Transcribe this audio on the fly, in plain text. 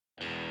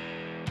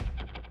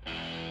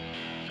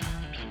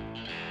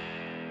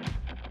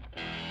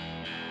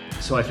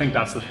So I think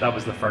that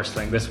was the first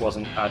thing. This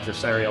wasn't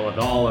adversarial at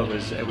all.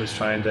 It was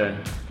trying to,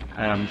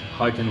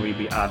 how can we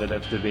be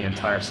additive to the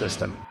entire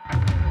system?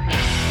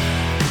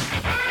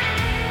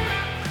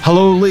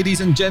 Hello,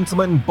 ladies and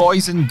gentlemen,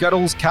 boys and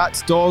girls,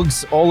 cats,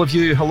 dogs, all of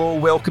you. Hello,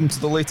 welcome to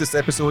the latest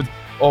episode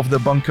of the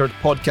Bunkered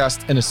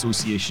podcast in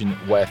association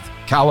with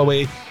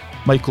Callaway.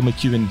 Michael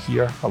McEwen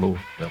here. Hello,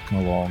 welcome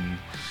along.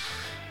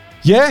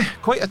 Yeah,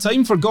 quite a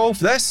time for golf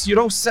this. You're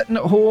all sitting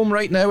at home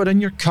right now or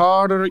in your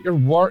car or at your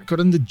work or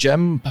in the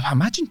gym. But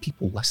imagine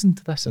people listen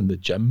to this in the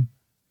gym.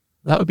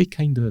 That would be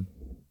kind of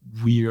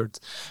weird.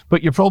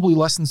 But you're probably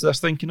listening to this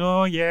thinking,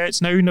 oh yeah, it's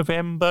now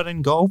November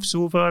and golf's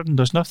over and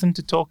there's nothing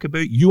to talk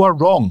about. You are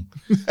wrong.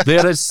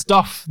 There is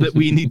stuff that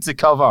we need to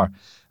cover,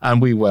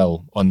 and we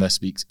will on this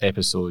week's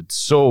episode.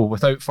 So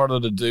without further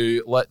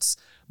ado, let's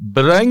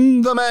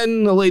bring them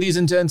in, ladies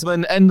and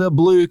gentlemen, in the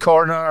blue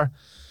corner,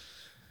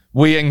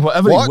 weighing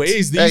whatever he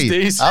weighs these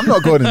days. I'm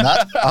not going in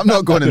that. I'm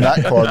not going in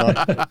that corner.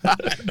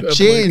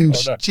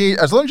 Change.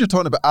 As long as you're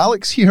talking about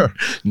Alex here.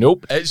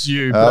 Nope, it's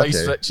you,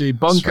 Bryce Ritchie,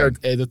 Bunkered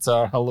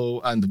editor.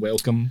 Hello and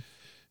welcome.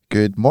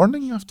 Good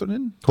morning,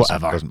 afternoon.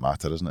 Whatever. It doesn't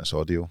matter, isn't it? It's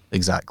audio.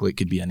 Exactly. It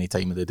could be any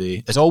time of the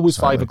day. It's always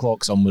 5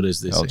 o'clock somewhere,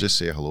 as they say. I'll just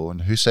say hello.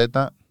 And who said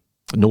that?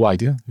 No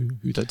idea.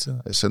 Who did say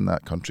that? It's in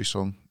that country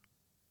song.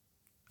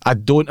 I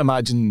don't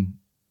imagine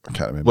I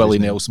can't remember Willie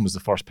Nelson was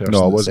the first person No,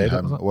 it that wasn't said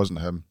him. It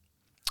wasn't him.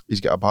 He's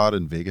got a bar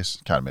in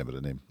Vegas. Can't remember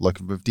the name. Look,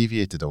 we've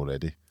deviated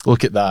already.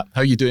 Look at that. How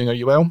are you doing? Are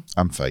you well?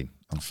 I'm fine.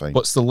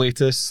 What's the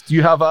latest?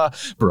 You have a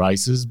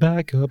Bryce's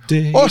back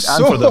update. Oh,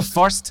 and for the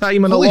first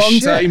time in a long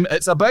time,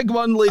 it's a big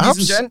one, ladies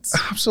and gents.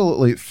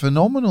 Absolutely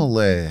phenomenal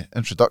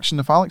introduction.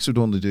 If Alex would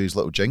only do his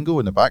little jingle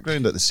in the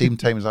background at the same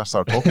time as I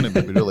start talking, it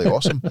would be really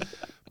awesome.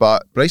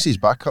 But Bryce's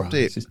back update.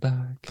 Bryce is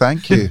back.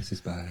 Thank you. Bryce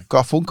is back.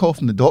 Got a phone call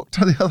from the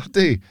doctor the other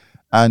day,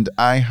 and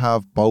I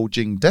have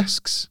bulging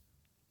discs.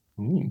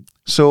 Ooh.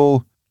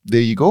 So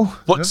there you go.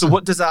 So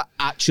what does that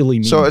actually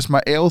mean? So it's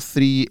my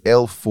L3,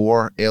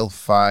 L4,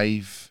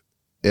 L5,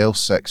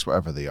 L6,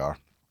 whatever they are.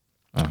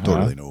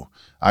 Don't really know.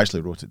 I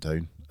actually wrote it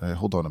down.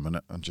 Hold on a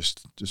minute and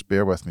just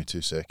bear with me 2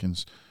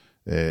 seconds.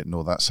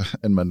 No, that's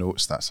in my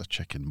notes. That's a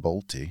chicken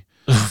balti.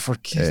 For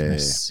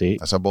goodness sake.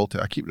 That's a balti.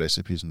 I keep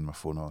recipes in my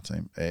phone all the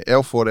time.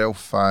 L4,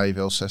 L5,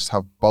 L6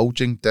 have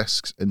bulging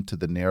discs into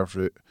the nerve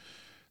root.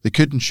 They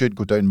could and should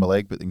go down my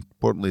leg, but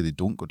importantly, they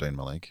don't go down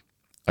my leg.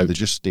 Ouch. They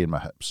just stay in my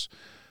hips.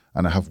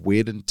 And I have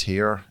wear and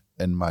tear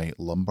in my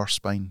lumbar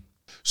spine.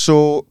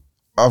 So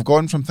I've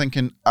gone from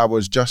thinking I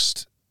was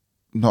just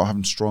not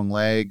having strong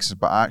legs,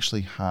 but I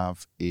actually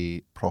have a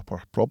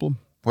proper problem,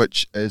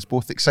 which is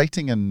both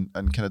exciting and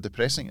kind of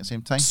depressing at the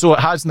same time. So it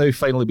has now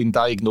finally been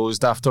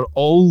diagnosed after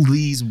all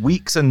these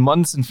weeks and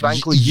months and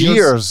frankly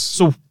years.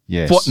 So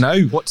yes. What now?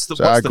 What's the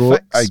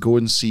fix? I go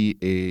and see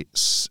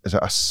is it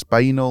a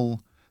spinal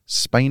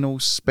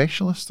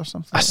specialist or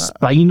something like that?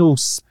 Spinal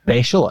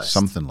specialist?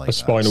 Something like that. A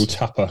spinal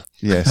tapper.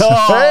 Yes.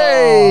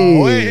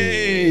 Oh,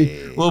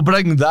 hey. We'll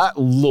bring that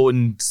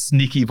lone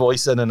sneaky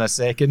voice in a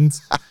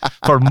second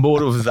for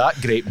more of that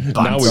great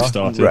banter. Now we've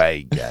started.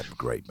 Right, yeah,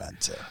 great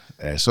banter.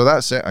 So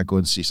that's it. I go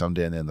and see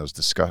somebody, and then there's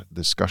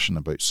discussion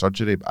about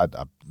surgery. But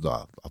I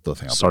don't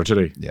think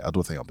surgery. I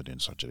don't think I'll be doing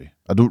surgery.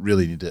 I don't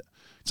really need it,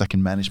 so I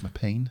can manage my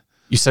pain.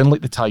 You sound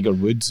like the Tiger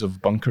Woods of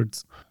Bunkered.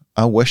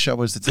 I wish I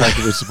was the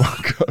Tiger Woods of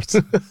Bunkered.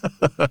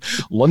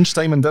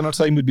 Lunchtime and dinner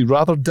time would be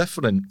rather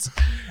different.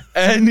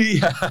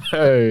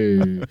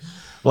 Anyhow,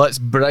 let's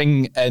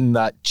bring in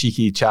that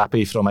cheeky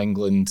chappy from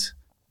England,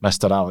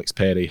 Mr. Alex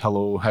Perry.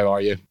 Hello, how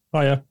are you?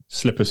 Hiya.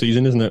 Slipper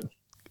season, isn't it?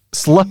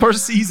 Slipper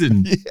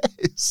season?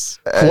 Yes.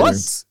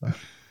 What?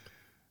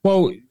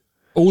 Well,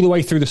 all the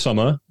way through the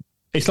summer.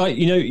 It's like,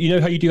 you know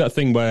how you do that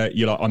thing where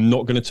you're like, I'm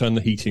not going to turn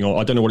the heating on.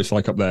 I don't know what it's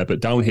like up there, but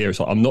down here, it's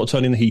like, I'm not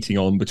turning the heating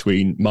on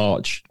between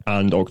March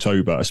and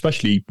October,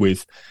 especially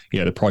with,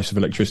 the price of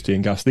electricity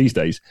and gas these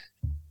days.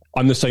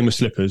 I'm the same with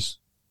slippers.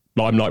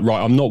 Like, I'm like,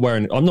 right, I'm not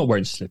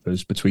wearing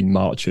slippers between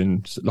March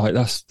and like,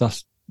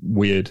 that's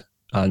weird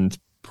and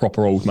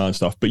proper old man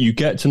stuff. But you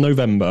get to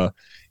November,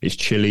 it's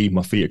chilly,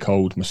 my feet are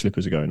cold, my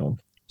slippers are going on.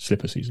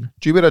 Slipper season.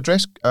 Do you wear a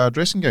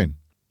dressing gown?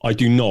 I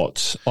do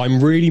not.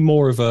 I'm really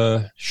more of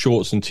a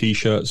shorts and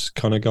t-shirts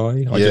kind of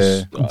guy.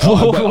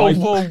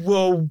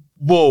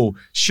 Whoa.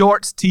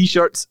 Shorts,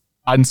 t-shirts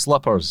and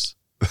slippers.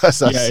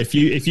 If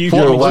you your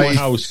go wife, to my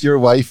house, your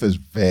wife is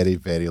very,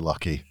 very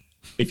lucky.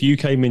 If you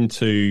came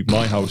into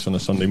my house on a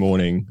Sunday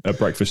morning at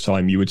breakfast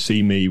time, you would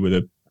see me with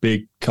a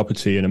big cup of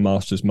tea and a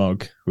master's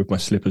mug with my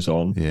slippers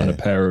on and a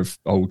pair of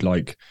old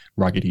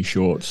raggedy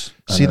shorts.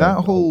 See that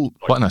whole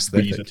what an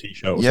aesthetic.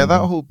 T-shirt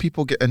that whole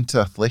people get into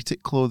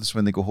athletic clothes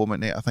when they go home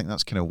at night. I think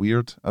that's kind of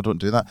weird. I don't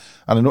do that.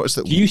 And I noticed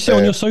that. Do you sit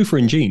on your sofa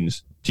in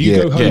jeans? Do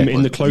you go home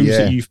in the clothes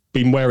that you've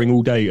been wearing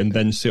all day and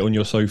then sit on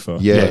your sofa?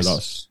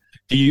 Yes.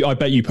 I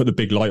bet you put the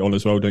big light on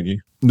as well, don't you?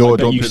 No,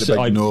 don't put the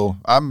big. No,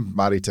 I'm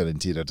married to an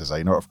interior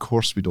designer. Of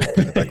course, we don't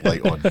put the big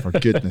light on. For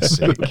goodness'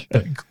 sake,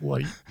 big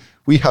light.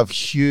 We have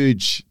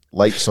huge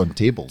lights on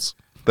tables.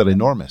 They're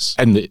enormous.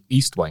 In the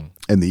East Wing.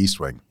 In the East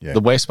Wing, yeah. The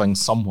West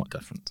Wing's somewhat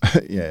different.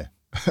 Yeah.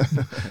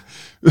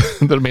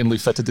 They're mainly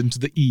fitted into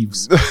the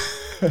eaves.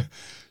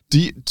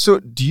 Do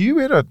you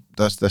wear a...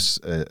 This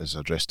is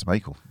addressed to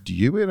Michael. Do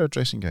you wear a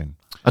dressing gown?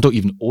 I don't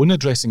even own a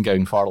dressing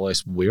gown, far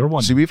less wear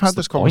one. See, we've had That's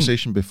this the point.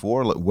 conversation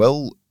before. Like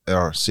Will,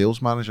 our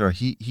sales manager,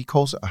 he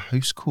calls it a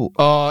house coat.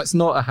 Oh, it's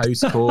not a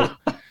house coat.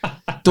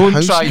 Don't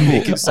House try and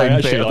make coat. it sound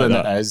actually better like than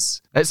that. it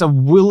is. It's a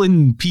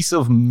woolen piece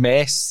of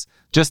mess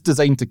just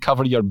designed to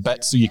cover your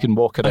bits so you can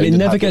walk around And it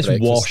never have your gets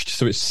breakfast. washed,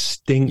 so it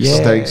stinks. Yeah. all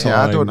the Stinks.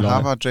 Yeah, I time, don't like,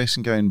 have a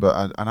dressing gown,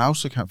 but I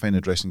also can't find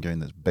a dressing gown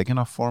that's big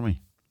enough for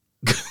me.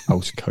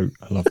 house coat.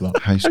 I love that.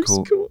 House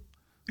coat.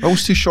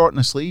 Always too short in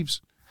the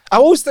sleeves. I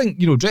always think,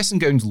 dressing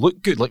gowns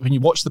look good. Like when you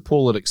watch the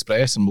Polar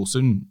Express, and we'll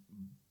soon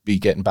be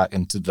getting back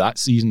into that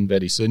season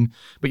very soon.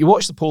 But you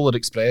watch the Polar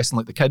Express and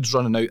like the kid's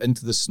running out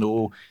into the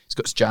snow. He's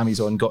got his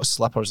jammies on, got his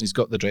slippers, and he's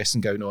got the dressing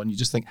gown on. You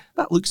just think,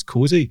 that looks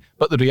cozy.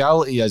 But the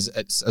reality is,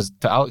 it's, as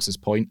to Alex's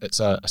point, it's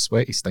a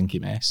sweaty, stinky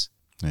mess.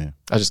 Yeah.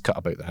 I just cut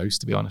about the house,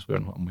 to be honest,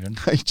 wearing what I'm wearing.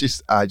 I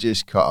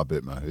just cut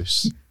about my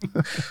house.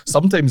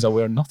 Sometimes I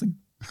wear nothing.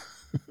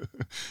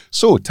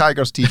 So,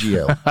 Tigers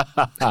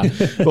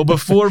TGL. Well,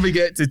 before we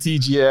get to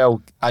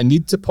TGL, I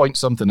need to point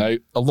something out.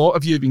 A lot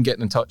of you have been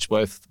getting in touch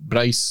with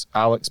Bryce,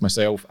 Alex,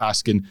 myself,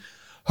 asking,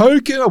 how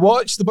can I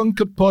watch the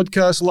Bunkered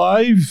Podcast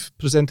live,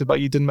 presented by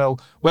Eden Mill?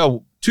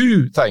 Well,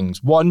 two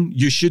things. One,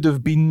 you should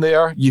have been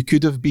there. You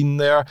could have been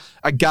there.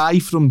 A guy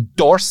from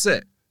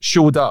Dorset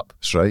showed up.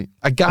 That's right.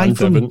 A guy And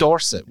from Devon.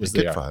 Dorset was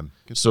Good there. for him.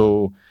 Good.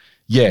 So,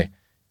 yeah,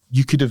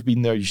 you could have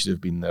been there. You should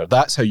have been there.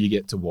 That's how you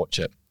get to watch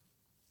it.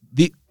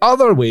 The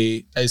other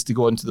way is to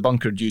go onto the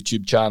Bunkered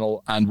YouTube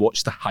channel and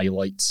watch the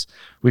highlights.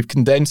 We've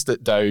condensed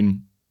it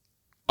down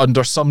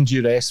under some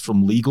duress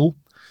from legal,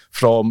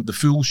 from the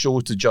full show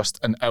to just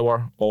an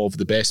hour of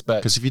the best bits.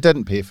 Because if you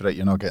didn't pay for it,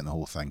 you're not getting the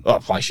whole thing. Oh,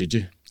 why should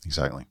you?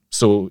 Exactly.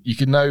 So you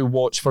can now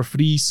watch for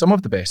free some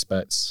of the best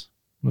bits.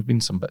 There've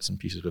been some bits and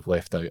pieces we've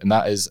left out, and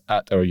that is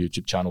at our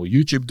YouTube channel,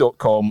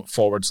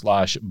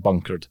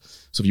 youtube.com/bunkered.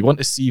 So if you want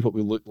to see what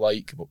we look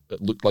like, what it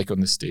looked like on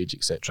the stage,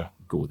 etc.,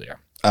 go there.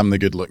 I'm the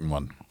good looking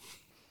one.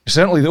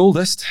 Certainly the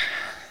oldest.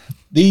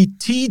 The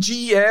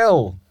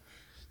TGL.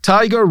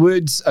 Tiger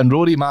Woods and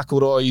Rory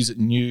McIlroy's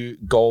new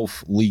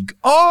golf league.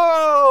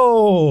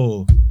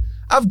 Oh!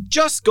 I've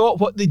just got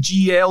what the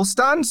GL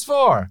stands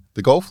for.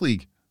 The Golf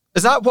League.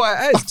 Is that what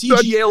it is?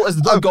 TGL is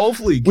the golf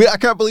league. Wait, I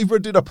can't believe we're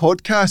doing a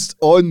podcast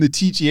on the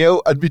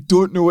TGL and we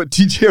don't know what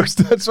TGL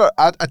stands for.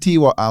 I tell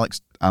you what, Alex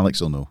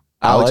will know.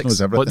 Alex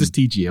knows everything. what does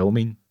TGL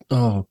mean?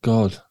 Oh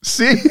God.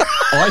 See?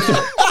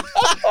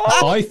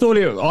 I thought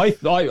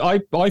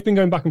I've been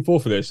going back and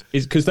forth for this.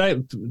 Is because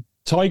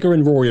Tiger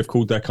and Rory have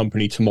called their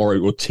company Tomorrow,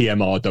 or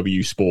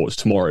TMRW Sports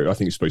Tomorrow. I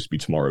think it's supposed to be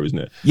tomorrow, isn't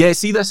it? Yeah,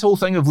 see this whole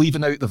thing of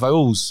leaving out the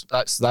vowels.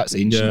 That's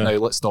ancient Yeah. now.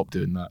 Let's stop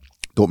doing that.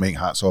 Don't make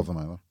hats of them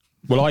either.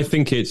 Well, I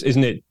think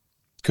isn't it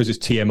because it's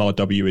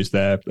TMRW is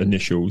their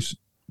initials,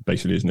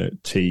 basically, isn't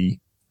it? T,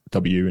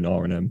 W, and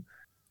R and M.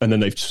 And then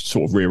they've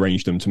sort of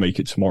rearranged them to make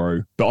it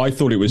Tomorrow. But I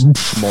thought it was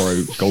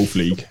Tomorrow Golf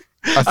League.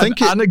 I think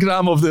An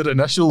anagram of their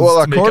initials.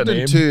 well, to make a according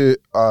name. to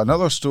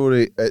another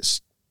story,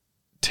 it's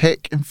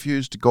Tech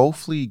Infused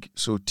Golf League.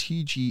 So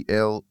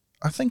TGL,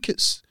 I think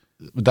it's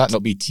Would that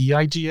not be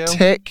TIGL?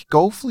 Tech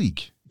Golf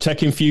League.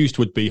 Tech Infused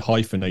would be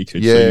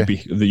hyphenated, Yeah.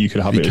 so you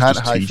could have You it can't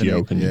as just TGL,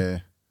 hyphenate. can you? Yeah.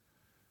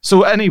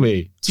 So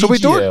anyway,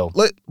 TGL.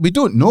 So we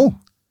don't know.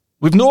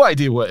 We've no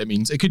idea what it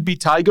means. It could be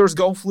Tigers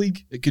Golf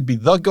League. It could be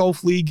the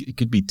Golf League. It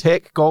could be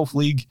Tech Golf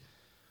League.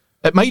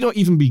 It might not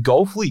even be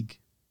Golf League.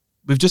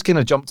 We've just kind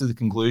of jumped to the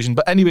conclusion.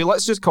 But anyway,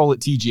 let's just call it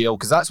TGL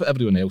because that's what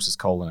everyone else is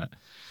calling it.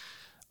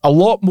 A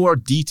lot more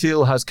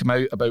detail has come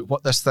out about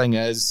what this thing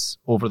is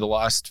over the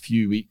last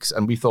few weeks,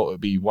 and we thought it would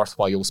be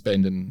worthwhile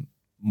spending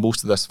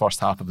most of this first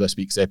half of this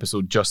week's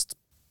episode just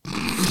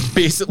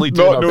basically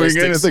doing Not our knowing best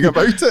to anything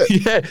about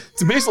it. yeah,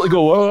 to basically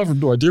go, well, I have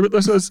no idea what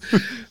this is.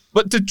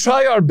 But to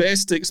try our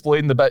best to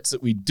explain the bits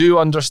that we do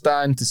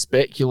understand, to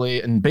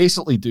speculate, and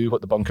basically do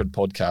what the Bunkered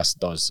Podcast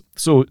does.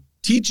 So,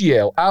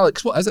 TGL,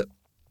 Alex, what is it?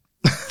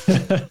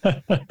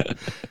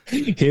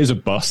 Here's a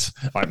bus.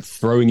 I'm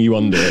throwing you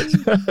under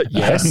it.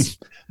 Yes.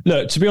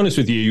 No, to be honest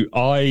with you,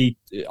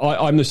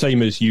 I'm the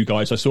same as you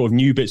guys. I sort of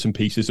knew bits and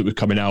pieces that were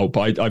coming out,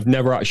 but I've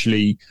never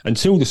actually,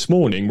 until this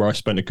morning, where I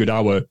spent a good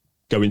hour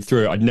going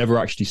through it, I'd never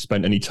actually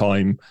spent any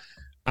time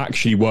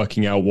actually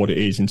working out what it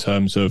is in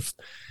terms of,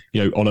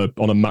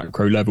 on a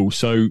macro level.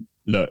 So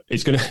look,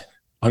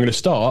 I'm going to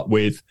start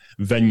with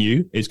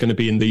venue. It's going to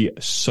be in the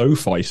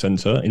SoFi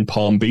Centre in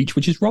Palm Beach,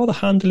 which is rather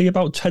handily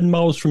about 10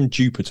 miles from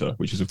Jupiter,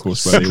 which is, of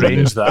course, where they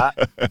Strange live.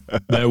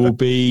 that. There will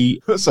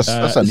be... That's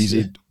an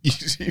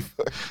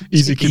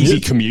easy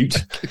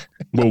commute.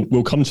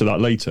 We'll come to that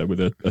later with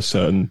a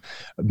certain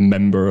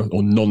member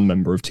or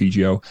non-member of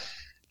TGL.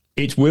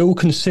 It will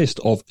consist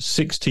of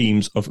 6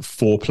 teams of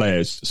 4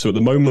 players. So at the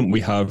moment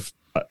we have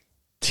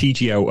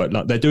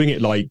TGL. They're doing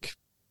it like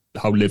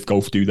how Live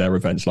Golf do their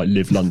events, like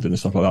Live London and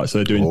stuff like that. So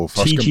they're doing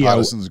first TGL.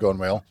 comparison's gone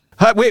well.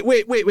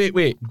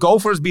 Wait.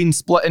 Golfers being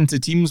split into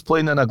teams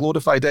playing in a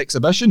glorified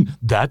exhibition.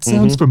 That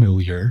sounds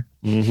familiar.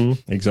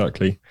 Mm-hmm,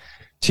 exactly.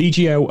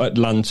 TGL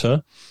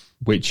Atlanta,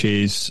 which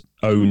is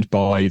owned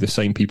by the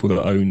same people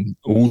that own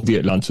all the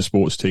Atlanta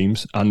sports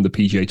teams and the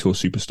PGA Tour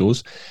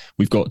Superstores.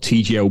 We've got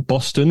TGL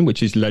Boston,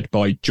 which is led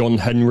by John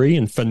Henry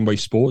and Fenway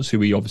Sports, who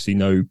we obviously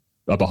know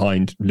are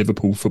behind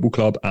Liverpool Football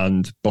Club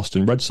and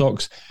Boston Red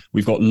Sox.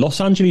 We've got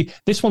Los Angeles.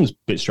 This one's a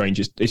bit strange.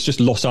 It's just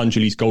Los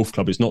Angeles Golf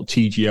Club. It's not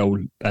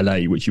TGL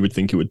LA, which you would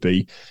think it would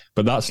be.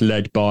 But that's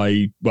led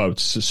by, well,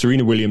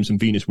 Serena Williams and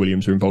Venus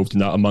Williams are involved in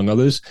that, among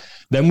others.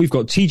 Then we've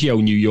got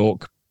TGL New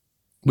York,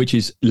 which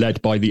is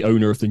led by the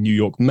owner of the New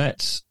York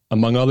Mets,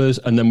 among others.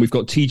 And then we've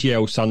got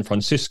TGL San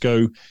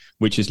Francisco,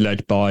 which is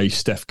led by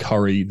Steph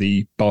Curry,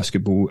 the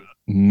basketball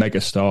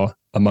megastar,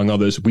 among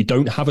others. We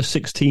don't have a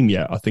sixth team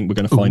yet. I think we're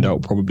going to find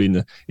out probably in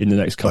the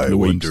next couple of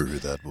weeks. I wonder who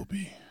that will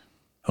be.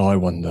 I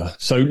wonder.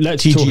 So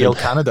let's TGL talk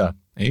Canada,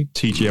 eh?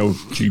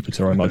 TGL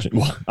Jupiter, I imagine.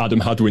 Well, Adam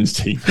Hadwin's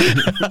team.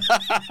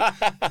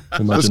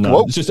 Imagine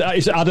that.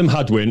 It's Adam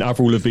Hadwin,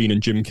 Avril Lavigne,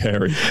 and Jim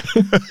Carrey.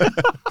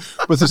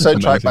 With the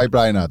soundtrack by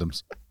Bryan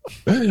Adams.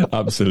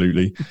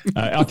 Absolutely.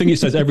 I think it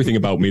says everything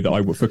about me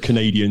that for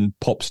Canadian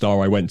pop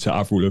star, I went to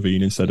Avril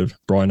Lavigne instead of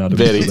Bryan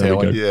Adams. Very so there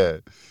we go. Yeah.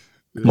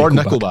 Or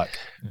Nickelback.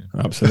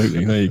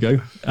 Absolutely. There you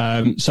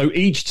go. So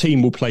each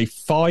team will play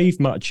 5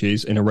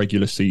 matches in a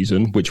regular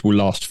season, which will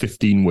last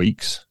 15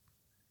 weeks,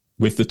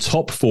 with the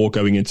top 4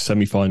 going into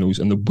semi-finals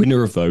and the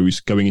winner of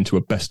those going into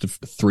a best of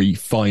 3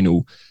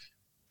 final.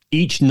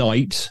 Each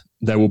night,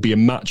 there will be a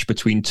match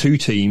between 2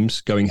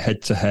 teams going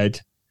head-to-head.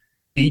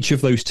 Each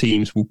of those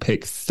teams will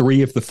pick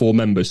 3 of the 4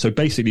 members. So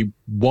basically,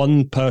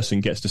 one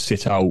person gets to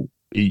sit out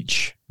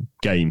each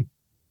game,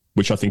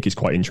 which I think is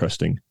quite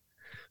interesting.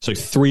 So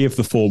 3 of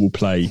the 4 will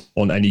play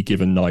on any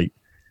given night.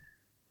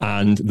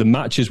 And the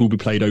matches will be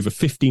played over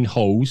 15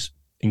 holes,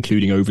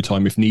 including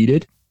overtime if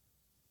needed.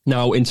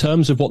 Now, in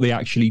terms of what they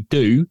actually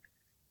do,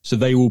 so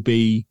they will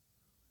be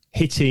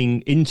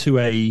hitting into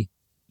a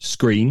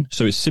screen.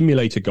 So it's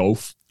simulator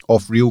golf.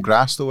 Off real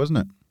grass, though, isn't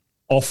it?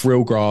 Off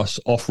real grass,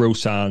 off real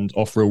sand,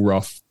 off real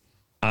rough.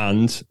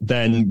 And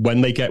then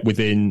when they get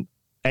within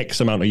X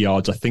amount of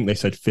yards, I think they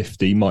said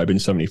 50, might have been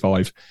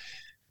 75,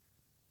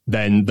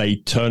 then they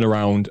turn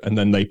around and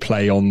then they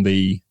play on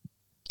the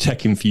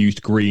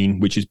tech-infused green,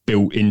 which is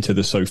built into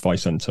the SoFi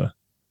Centre.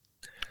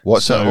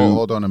 What's that?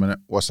 Hold on a minute.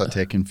 What's that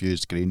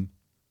tech-infused green?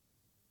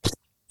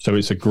 So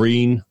it's a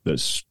green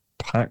that's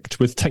packed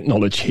with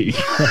technology.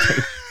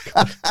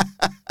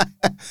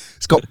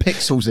 It's got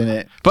pixels in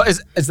it. But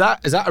is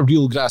that a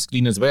real grass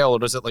green as well,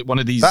 or is it like one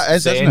of these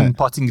Zen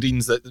putting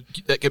greens that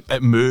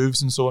it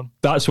moves and so on?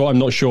 That's what I'm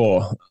not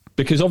sure.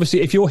 Because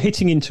obviously, if you're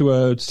hitting into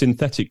a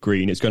synthetic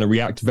green, it's going to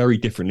react very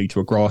differently to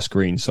a grass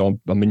green. So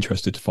I'm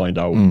interested to find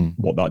out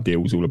what that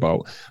deal was all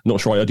about. I'm not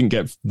sure. I didn't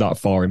get that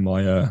far in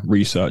my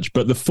research.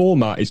 But the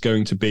format is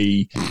going to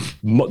be,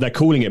 they're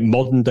calling it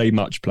modern day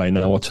match play.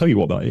 Now, I'll tell you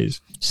what that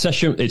is.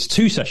 It's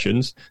 2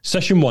 sessions.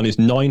 Session 1 is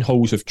 9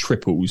 holes of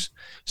triples.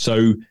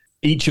 So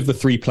each of the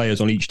 3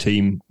 players on each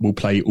team will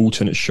play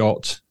alternate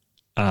shot,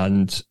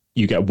 and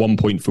you get 1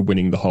 point for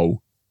winning the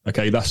hole.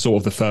 Okay, that's sort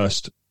of the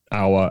first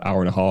hour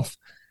and a half.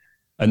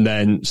 And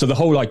then, so the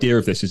whole idea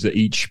of this is that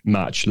each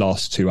match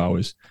lasts 2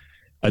 hours.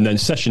 And then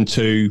session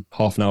 2,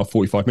 half an hour,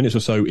 45 minutes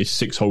or so, is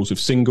 6 holes of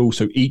single.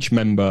 So each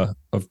member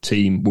of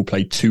team will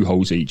play 2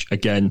 holes each.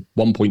 Again,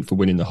 1 point for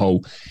winning the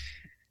hole.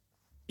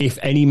 If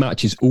any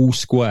match is all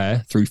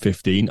square through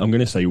 15, I'm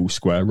going to say all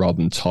square rather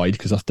than tied,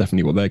 because that's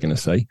definitely what they're going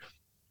to say.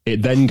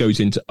 It then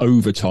goes into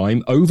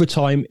overtime.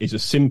 Overtime is a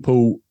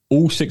simple,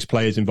 all 6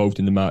 players involved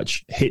in the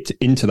match hit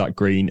into that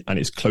green and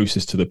it's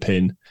closest to the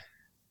pin.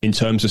 In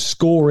terms of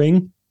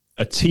scoring,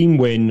 a team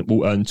win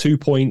will earn 2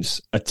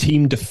 points. A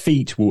team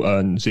defeat will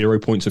earn 0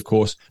 points, of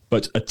course.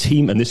 But a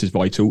team, and this is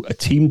vital, a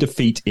team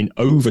defeat in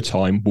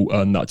overtime will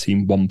earn that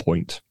team 1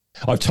 point.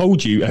 I've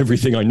told you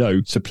everything I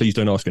know, so please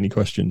don't ask any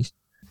questions.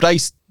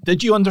 Bryce,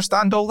 did you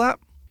understand all that?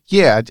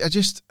 Yeah,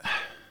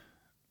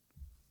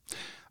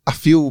 I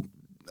feel...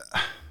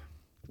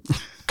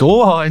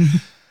 Go on.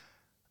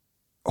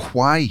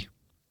 Why?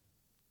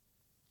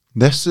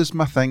 This is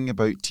my thing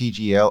about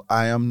TGL.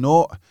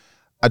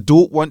 I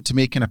don't want to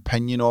make an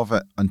opinion of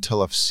it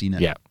until I've seen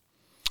it.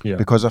 Yeah.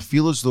 Because I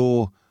feel as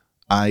though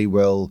I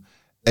will...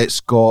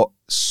 It's got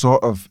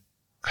sort of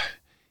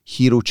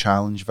Hero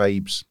Challenge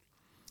vibes,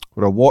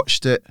 where I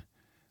watched it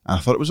and I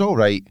thought it was all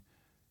right,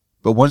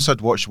 but once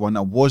I'd watched one,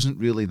 I wasn't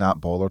really that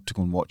bothered to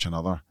go and watch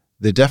another.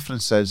 The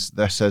difference is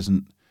this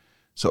isn't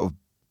sort of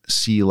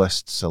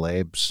C-list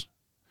celebs.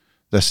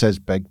 This is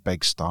big,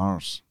 big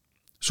stars.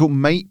 So it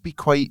might be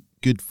quite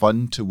good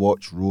fun to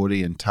watch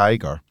Rory and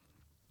Tiger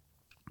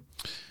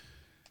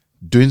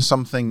doing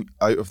something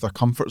out of their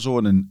comfort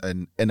zone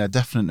and in a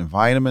different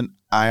environment.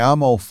 I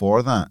am all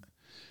for that.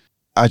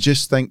 I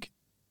just think,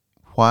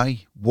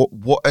 why?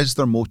 What is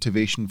their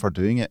motivation for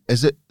doing it?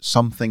 Is it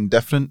something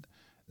different?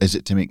 Is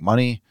it to make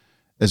money?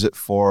 Is it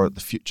for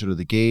the future of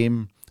the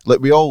game?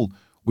 Like we all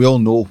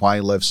know why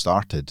Liv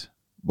started.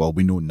 Well,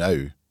 we know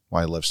now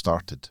why Liv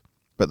started,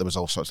 but there was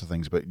all sorts of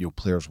things about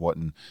players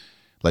wanting,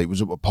 like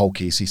was it what Paul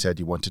Casey said,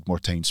 he wanted more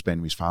time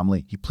spent with his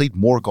family. He played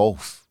more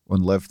golf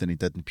on Liv than he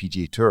did in the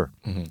PGA Tour.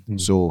 Mm-hmm.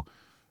 So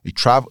He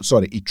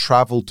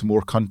travelled to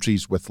more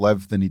countries with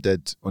Liv than he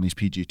did on his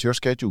PGA Tour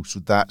schedule, so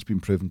that's been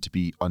proven to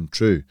be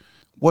untrue.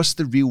 What's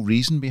the real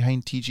reason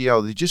behind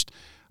TGL?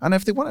 And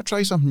if they want to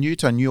try something new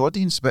to a new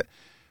audience, but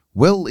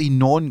will a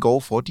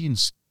non-golf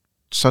audience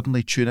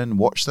suddenly tune in and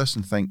watch this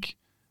and think,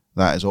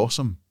 that is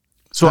awesome?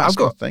 So That's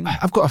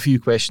I've got a few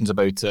questions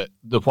about it.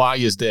 The why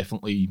is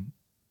definitely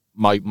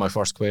my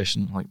first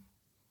question. Like,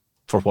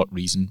 for what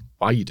reason?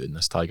 Why are you doing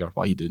this, Tiger?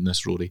 Why are you doing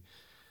this, Rory?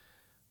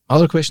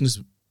 Other question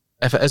is,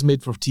 if it is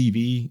made for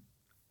TV,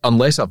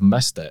 unless I've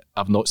missed it,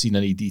 I've not seen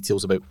any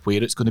details about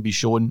where it's going to be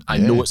shown. I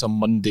know it's a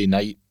Monday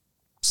night,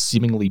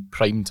 seemingly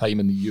prime time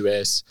in the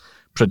US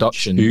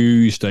production.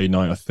 Tuesday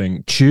night, I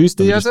think.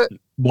 Tuesday, is it?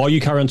 While you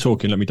carry on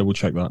talking, let me double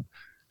check that.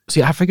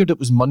 See, I figured it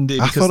was Monday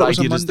because the idea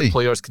is the Monday.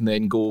 players can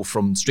then go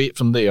straight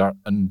from there.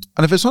 And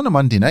if it's on a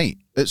Monday night,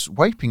 it's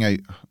wiping out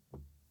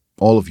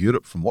all of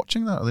Europe from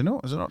watching that, are they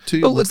not? Is it not too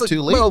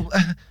late? Well,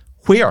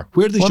 where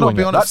are they showing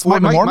it? That's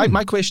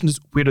my question is,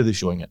 where are they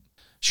showing it?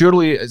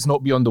 Surely it's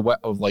not beyond the wit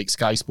of like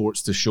Sky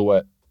Sports to show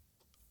it,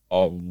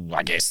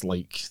 I guess,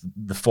 like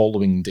the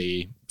following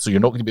day. So you're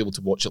not going to be able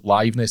to watch it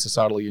live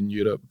necessarily in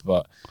Europe,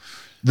 but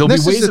there'll be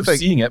ways of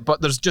seeing it, but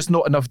there's just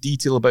not enough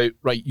detail about,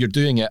 right, you're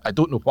doing it. I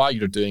don't know why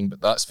you're doing,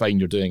 but that's fine,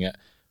 you're doing it.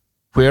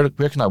 Where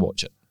can I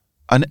watch it?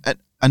 And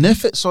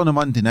if it's on a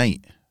Monday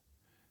night,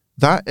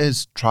 that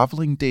is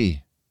travelling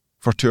day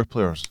for tour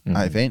players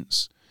at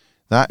events.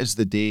 That is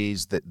the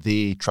days that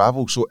they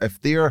travel. So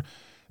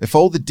if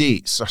all the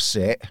dates are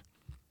set,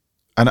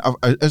 and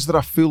is there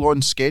a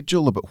full-on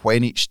schedule about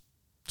when each?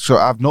 So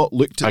I've not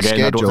looked at the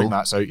schedule. I don't think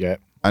that's out yet.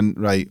 And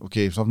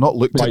so I've not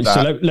looked at that.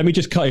 So let me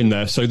just cut in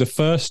there. So the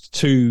first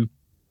two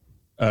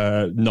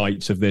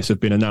nights of this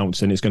have been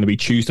announced, and it's going to be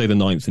Tuesday the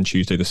 9th and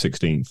Tuesday the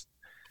 16th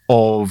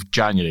of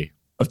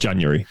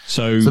January.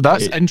 So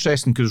that's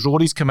interesting because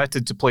Rory's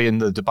committed to playing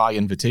the Dubai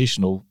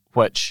Invitational,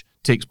 which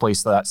takes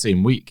place that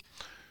same week.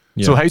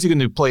 Yeah. So how's he going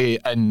to play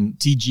in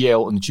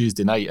TGL on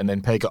Tuesday night and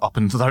then peg it up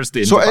on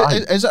Thursday? So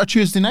is it a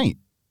Tuesday night?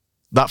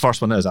 That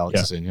first one is,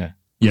 Alex is saying,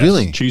 Yes,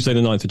 really? Tuesday the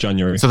 9th of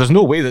January. So there's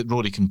no way that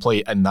Rory can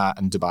play in that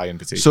and Dubai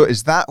Invitational. So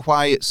is that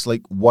why it's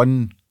like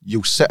one,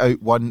 you'll sit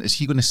out one, is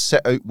he going to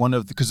sit out one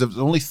of the, because there's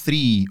only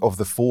 3 of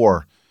the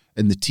 4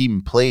 in the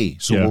team play,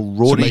 so will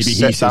Rory maybe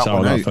sit he sits that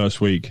one out out? that first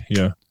week,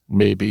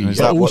 Maybe. Is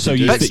that also, what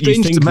it's a bit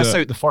strange to miss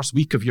out the first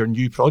week of your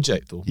new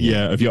project, though.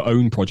 Yeah, of your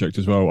own project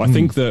as well. I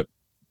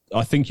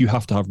think you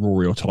have to have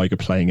Rory or Tiger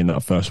playing in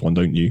that first one,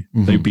 don't you?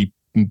 They'd be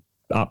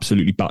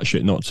absolutely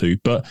batshit not to.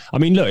 But I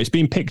mean, look, it's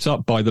been picked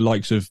up by the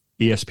likes of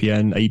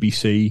ESPN,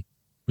 ABC.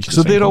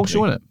 So they're all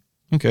showing it.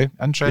 Okay,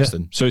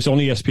 interesting. Yeah. So it's on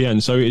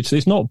ESPN. So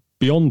it's not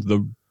beyond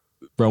the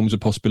realms of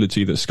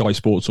possibility that Sky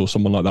Sports or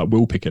someone like that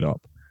will pick it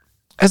up.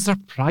 Is there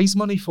prize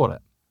money for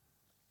it?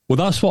 Well,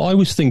 that's what I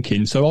was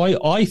thinking. So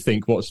I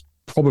think what's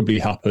probably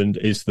happened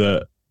is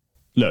that,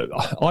 look,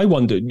 I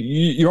wonder,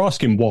 you're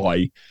asking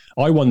why.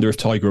 I wonder if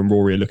Tiger and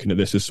Rory are looking at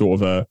this as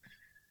sort of a,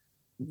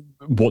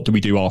 what do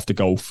we do after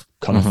golf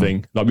kind of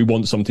thing? Like, we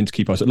want something to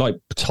keep us, like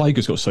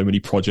Tiger's got so many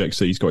projects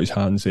that he's got his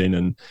hands in,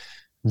 and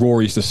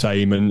Rory's the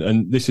same.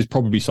 And this is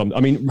probably something,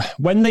 I mean,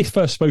 when they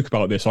first spoke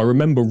about this, I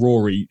remember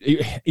Rory,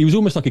 he was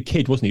almost like a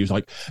kid, wasn't he? He was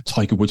like,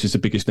 Tiger Woods is the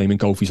biggest name in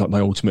golf. He's like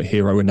my ultimate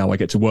hero, and now I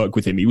get to work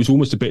with him. He was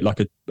almost a bit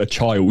like a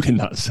child in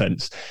that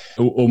sense,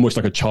 almost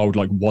like a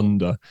childlike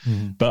wonder.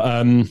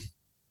 But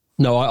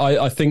no,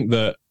 I think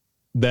that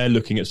they're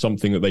looking at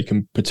something that they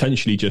can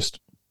potentially just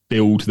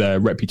build their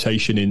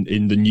reputation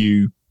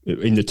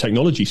in the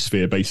technology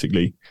sphere,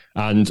 basically.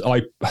 And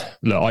I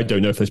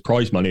don't know if there's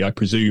prize money. I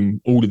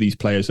presume all of these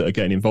players that are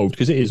getting involved,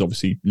 because it is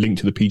obviously linked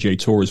to the PGA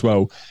Tour as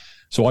well.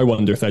 So I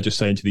wonder if they're just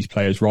saying to these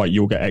players, right,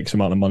 you'll get X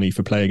amount of money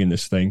for playing in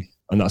this thing.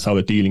 And that's how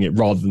they're dealing it,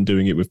 rather than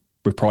doing it with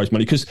prize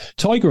money. Because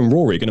Tiger and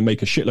Rory are going to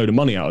make a shitload of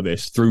money out of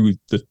this through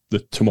the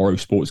Tomorrow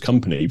Sports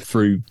company,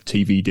 through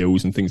TV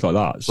deals and things like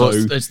that. So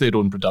it's their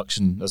own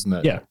production, isn't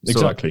it? Yeah,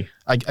 exactly.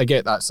 So I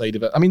get that side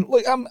of it. I mean,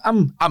 look,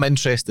 I'm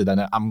interested in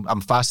it.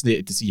 I'm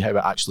fascinated to see how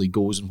it actually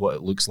goes and what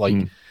it looks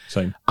like.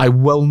 Same. I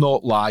will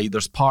not lie.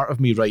 There's part of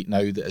me right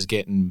now that is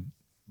getting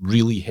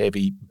really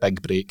heavy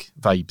Big Break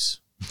vibes.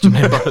 Do you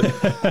remember?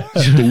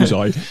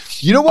 Bullseye.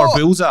 You know what? Or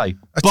Bullseye.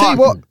 I tell you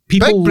what,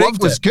 people Big Break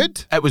loved was it.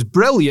 good. It was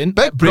brilliant.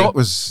 Big Break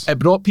was... It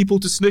brought people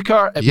to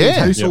snooker. It made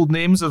household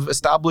names of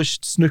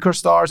established snooker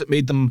stars. It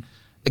gave them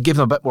a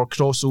bit more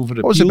crossover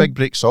appeal. What was the Big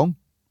Break song?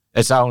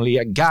 It's only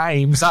a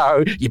game,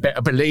 so you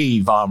better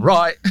believe I'm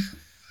right.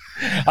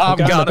 I'm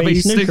gonna be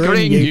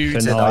snookering you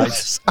tonight.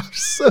 It's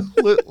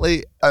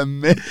absolutely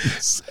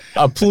immense.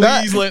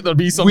 Please let there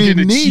be some kind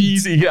of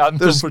cheesy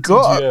anthem for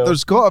TGL.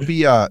 There's got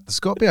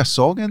to be a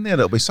song in there.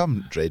 It'll be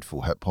some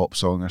dreadful hip hop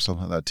song or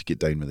something like that to get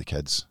down with the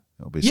kids.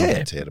 It'll be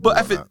something terrible.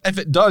 But like if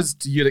it does,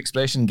 to your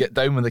expression, get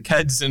down with the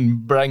kids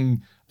and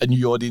bring a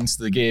new audience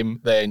to the game,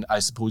 then I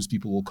suppose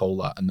people will call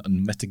that an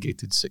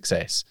unmitigated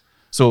success.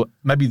 So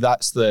maybe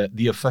that's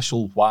the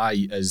official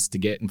why, is to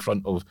get in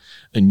front of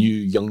a new,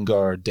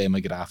 younger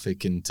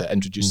demographic and to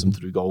introduce them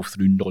through golf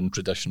through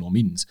non-traditional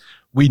means.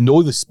 We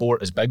know the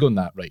sport is big on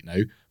that right now.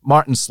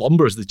 Martin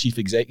Slumbers, the chief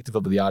executive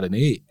of the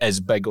RNA, is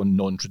big on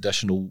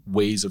non-traditional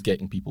ways of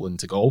getting people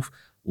into golf.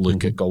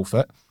 Look at Golf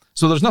It.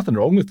 So there's nothing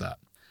wrong with that.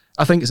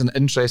 I think it's an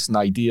interesting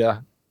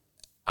idea.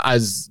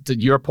 As to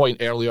your point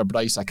earlier,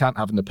 Bryce, I can't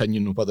have an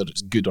opinion on whether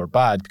it's good or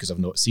bad because I've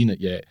not seen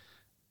it yet.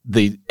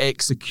 The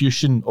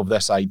execution of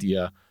this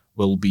idea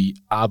will be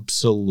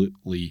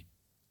absolutely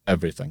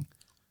everything.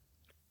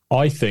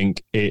 I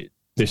think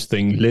this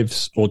thing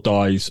lives or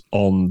dies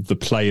on the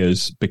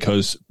players,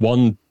 because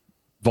one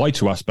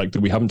vital aspect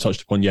that we haven't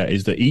touched upon yet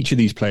is that each of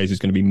these players is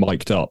going to be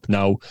mic'd up.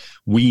 Now,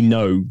 we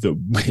know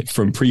that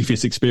from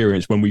previous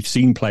experience, when we've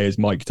seen players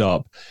mic'd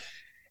up,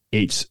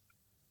 it's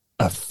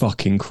a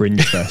fucking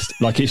cringe fest.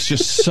 Like, it's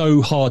just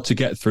so hard to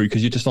get through,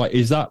 because you're just like,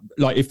 is that,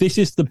 like, if this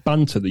is the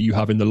banter that you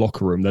have in the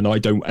locker room, then I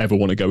don't ever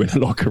want to go in a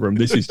locker room.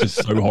 This is just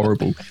so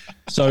horrible.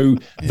 So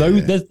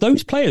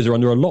those players are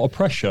under a lot of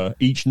pressure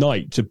each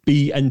night to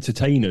be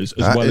entertainers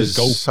as well as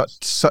golf.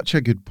 Such a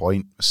good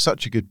point.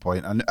 Such a good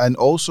point. And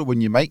also,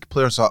 when you mic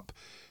players up,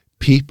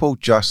 people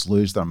just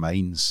lose their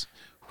minds,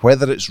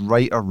 whether it's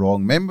right or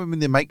wrong. Remember when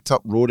they mic'd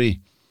up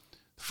Rory,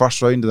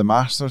 first round of the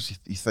Masters,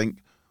 you think,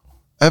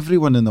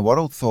 everyone in the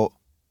world thought,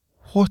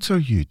 what are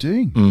you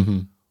doing? Mm-hmm.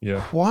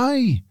 Yeah.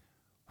 Why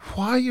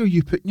are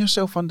you putting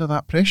yourself under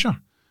that pressure?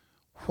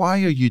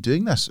 Why are you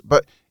doing this?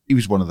 But he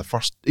was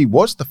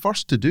the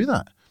first to do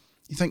that.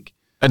 You think,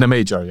 in a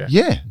major, yeah.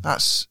 Yeah,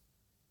 that's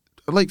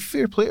like,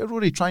 fair play to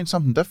Rory, trying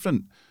something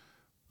different.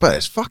 But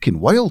it's fucking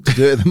wild to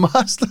do it at the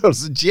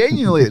Masters.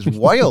 Genuinely, it's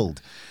wild.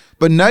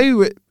 But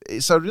now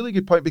it's a really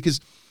good point,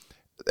 because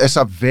it's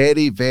a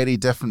very, very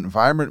different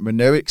environment. We're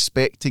now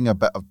expecting a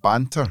bit of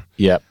banter.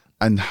 Yep.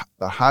 And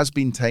there has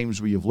been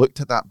times where you've looked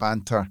at that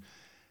banter,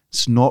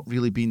 it's not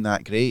really been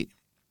that great.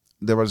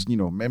 There was,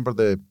 remember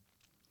the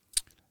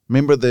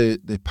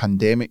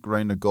pandemic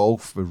round of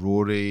golf with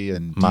Rory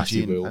and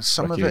DJ.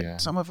 Some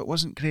of it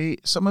wasn't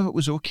great. Some of it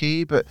was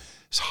okay, but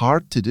it's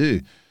hard to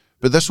do.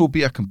 But this will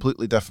be a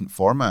completely different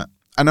format.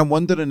 And I'm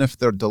wondering if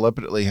they're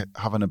deliberately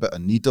having a bit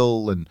of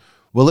needle, and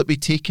will it be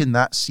taken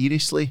that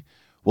seriously?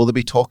 Will they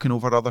be talking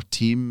over other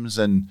teams?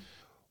 And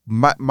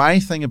my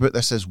thing about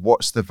this is,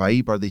 what's the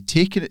vibe? Are they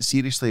taking it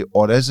seriously,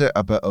 or is it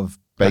a bit of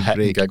big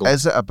break?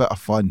 Is it a bit of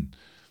fun?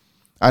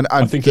 And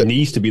I think it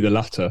needs to be the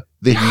latter.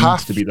 They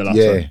have to be the latter.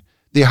 Yeah,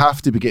 they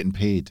have to be getting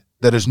paid.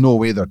 There is no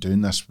way they're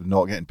doing this with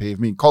not getting paid. I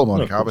mean,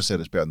 Colin Morikawa said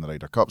it's better than the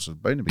Ryder Cup, so it's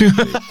bound to be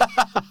paid.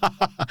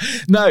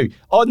 Now,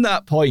 on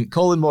that point,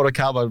 Colin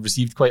Morikawa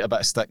received quite a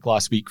bit of stick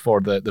last week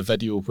for the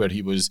video where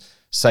he was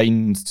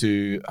signed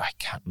to, I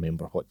can't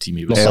remember what team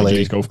he was. Los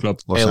Angeles Golf Club.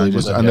 Los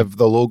Angeles. And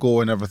the logo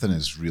and everything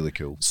is really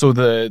cool. So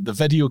the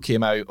video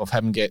came out of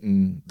him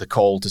getting the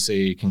call to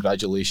say,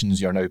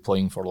 congratulations, you're now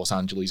playing for Los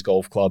Angeles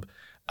Golf Club.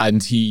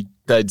 And he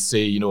did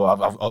say,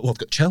 I've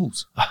got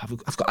chills.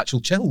 I've got actual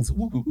chills.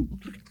 Ooh,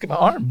 look at my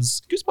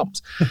arms,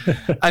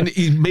 goosebumps. And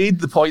he made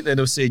the point then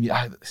of saying,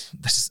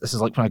 this is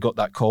like when I got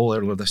that call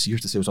earlier this year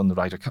to say I was on the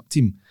Ryder Cup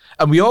team.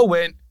 And we all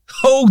went,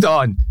 hold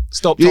on,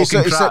 stop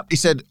talking crap. He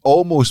said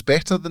almost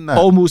better than that.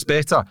 Almost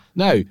better.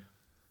 Now,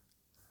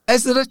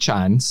 is there a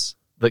chance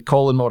that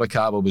Colin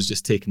Morikawa was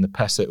just taking the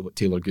piss out of what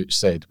Taylor Gooch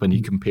said when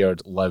he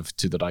compared Live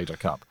to the Ryder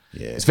Cup?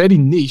 Yeah. It's very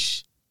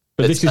niche.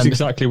 But this is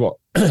exactly what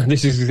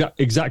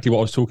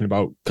I was talking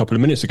about a couple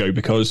of minutes ago,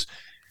 because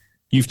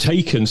you've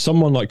taken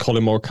someone like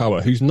Colin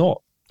Morikawa, who's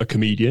not a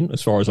comedian,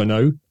 as far as I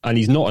know, and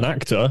he's not an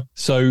actor.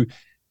 So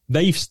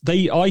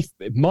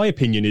my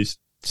opinion is,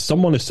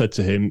 someone has said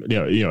to him,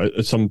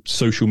 some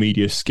social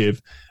media skiv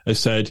has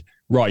said,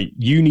 right,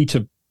 you need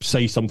to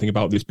say something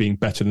about this being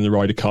better than the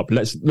Ryder Cup.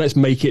 Let's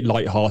make it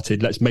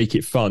lighthearted. Let's make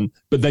it fun.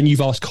 But then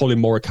you've asked Colin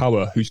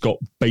Morikawa, who's got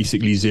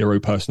basically zero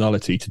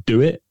personality, to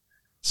do it.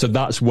 So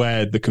that's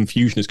where the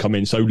confusion has come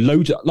in. So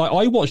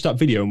I watched that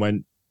video and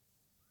went,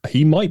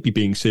 he might be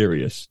being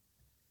serious.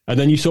 And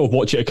then you sort of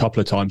watch it a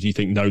couple of times and you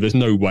think, no, there's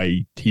no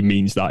way he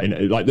means that.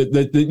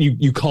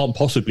 You can't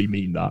possibly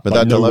mean that. But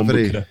like,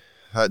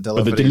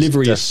 the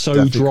delivery is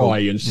so difficult. Dry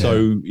and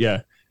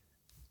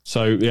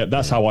so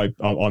that's how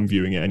I'm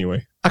viewing it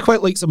anyway. I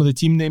quite like some of the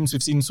team names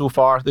we've seen so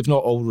far. They've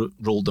not all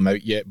rolled them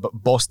out yet, but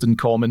Boston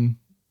Common,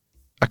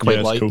 I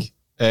quite like. Cool.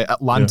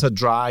 Atlanta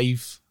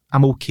Drive,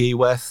 I'm okay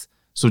with.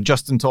 So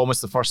Justin Thomas,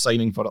 the first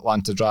signing for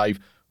Atlanta Drive.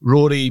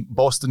 Rory,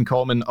 Boston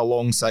Common,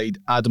 alongside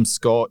Adam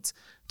Scott,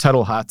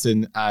 Tyrrell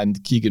Hatton,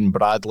 and Keegan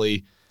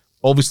Bradley.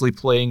 Obviously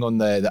playing on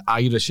the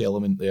Irish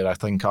element there, I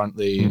think, aren't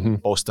they? Mm-hmm.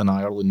 Boston,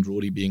 Ireland,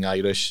 Rory being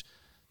Irish.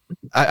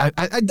 I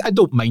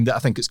don't mind it. I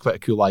think it's quite a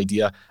cool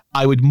idea.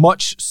 I would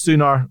much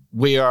sooner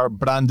wear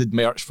branded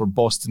merch for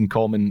Boston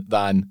Common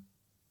than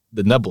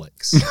the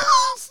Niblicks.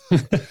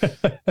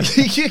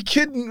 You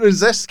couldn't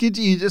resist, could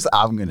you?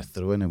 I'm going to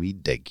throw in a wee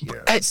dig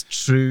here. It's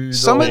true.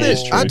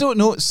 I don't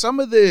know.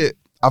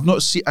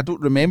 I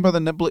don't remember the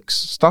Niblicks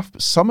stuff,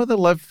 but some of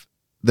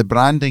the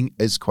branding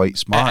is quite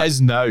smart. It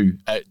is now.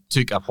 It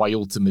took a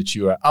while to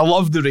mature. I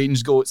love the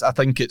range goats. I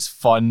think it's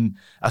fun.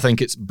 I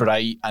think it's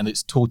bright, and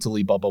it's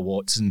totally Bubba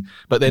Watson.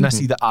 But then I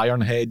see the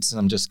iron heads, and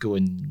I'm just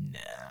going,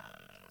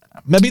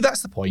 nah. Maybe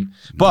that's the point.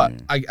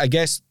 But I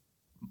guess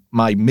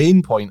my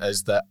main point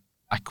is that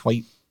I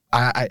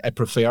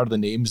prefer the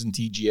names in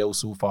TGL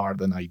so far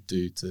than I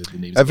do to the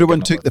names.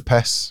 Everyone took the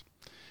piss.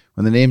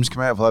 When the names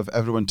came out of Live,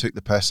 everyone took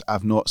the piss.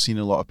 I've not seen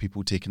a lot of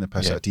people taking the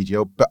piss out of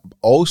TGL. But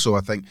also,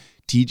 I think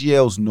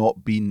TGL's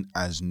not been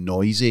as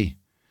noisy.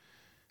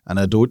 And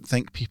I don't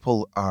think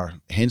people are,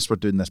 hence we're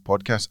doing this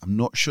podcast, I'm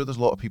not sure there's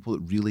a lot of people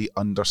that really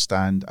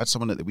understand. I had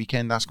someone at the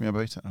weekend ask me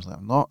about it, and I was like,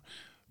 I'm not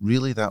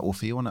really that au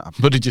fait on it.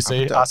 What did you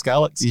say? Ask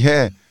Alex?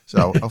 Yeah.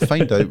 So I'll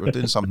find out. We're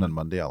doing something on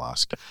Monday, I'll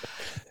ask.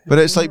 But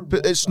it's like,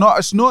 but it's not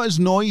as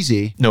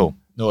noisy. No,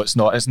 it's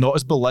not. It's not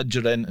as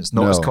belligerent. It's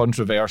not as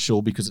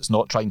controversial because it's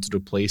not trying to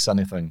replace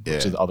anything,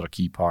 which is the other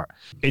key part.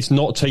 It's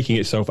not taking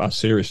itself as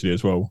seriously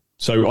as well.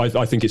 So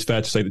I think it's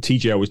fair to say that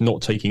TGL is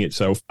not taking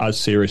itself as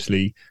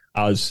seriously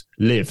as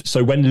Live.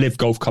 So when Live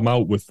Golf come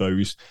out with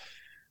those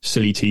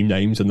silly team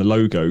names and the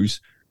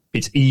logos,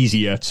 it's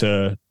easier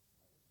to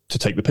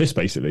take the piss,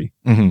 basically.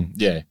 Mm-hmm.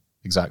 Yeah,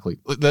 exactly.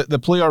 The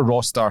player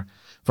roster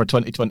for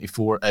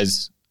 2024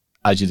 is,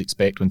 as you'd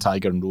expect, when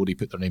Tiger and Rory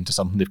put their name to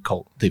something,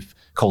 they've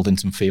called in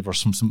some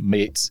favours from some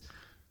mates,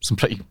 some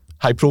pretty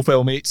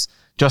high-profile mates.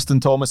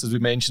 Justin Thomas, as we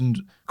mentioned,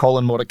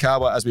 Colin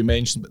Morikawa, as we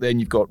mentioned, but then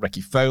you've got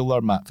Ricky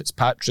Fowler, Matt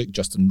Fitzpatrick,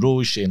 Justin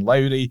Rose, Shane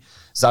Lowry,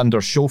 Xander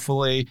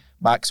Schauffele,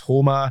 Max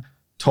Homa,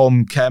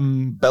 Tom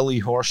Kim,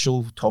 Billy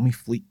Horschel, Tommy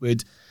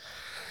Fleetwood.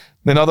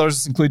 Then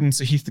others, including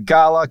Sahith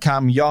Theegala,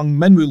 Cam Young,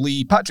 Minwoo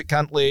Lee, Patrick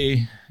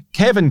Cantlay,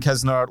 Kevin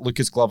Kisner,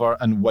 Lucas Glover,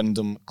 and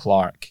Wyndham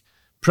Clark.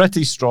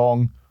 Pretty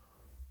strong.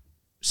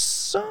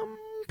 Some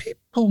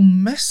people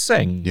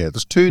missing. Yeah,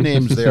 there's two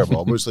names there, but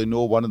obviously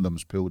no one of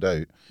them's pulled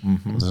out.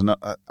 Mm-hmm.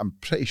 I'm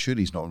pretty sure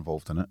he's not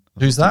involved in it.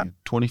 Who's that?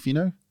 Tony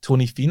Finau.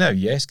 Tony Finau,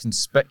 yes,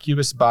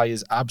 conspicuous by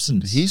his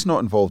absence. He's not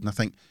involved, and I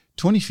think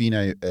Tony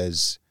Finau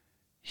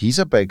he's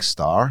a big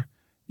star.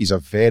 He's a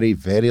very,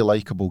 very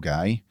likeable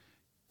guy.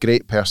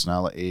 Great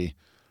personality.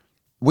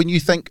 When you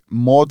think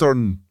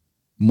modern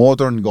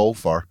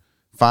golfer,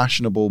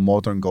 fashionable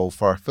modern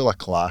golfer, full of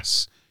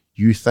class,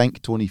 you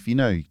think Tony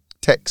Finau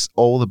ticks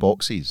all the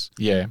boxes.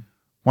 Yeah.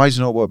 Why does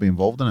he not want to be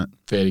involved in it?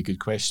 Very good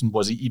question.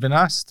 Was he even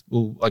asked?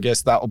 Well, I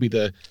guess that'll be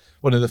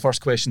one of the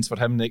first questions for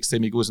him next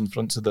time he goes in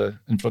front of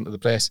the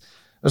press.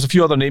 There's a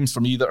few other names for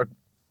me that are,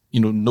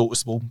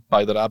 noticeable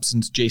by their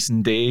absence.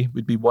 Jason Day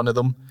would be one of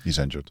them. He's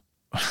injured.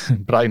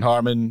 Brian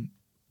Harman,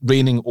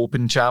 reigning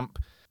Open champ.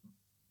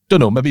 Don't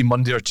know, maybe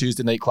Monday or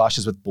Tuesday night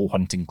clashes with Bow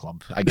Hunting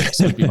Club, I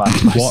guess would be my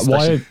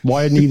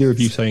why are neither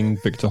of you saying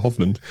Victor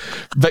Hovland?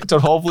 Victor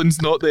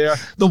Hovland's not there.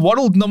 The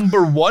world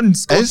number one,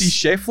 Scotty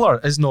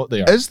Scheffler, is not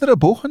there. Is there a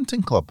Bow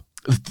Hunting Club?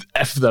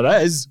 If there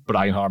is,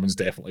 Brian Harman's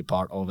definitely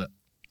part of it.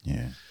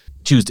 Yeah.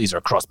 Tuesdays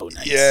are crossbow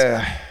nights.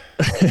 Yeah.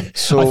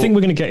 So I think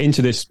we're going to get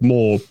into this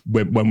more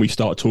when we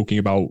start talking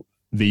about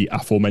the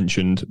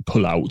aforementioned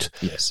pullout.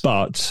 Yes.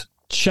 But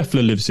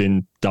Scheffler lives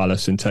in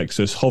Dallas in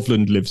Texas.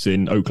 Hovland lives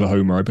in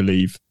Oklahoma, I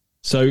believe.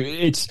 So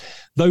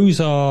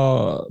those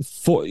are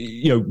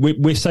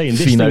we're saying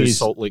this thing is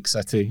Salt Lake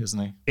City, isn't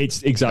he?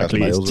 It's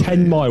exactly it's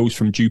 10 miles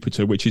from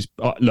Jupiter, which is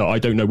look, I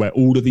don't know where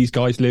all of these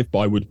guys live, but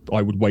I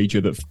would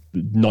wager that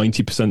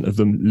 90% of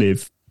them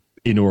live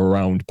in or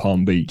around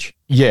Palm Beach.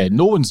 Yeah,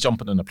 no one's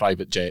jumping in a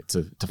private jet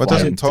to fly. But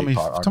doesn't Tommy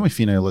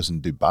Finau lives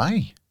in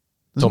Dubai?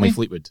 Tommy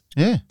Fleetwood.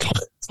 Yeah.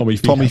 Tommy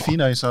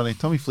Finau, sorry.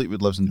 Tommy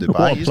Fleetwood lives in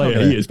Dubai. What a player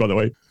he is, by the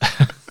way.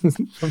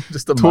 I'm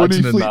just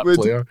imagining that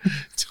player.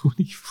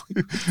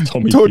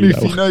 Tony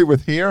Finau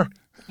with hair.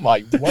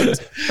 My, what?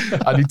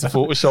 I need to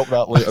Photoshop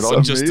that later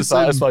on just to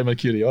satisfy my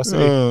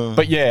curiosity.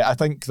 But yeah, I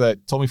think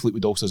that Tommy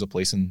Fleetwood also has a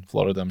place in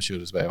Florida, I'm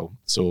sure, as well.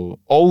 So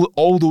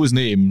all those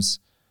names,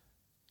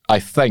 I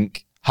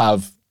think,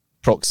 have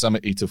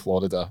proximity to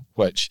Florida,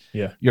 which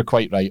you're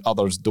quite right,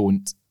 others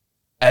don't.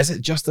 Is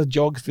it just a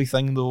geography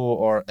thing, though,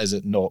 or is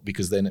it not?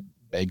 Because then it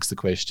begs the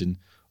question,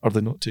 are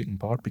they not taking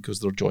part because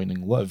they're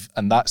joining Live?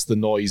 And that's the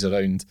noise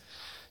around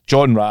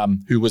Jon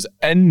Rahm, who was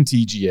in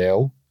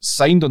TGL,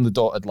 signed on the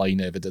dotted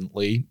line,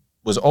 evidently,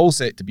 was all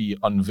set to be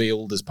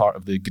unveiled as part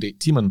of the great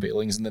team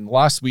unveilings, and then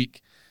last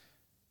week,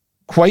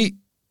 quite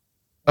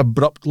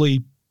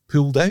abruptly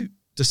pulled out,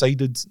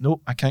 decided,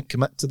 no, I can't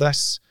commit to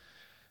this.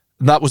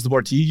 And that was the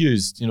word he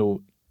used,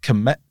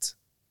 commit.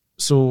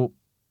 So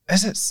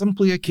is it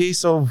simply a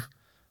case of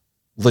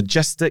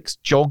logistics,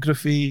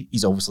 geography?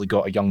 He's obviously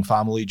got a young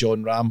family,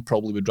 Jon Rahm,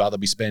 probably would rather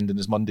be spending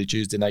his Monday,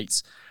 Tuesday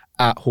nights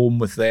at home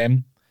with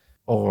them.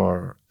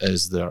 Or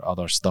is there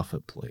other stuff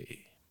at play?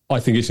 I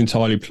think it's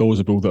entirely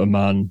plausible that a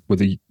man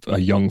with a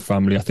young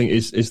family, I think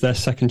is their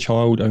second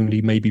child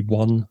only maybe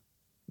one,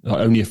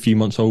 only a few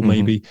months old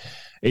maybe.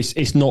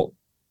 It's not,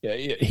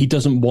 he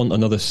doesn't want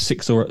another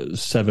 6 or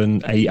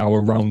 7, 8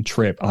 hour round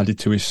trip added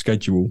to his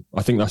schedule.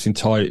 I think that's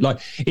entirely,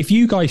 like, if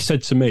you guys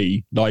said to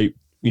me, like,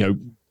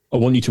 I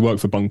want you to work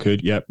for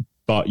Bunkered,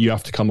 but you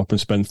have to come up and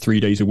spend 3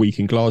 days a week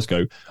in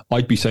Glasgow,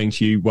 I'd be saying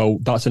to you, well,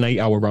 that's an 8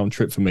 hour round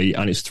trip for me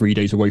and it's 3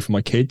 days away from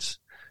my kids.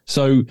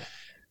 So, do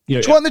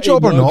you want the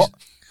job or not?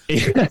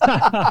 It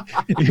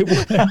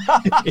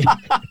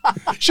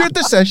It's your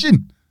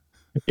decision.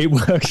 It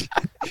works.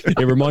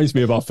 It reminds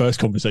me of our first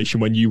conversation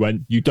when you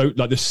went, you don't,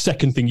 like, the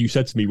second thing you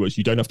said to me was,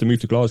 you don't have to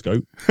move to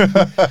Glasgow.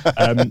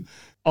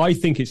 I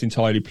think it's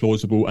entirely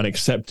plausible and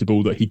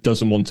acceptable that he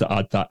doesn't want to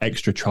add that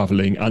extra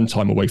travelling and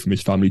time away from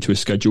his family to his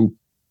schedule.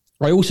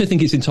 I also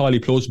think it's entirely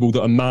plausible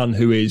that a man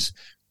who is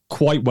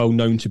quite well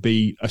known to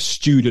be a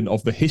student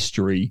of the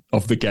history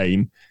of the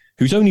game,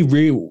 whose only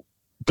real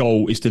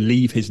goal is to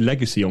leave his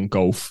legacy on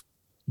golf,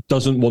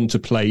 doesn't want to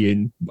play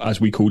in, as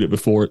we called it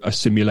before, a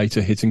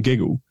simulator hit and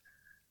giggle.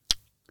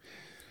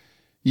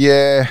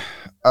 Yeah.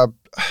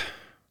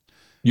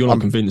 You're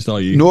not convinced,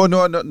 are you? No,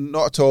 not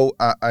at all.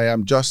 I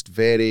am just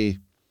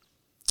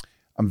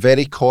I'm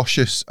very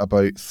cautious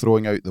about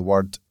throwing out the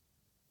word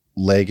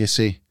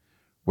legacy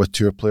with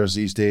tour players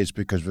these days,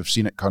 because we've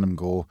seen it come and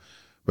go.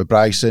 With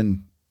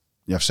Bryson,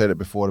 I've said it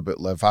before about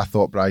Liv. I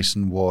thought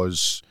Bryson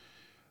was,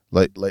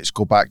 like, let's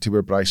go back to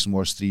where Bryson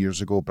was 3 years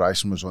ago.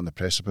 Bryson was on the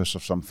precipice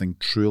of something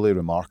truly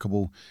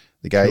remarkable.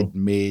 The guy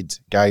made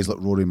guys like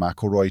Rory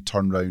McIlroy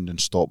turn round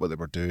and stop what they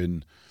were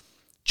doing,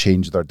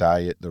 change their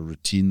diet, their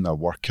routine, their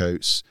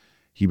workouts.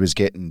 He was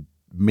getting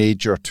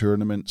major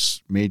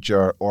tournaments,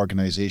 major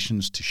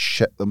organisations to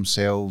shit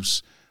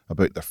themselves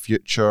about their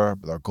future,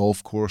 their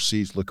golf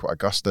courses. Look what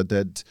Augusta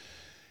did.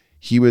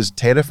 He was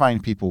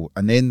terrifying people.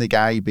 And then the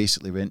guy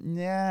basically went,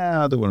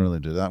 I don't want to really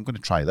do that. I'm going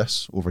to try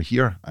this over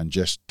here, and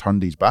just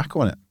turned his back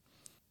on it.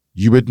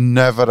 You would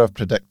never have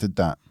predicted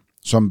that.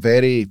 So I'm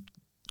very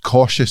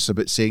cautious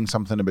about saying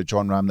something about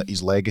Jon Rahm, that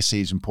his legacy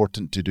is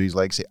important to do his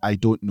legacy. I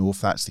don't know if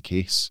that's the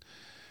case.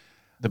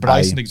 The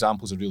Bryson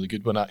example is a really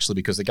good one, actually,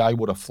 because the guy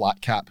wore a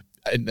flat cap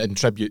in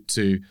tribute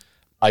to,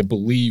 I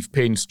believe,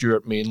 Payne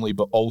Stewart mainly,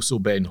 but also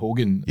Ben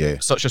Hogan. Yeah.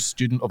 Such a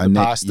student of the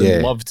past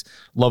and loved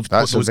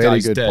that's what those a very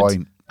guys good did.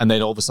 point. And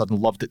then all of a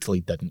sudden loved it till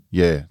he didn't.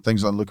 Yeah,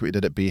 things like, look what he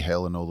did at Bay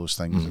Hill and all those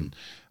things.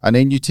 And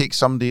then you take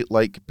somebody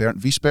like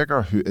Bernd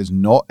Wiesberger, who is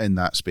not in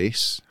that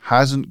space,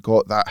 hasn't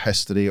got that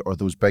history or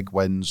those big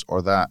wins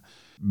or that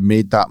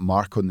made that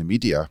mark on the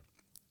media.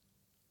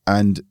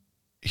 And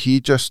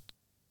he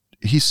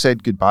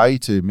said goodbye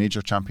to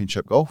major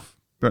championship golf.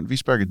 Bernd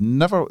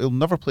Wiesberger, he'll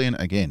never play in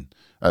it again,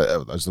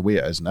 as the way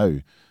it is now.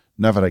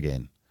 Never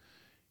again.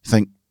 You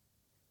think,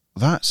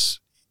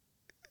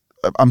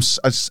 I'm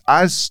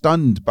as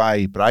stunned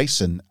by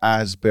Bryson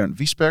as Bernd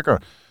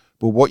Wiesberger.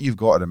 But what you've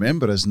got to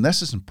remember is, and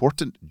this is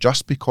important,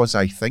 just because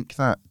I think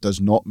that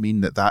does not mean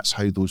that that's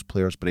how those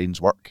players'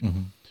 brains work.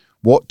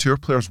 What tour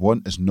players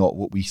want is not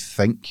what we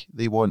think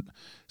they want.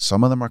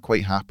 Some of them are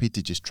quite happy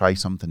to just try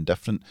something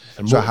different.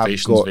 And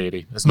motivations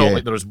vary. It's not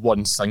like there is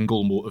one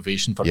single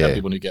motivation for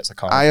everyone who gets a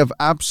car. I have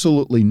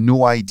absolutely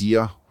no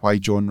idea why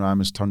Jon Rahm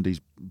has turned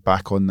his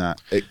back on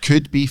that. It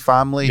could be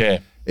family. Yeah.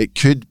 It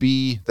could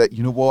be that,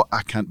 you know what,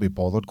 I can't be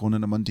bothered going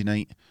on a Monday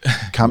night.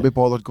 Can't be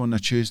bothered going on a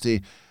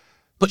Tuesday.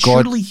 But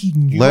surely he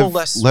knew all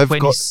this when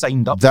he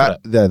signed up for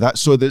it.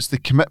 So there's the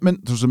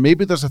commitment.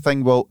 There's a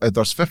thing, well, if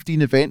there's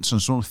 15 events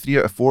and so 3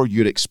 out of 4,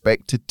 you're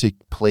expected to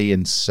play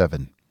in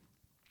 7.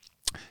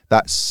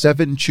 That's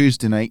 7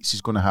 Tuesday nights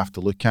he's going to have to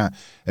look at.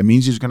 It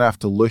means he's going to have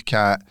to look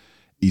at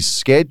his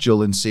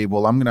schedule and say,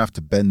 well, I'm going to have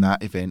to bin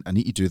that event. I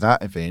need to do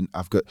that event.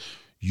 I've got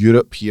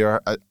Europe here.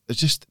 It's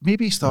just,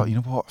 maybe he thought, you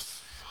know what,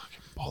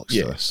 fucking bollocks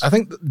to this. I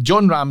think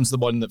Jon Rahm's the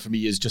one that for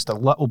me is just a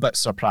little bit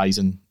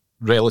surprising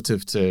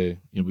relative to,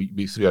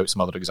 we threw out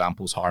some other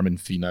examples, Harman,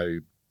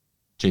 Finau,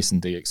 Jason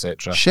Day,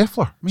 etc.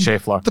 Scheffler.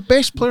 Scheffler. The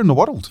best player in the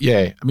world.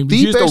 Yeah. I mean, we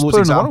used all those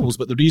examples,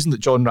 but the reason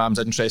that Jon Rahm's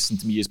interesting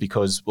to me is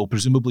because, well,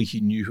 presumably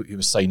he knew who he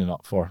was signing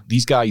up for.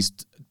 These guys,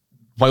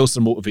 whilst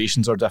their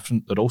motivations are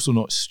different, they're also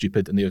not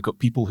stupid, and they've got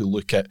people who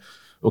look at,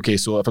 okay,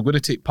 so if I'm going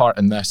to take part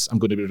in this, I'm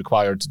going to be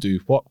required to do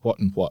what,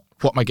 and what.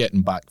 What am I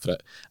getting back for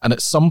it? And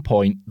at some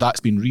point, that's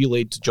been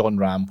relayed to Jon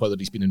Rahm, whether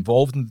he's been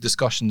involved in the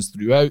discussions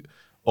throughout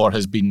or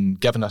has been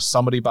given a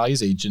summary by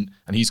his agent,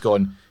 and he's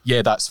gone,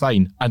 yeah, that's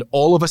fine. And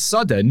all of a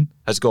sudden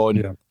has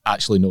gone,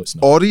 actually, no, it's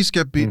not. Or he's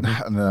been,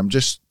 and I'm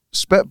just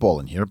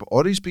spitballing here,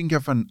 but he's been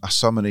given a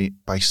summary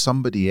by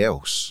somebody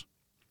else,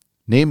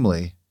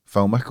 namely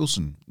Phil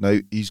Mickelson. Now,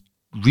 he's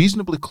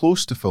reasonably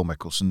close to Phil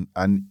Mickelson,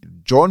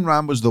 and Jon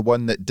Rahm was the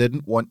one that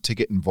didn't want to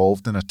get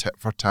involved in a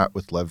tit-for-tat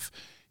with Liv.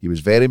 He was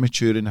very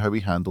mature in how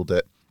he handled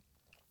it,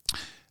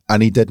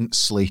 and he didn't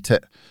slate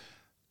it.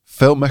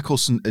 Phil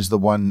Mickelson is the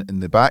one in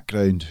the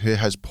background who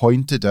has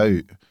pointed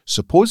out,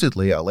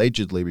 supposedly,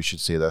 allegedly, we should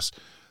say this,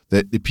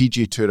 that the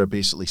PGA Tour are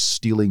basically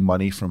stealing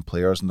money from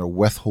players and they're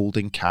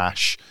withholding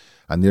cash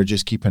and they're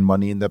just keeping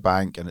money in the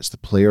bank and it's the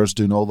players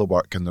doing all the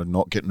work and they're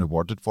not getting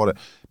rewarded for it.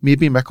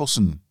 Maybe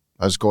Mickelson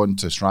has gone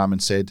to SRAM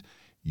and said,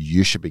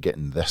 you should be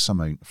getting this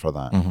amount for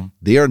that.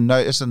 They are now,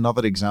 it's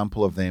another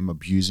example of them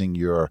abusing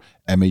your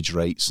image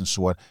rights and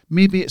so on.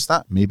 Maybe it's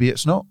that, maybe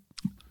it's not.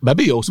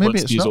 Maybe he also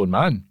wants to be his own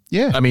man.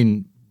 Yeah. I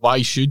mean,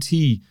 why should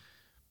he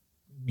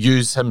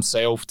use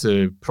himself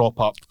to prop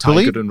up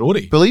Tiger and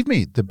Rory? Believe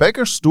me, the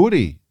bigger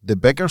story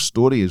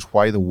is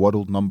why the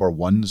world number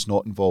 1 is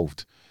not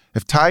involved.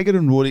 If Tiger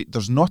and Rory,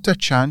 there's not a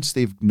chance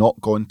they've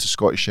not gone to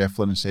Scotty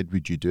Scheffler and said,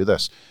 would you do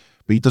this?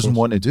 But he doesn't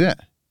want to do it.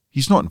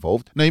 He's not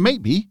involved. Now, he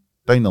might be.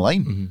 down the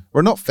line.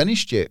 We're not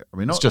finished yet. Are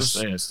we not?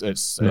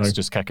 It's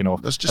just kicking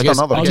off. That's just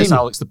I guess,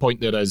 Alex, the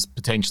point there is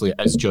potentially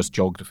it is just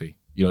geography.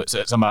 You know,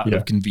 it's a matter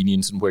of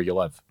convenience and where you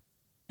live.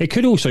 It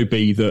could also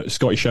be that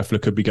Scotty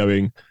Scheffler could be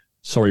going,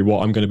 sorry,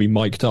 what? I'm going to be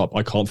mic'd up.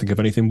 I can't think of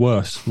anything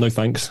worse. No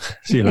thanks.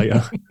 See you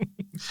later.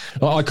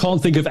 I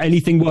can't think of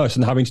anything worse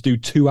than having to do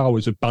 2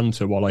 hours of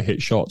banter while I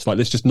hit shots. Like,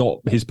 that's just not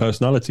his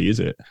personality, is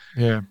it?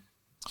 Yeah.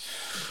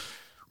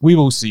 We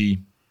will see.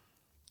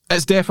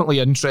 It's definitely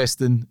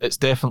interesting. It's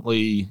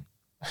definitely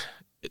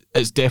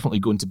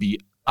going to be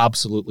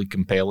absolutely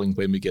compelling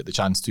when we get the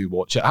chance to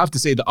watch it. I have to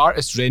say, the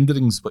artist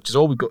renderings, which is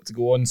all we've got to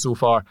go on so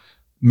far,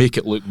 make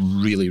it look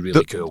really,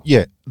 really cool.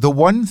 Yeah. The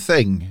one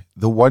thing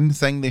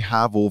they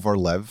have over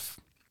Live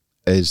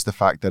is the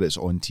fact that it's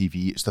on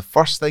TV. It's the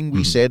first thing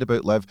we said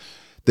about Live.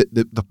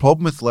 The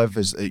problem with Live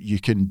is that you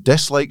can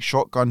dislike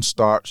shotgun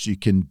starts, you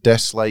can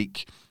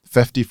dislike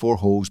 54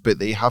 holes, but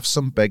they have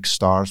some big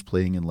stars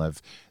playing in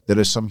Live. There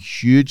is some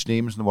huge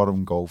names in the world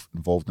of golf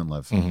involved in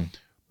Live,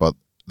 but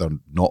they're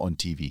not on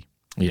TV.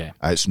 Yeah.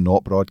 It's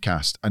not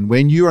broadcast. And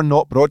when you are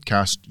not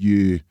broadcast,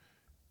 you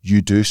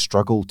do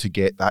struggle to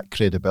get that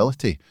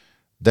credibility.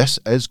 This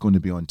is going to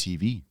be on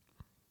TV.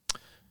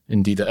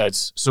 Indeed it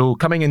is. So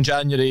coming in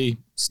January,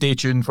 stay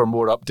tuned for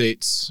more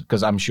updates,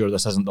 because I'm sure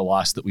this isn't the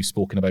last that we've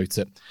spoken about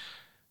it.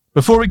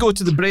 Before we go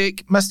to the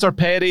break, Mr.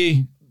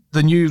 Perry,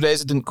 the new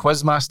resident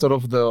quizmaster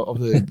of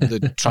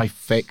the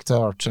trifecta,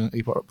 or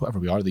trinity, whatever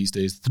we are these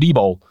days,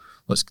 3-ball.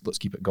 Let's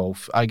keep it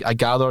golf. I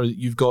gather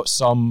you've got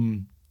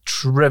some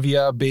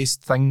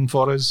trivia-based thing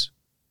for us.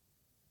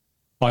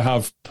 I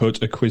have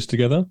put a quiz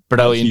together.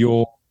 Brilliant. At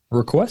your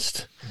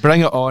request.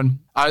 Bring it on.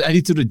 I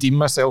need to redeem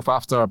myself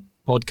after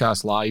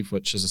podcast live,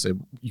 which, as I said,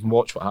 you can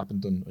watch what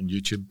happened on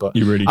YouTube. But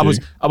you really do.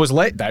 I was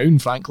let down,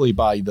 frankly,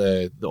 by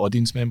the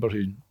audience member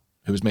who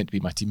was meant to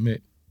be my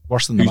teammate.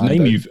 Worse than the whose man name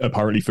down. you've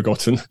apparently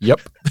forgotten. Yep.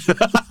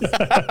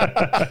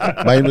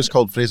 Mine was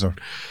called Fraser.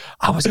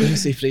 I was going to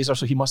say Fraser,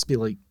 so he must be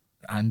like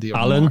Andy or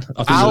Alan. Mark.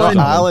 I think it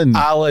was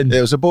Alan. It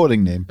was a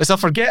boring name. It's a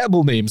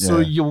forgettable name, so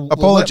you'll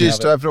apologies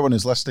to everyone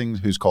who's listening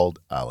who's called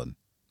Alan.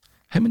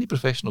 How many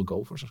professional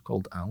golfers are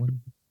called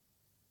Alan?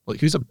 Like,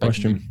 who's a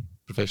big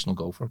professional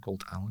golfer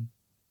called Alan?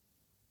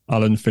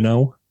 Alan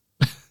Finau.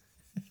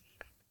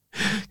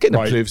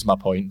 Proves my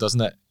point, doesn't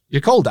it? You're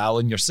called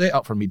Alan, you're set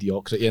up for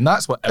mediocrity, and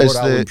that's what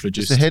Alan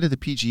produced. Is the head of the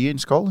PGA in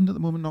Scotland at the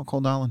moment not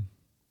called Alan?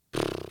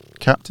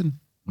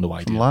 Captain? No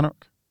idea. From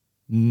Lanark?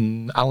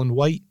 Alan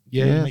White?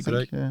 Yeah, you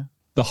right. Yeah.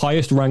 The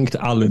highest ranked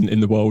Alan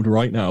in the world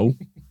right now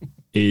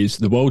is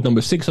the world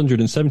number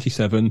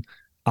 677,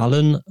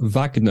 Alan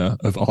Wagner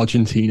of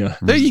Argentina.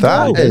 There you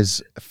go. That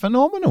is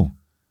phenomenal.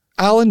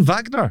 Alan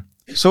Wagner.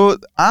 So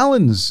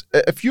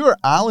if you're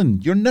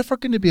Alan, you're never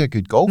going to be a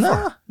good golfer.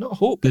 Nah, not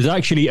hope. There's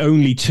actually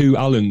only 2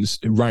 Alans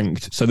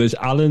ranked. So there's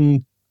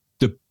Alan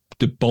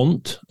de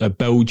Bont, a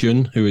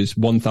Belgian, who is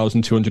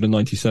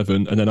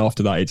 1,297. And then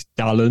after that, it's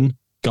Dallin,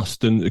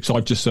 Gustin. So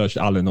I've just searched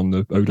Alan on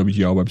the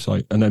OWGR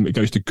website. And then it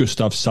goes to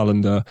Gustav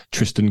Salander,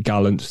 Tristan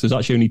Gallant. So there's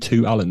actually only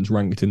 2 Alans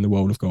ranked in the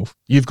world of golf.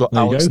 You've got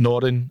Alex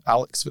Noren,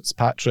 Alex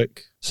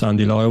Fitzpatrick.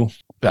 Sandy Lyle.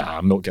 Nah,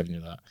 I'm not giving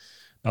you that.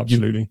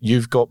 Absolutely.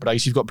 You've got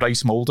Bryce. You've got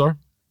Bryce Mulder.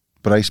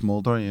 Bryce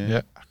Mulder, yeah.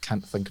 Yeah, I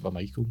can't think of a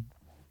Michael.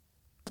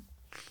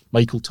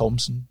 Michael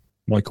Thompson.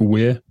 Michael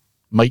Weir.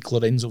 Mike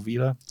Lorenzo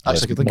Vera.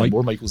 Actually, I could think of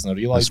more Michaels than I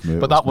realised.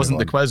 But that wasn't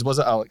the quiz, was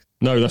it, Alex?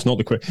 No, that's not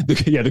the quiz.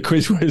 The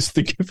quiz was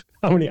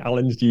how many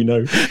Allens do you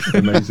know?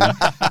 Amazing.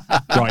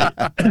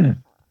 Right.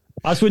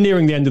 As we're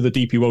nearing the end of the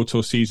DP World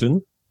Tour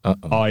season,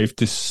 I've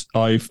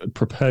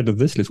prepared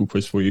this little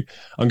quiz for you.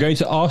 I'm going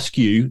to ask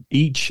you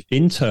each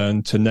in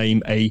turn to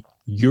name a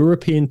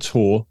European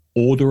Tour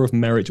Order of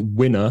Merit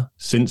winner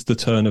since the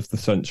turn of the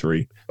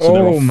century.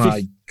 So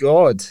my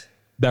God.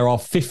 There are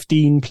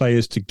 15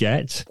 players to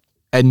get.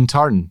 In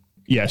turn?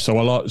 Yeah, so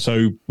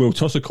we'll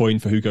toss a coin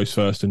for who goes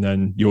first, and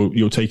then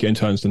you'll take it in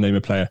turns to name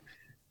a player.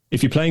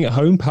 If you're playing at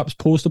home, perhaps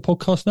pause the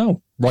podcast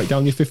now. Write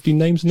down your 15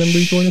 names and then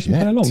rejoin us and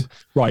play along.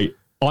 Right.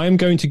 I am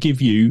going to give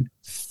you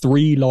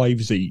 3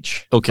 lives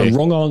each. Okay. A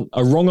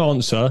wrong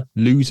answer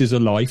loses a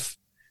life.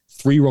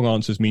 3 wrong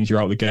answers means you're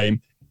out of the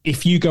game.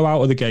 If you go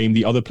out of the game,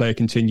 the other player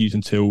continues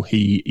until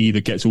he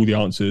either gets all the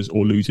answers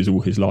or loses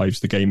all his lives.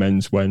 The game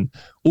ends when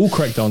all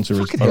correct answers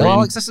are in.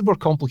 Alex, this is more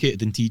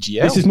complicated than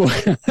TGL. This is more.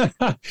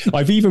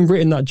 I've even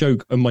written that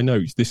joke on my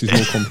notes. This is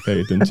more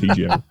complicated than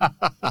TGL.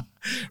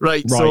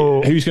 Right.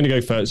 So who's going to go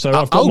first? So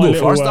I'll go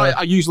first.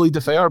 I usually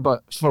defer,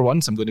 but for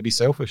once, I'm going to be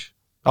selfish.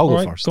 I'll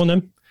go first. Go on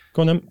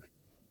then.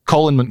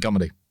 Colin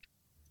Montgomery.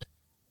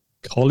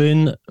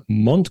 Colin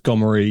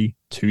Montgomery,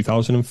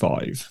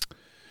 2005.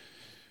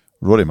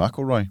 Rory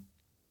McIlroy.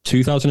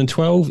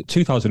 2012,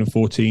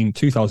 2014,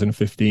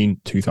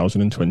 2015,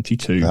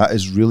 2022. That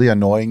is really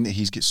annoying that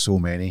he's got so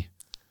many.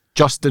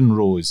 Justin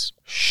Rose.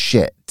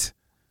 Shit.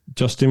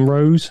 Justin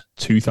Rose,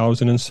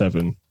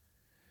 2007.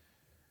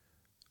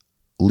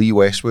 Lee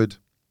Westwood.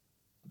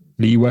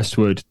 Lee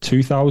Westwood,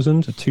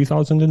 2000,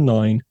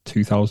 2009,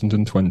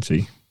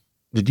 2020.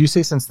 Did you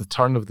say since the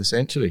turn of the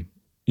century?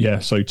 Yeah,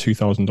 so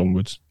 2000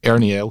 onwards.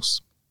 Ernie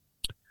Els.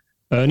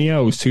 Ernie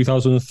Els,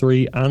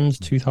 2003 and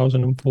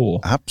 2004.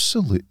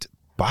 Absolute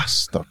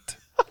bastard.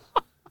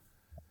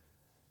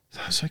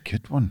 That's a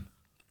good one.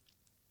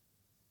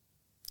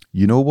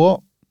 You know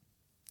what?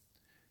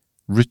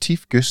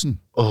 Retief Goosen.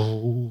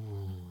 Oh,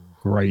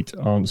 Great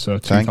answer.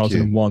 Thank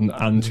 2001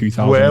 and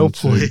 2002. well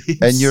played.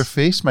 In your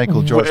face,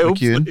 Michael George Well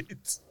McEwen. played.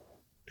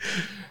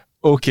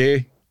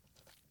 Okay.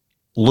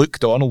 Luke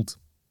Donald.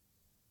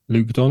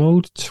 Luke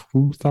Donald,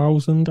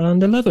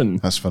 2011.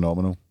 That's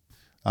phenomenal.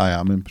 I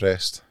am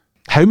impressed.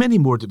 How many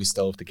more do we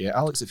still have to get,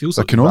 Alex? It feels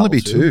There like can we've only be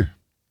rattled through. 2.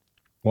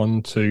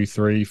 1, 2,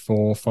 3,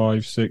 4,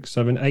 5, 6,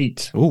 7,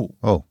 8. Oh,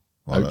 Oh,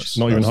 well, Ouch. that's,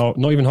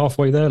 Not even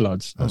halfway there,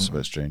 lads. that's a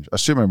bit strange.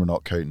 Assuming we're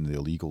not counting the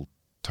illegal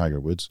Tiger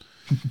Woods.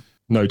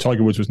 No,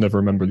 Tiger Woods was never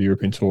a member of the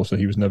European Tour, so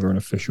he was never an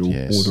official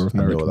Yes, Order of I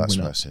Merit know, that's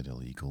winner. why I said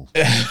illegal.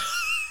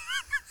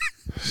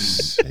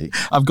 Sake.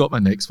 I've got my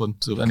next one,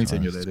 so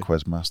anytime you're Christ,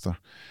 ready.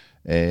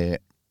 Quizmaster.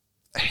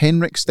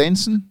 Henrik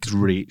Stenson.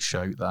 Great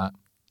shout, that.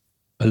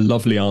 A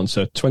lovely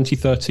answer.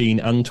 2013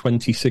 and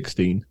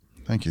 2016.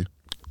 Thank you.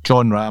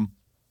 John Ram.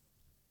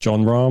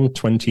 John Rahm,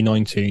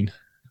 2019.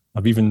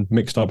 I've even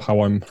mixed up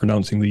how I'm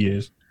pronouncing the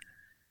years.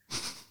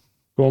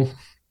 Go on,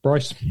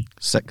 Bryce.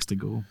 6 to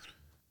go.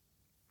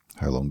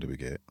 How long do we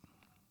get?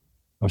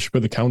 I should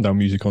put the countdown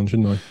music on,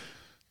 shouldn't I?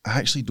 I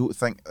actually don't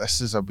think this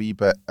is a wee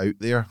bit out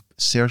there.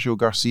 Sergio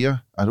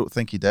Garcia. I don't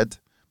think he did.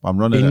 I'm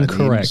running out of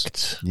names.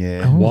 Incorrect.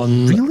 Yeah.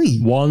 Really?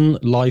 One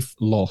life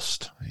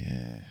lost,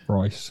 Yeah.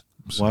 Bryce.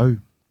 Wow.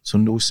 So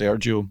no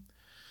Sergio.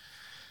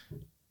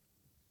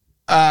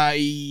 I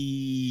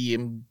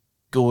am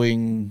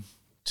going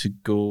to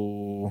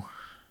go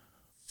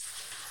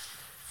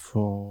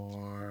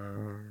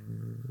for...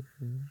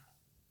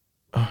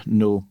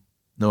 no,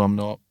 I'm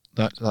not.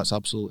 That's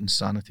absolute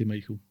insanity,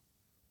 Michael.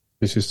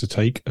 This is to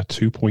take a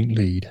 2-point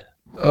lead.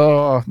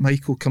 Oh,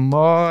 Michael, come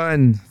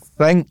on.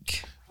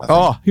 Think.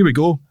 Here we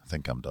go. I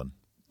think I'm done.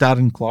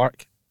 Darren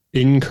Clark.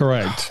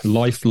 Incorrect.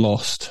 Life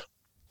lost.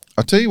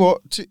 I'll tell you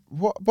what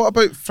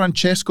about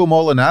Francesco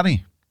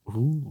Molinari?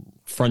 Ooh.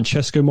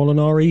 Francesco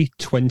Molinari,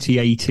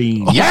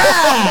 2018.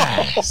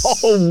 Yes!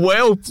 Oh,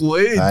 well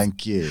played.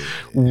 Thank you.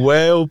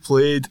 Well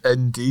played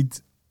indeed.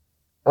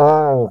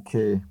 Oh,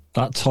 okay.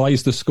 That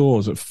ties the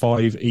scores at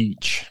 5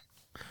 each.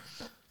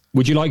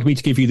 Would you like me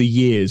to give you the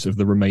years of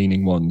the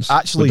remaining ones?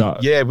 Actually, Would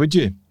that- yeah, would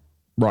you?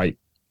 Right.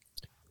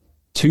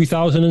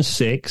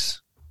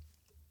 2006,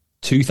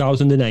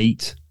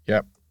 2008,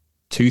 Yep.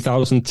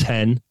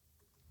 2010,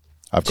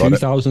 I've got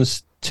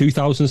it.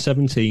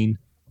 2017,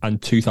 and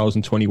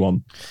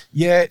 2021.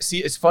 Yeah,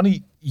 see, it's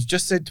funny. You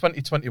just said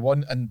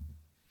 2021, and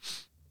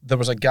there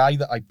was a guy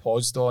that I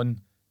paused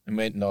on and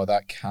went, no,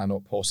 that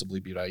cannot possibly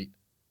be right.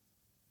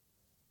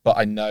 But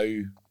I now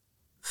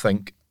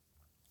think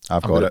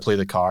I've I'm got going to it. play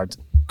the card.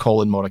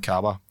 Colin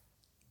Morikawa.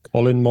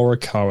 Colin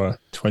Morikawa,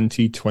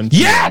 2020.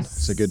 Yes!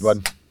 It's a good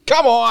one.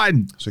 Come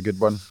on! It's a good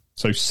one.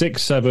 So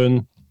 6,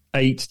 7,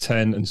 8,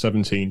 10, and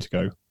 17 to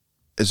go.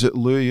 Is it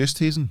Louis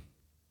Oosthuizen?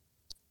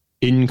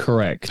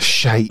 Incorrect.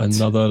 Shite.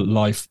 Another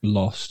life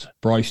lost.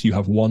 Bryce, you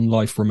have 1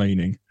 life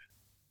remaining.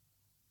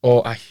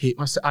 Oh, I hate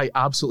myself. I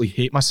absolutely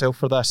hate myself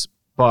for this,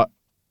 but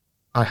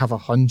I have a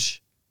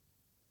hunch.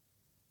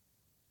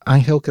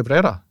 Angel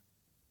Cabrera.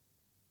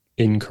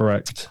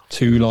 Incorrect.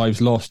 2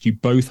 lives lost. You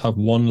both have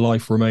 1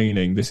 life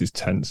remaining. This is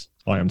tense.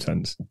 I am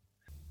tense.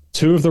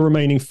 2 of the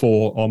remaining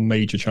 4 are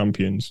major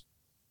champions.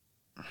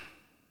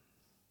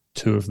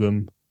 2 of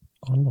them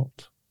are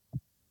not.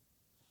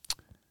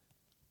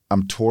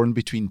 I'm torn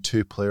between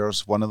 2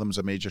 players. One of them's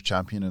a major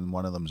champion and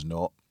one of them's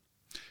not.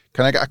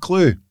 Can I get a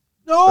clue?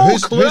 No,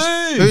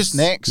 Who's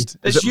next?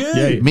 It's Is it you.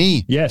 Yeah.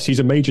 me? Yes, he's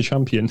a major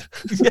champion.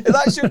 Yeah,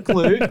 that's your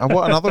clue. I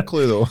want another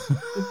clue though.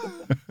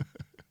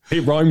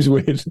 It rhymes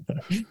with.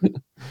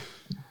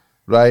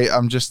 Right,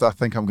 I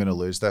think I'm going to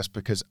lose this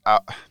because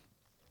I'm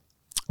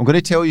going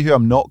to tell you who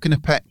I'm not going to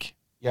pick.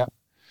 Yeah.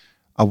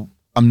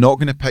 I'm not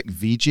going to pick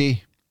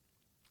VJ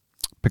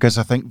because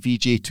I think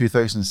VJ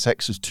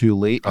 2006 is too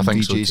late in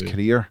think so VJ's too.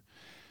 career.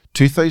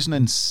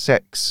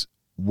 2006,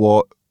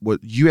 what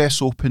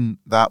US Open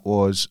that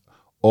was?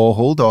 Oh,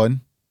 hold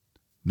on.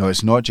 No,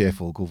 it's not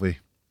Jeff Ogilvy.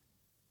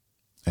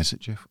 Is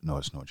it Jeff? No,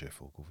 it's not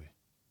Jeff Ogilvy.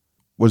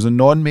 Was a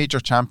non-major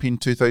champion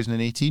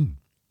 2018?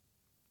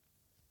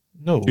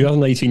 No.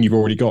 2018 you've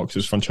already got because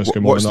it's Francesco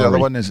Molinari. What's the other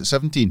one? Is it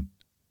 17?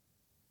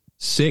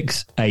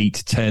 6,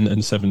 8, 10,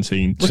 and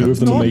 17. Look, 2 of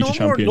them are major more,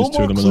 champions, 2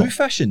 more of them are clue not.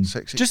 fishing.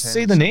 6, 8, Just 10,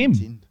 say the name.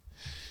 17.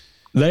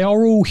 They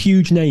are all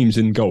huge names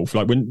in golf.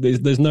 Like when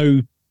there's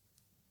no,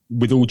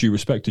 with all due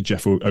respect to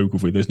Jeff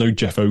Ogilvy, there's no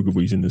Jeff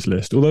Ogilvys in this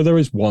list. Although there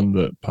is one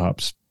that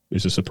perhaps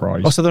is a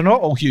surprise. Oh, so they're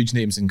not all huge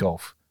names in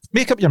golf.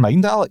 Make up your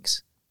mind,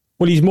 Alex.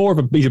 Well, he's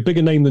a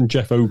bigger name than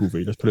Jeff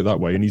Ogilvy. Let's put it that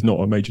way, and he's not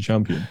a major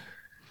champion,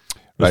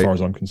 as far as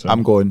I'm concerned.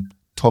 I'm going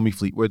Tommy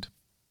Fleetwood.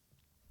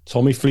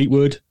 Tommy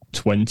Fleetwood,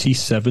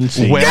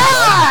 2017. Well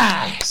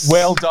done.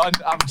 Well done.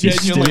 I'm He's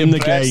genuinely still in the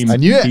impressed. game. I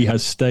knew it. He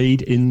has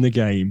stayed in the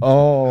game.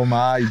 Oh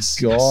my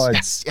God.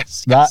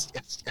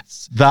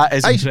 Yes. That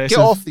is Hey,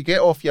 impressive. get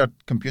off your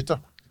computer.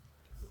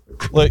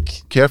 Look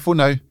Careful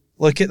now.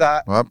 at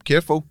that. Well,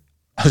 careful.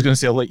 I was going to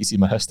say, I'll let you see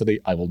my history.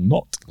 I will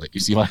not let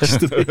you see my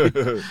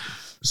history.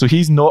 So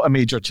he's not a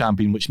major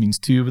champion, which means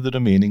 2 of the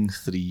remaining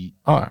 3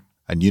 are.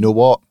 And you know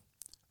what?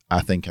 I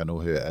think I know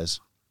who it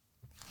is.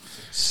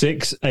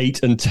 6,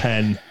 8, and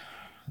 10.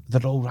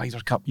 They're all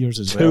Ryder Cup years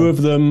as Two well.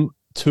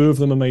 of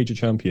them are major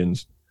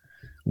champions.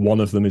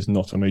 One of them is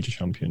not a major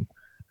champion.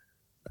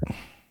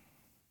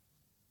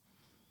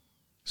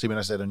 See, when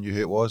I said I knew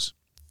who it was,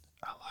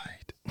 I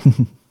lied.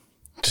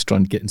 Just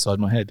trying to get inside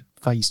my head.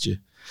 Feist you.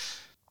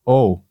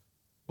 Oh,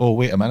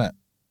 wait a minute.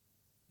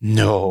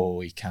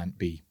 No, he can't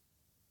be.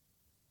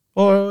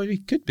 Or he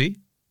could be.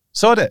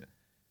 Sod it.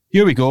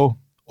 Here we go.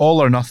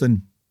 All or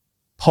nothing.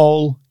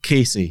 Paul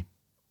Casey.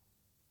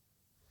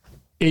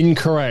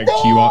 Incorrect.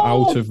 You are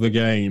out of the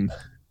game.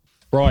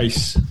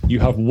 Bryce, you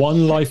have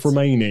 1 life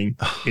remaining.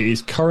 It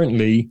is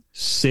currently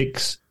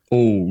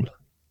 6-all.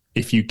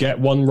 If you get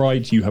 1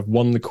 right, you have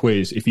won the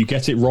quiz. If you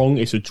get it wrong,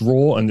 it's a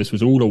draw, and this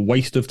was all a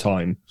waste of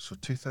time. So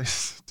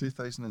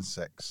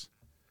 2006.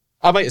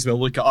 I might as well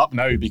look it up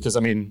now because,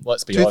 I mean,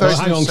 let's be honest.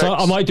 Hang on, so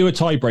I might do a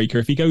tiebreaker.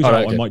 If he goes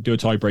out, I might do a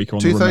tiebreaker on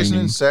the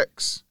remaining.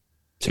 2006.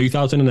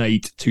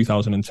 2008,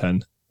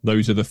 2010.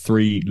 Those are the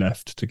 3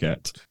 left to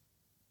get.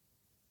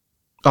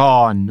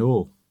 Oh,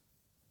 no.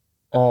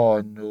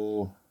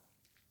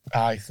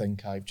 I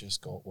think I've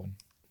just got one.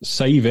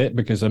 Save it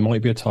because there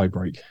might be a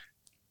tiebreak.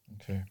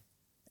 Okay.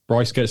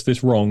 Bryce gets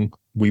this wrong,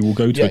 we will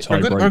go to a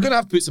tiebreak. We're going to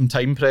have to put some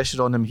time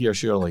pressure on him here,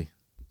 surely.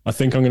 I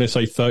think I'm going to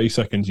say 30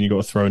 seconds and you've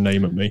got to throw a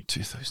name at me.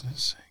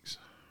 2006.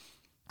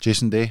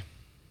 Jason Day.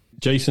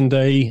 Jason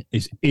Day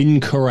is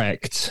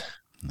incorrect.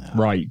 No.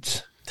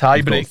 Right.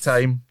 Tiebreak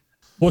time.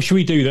 What should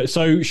we do?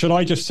 So should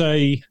I just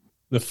say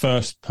the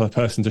first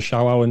person to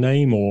shout out a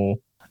name, or?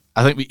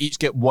 I think we each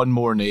get one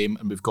more name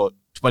and we've got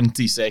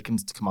 20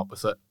 seconds to come up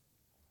with it.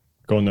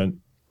 Go on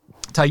then.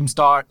 Time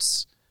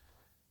starts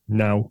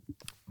now.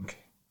 Okay.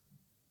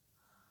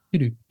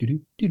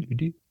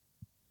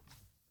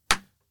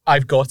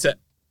 I've got it.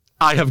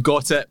 I have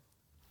got it.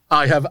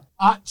 I have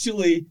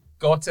actually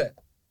got it.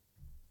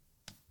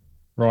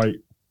 Right.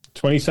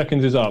 20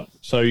 seconds is up.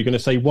 So you're going to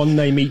say one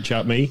name each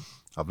at me.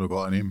 I've not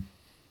got a name.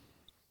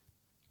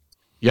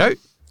 Yeah.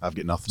 I've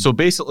got nothing. So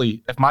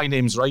basically, if my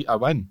name's right, I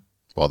win.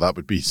 Well, that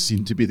would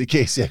seem to be the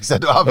case, yes. I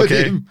don't have a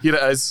name. Here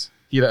it is.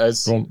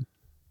 Go on.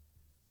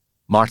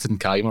 Martin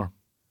Keimer.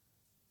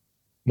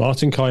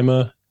 Martin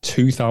Keimer,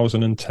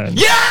 2010.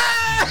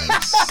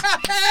 Yes!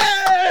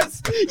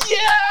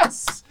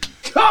 Yes!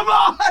 Come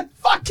on!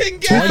 Fucking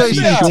get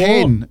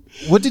 2010.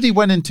 What did he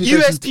win in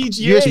 2010?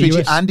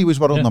 USPGA. Andy was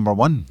world number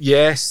 1.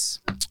 Yes.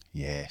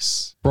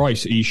 Yes.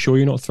 Bryce, are you sure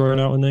you're not throwing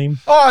out a name?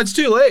 Oh, it's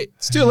too late.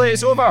 It's too late.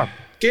 It's over.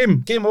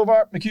 Game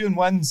over. McEwen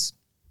wins.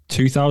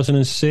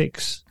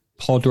 2006,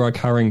 Podrag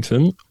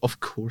Harrington. Of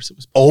course it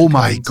was. Oh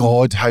my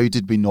God! How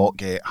did we not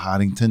get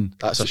Harrington?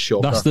 That's a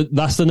shocker.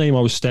 That's the name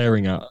I was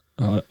staring at.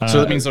 So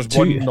that means there's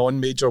one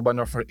non-major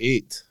winner for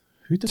 8.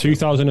 Who did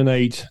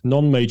 2008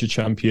 non-major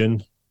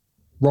champion,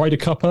 Ryder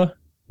Cup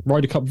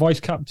vice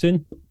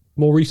captain.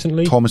 More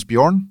recently, Thomas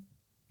Bjorn.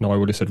 No, I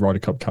would have said Ryder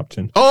Cup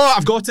captain. Oh,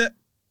 I've got it.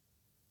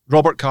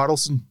 Robert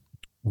Carlson.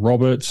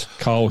 Robert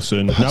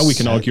Carlson. Now we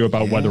can argue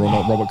about whether or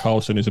not Robert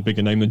Carlson is a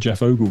bigger name than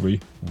Jeff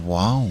Ogilvy.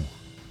 Wow.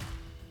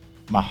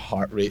 My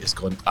heart rate has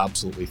gone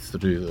absolutely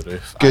through the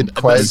roof. Good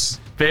quiz.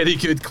 Very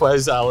good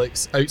quiz,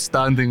 Alex.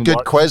 Outstanding Good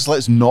work. quiz.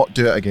 Let's not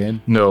do it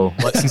again. No,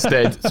 let's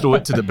instead throw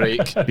it to the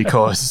break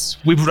because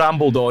we've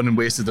rambled on and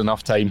wasted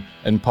enough time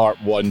in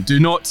part 1. Do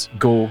not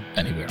go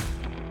anywhere.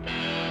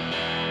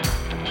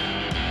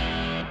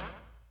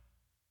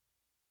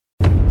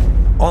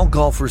 All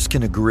golfers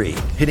can agree,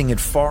 hitting it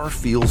far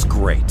feels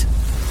great.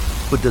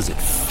 But does it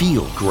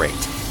feel great?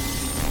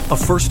 A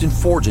first in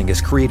forging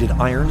has created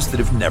irons that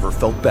have never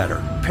felt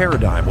better.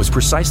 Paradigm was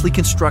precisely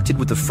constructed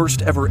with the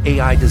first ever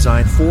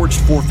AI-designed forged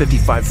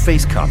 455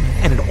 face cup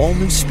and an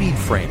all-new speed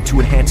frame to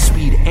enhance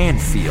speed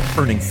and feel,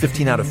 earning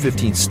 15 out of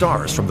 15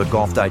 stars from the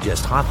Golf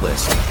Digest Hot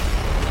List.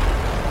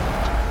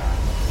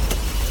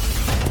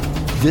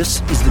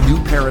 This is the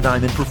new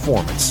Paradigm in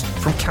performance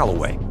from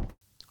Callaway.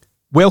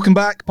 Welcome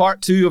back,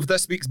 part 2 of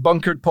this week's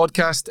Bunkered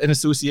podcast in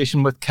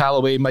association with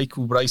Callaway.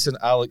 Michael, Bryson,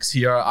 Alex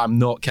here. I'm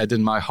not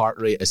kidding. My heart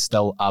rate is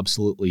still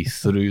absolutely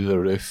through the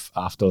roof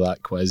after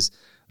that quiz.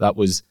 That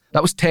was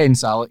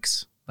tense,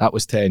 Alex. That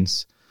was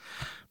tense.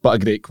 But a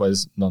great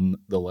quiz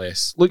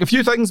nonetheless. Look, a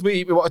few things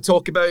we want to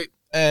talk about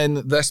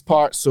in this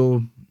part,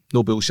 so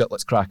no bullshit,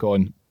 let's crack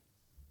on.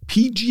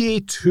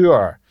 PGA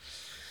Tour.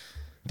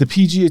 The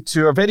PGA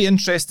Tour, very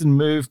interesting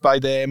move by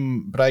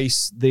them,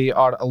 Bryce. They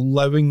are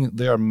allowing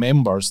their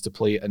members to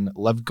play in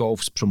Live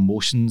Golf's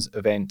promotions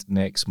event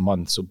next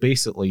month. So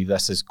basically,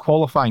 this is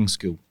qualifying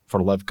school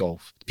for Live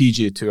Golf. The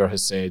PGA Tour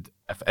has said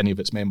if any of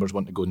its members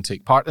want to go and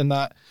take part in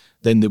that,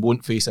 then they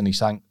won't face any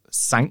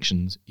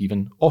sanctions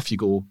even. Off you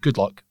go. Good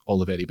luck. All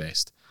the very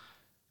best.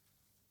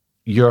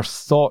 Your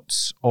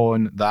thoughts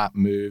on that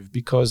move?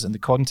 Because in the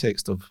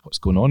context of what's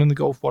going on in the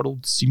golf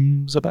world,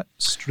 seems a bit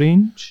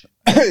strange.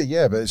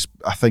 Yeah, but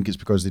I think it's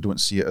because they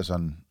don't see it as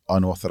an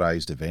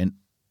unauthorized event.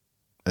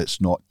 It's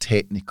not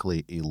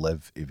technically a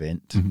live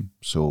event. Mm-hmm.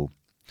 So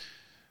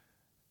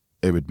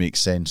it would make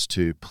sense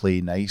to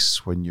play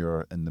nice when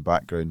you're in the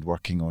background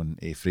working on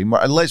a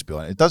framework. And let's be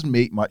honest, it doesn't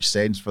make much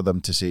sense for them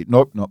to say,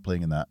 nope, not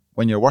playing in that.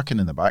 When you're working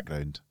in the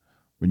background,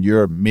 when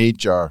your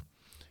major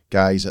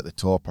guys at the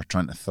top are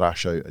trying to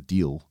thrash out a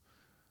deal,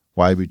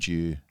 why would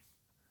you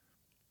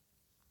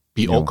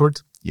be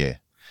awkward? Yeah.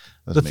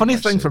 The funny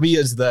thing for me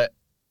is that,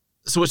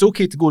 so it's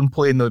okay to go and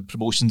play in the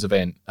promotions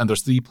event, and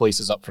there's 3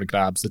 places up for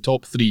grabs. The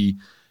top 3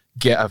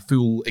 get a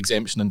full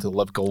exemption into the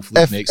Live Golf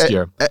League next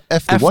year.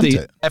 If they want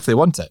it. If they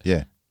want it.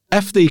 Yeah.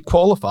 If they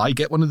qualify,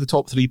 get one of the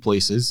top 3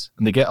 places,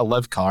 and they get a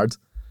Live card,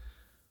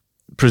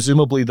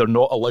 presumably they're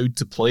not allowed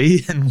to play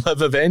in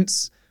Live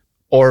events,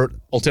 or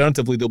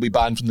alternatively, they'll be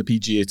banned from the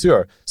PGA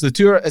Tour. So the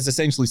Tour is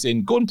essentially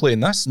saying, go and play in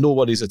this, no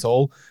worries at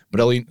all.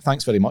 Brilliant.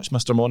 Thanks very much,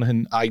 Mr.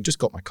 Monaghan. I just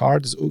got my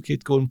card. Is it okay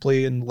to go and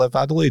play in Live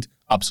Adelaide?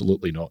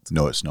 Absolutely not.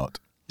 No, it's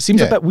not. It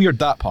seems a bit weird,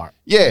 that part.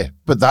 Yeah,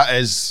 but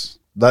that's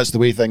the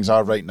way things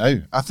are right now.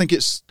 I think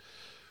it's,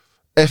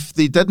 if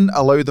they didn't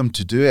allow them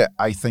to do it,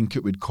 I think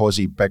it would cause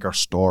a bigger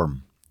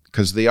storm,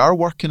 because they are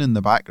working in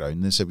the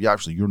background. They said, yeah,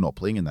 actually, you're not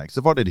playing in that, because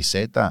they've already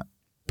said that.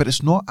 But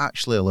it's not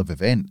actually a Live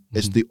event. Mm-hmm.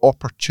 It's the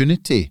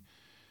opportunity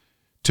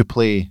to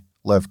play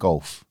Live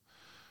Golf.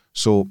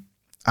 So,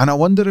 and I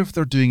wonder if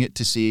they're doing it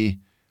to say,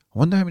 I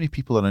wonder how many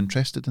people are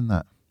interested in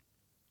that.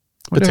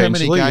 I wonder how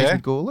many guys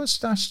would go, let's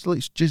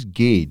just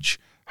gauge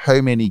how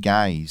many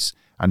guys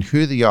and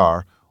who they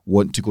are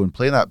want to go and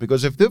play that.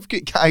 Because if they've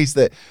got guys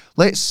that,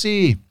 let's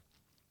say,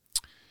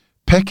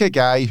 pick a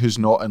guy who's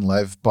not in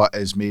Live but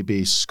is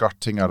maybe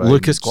skirting around.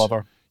 Lucas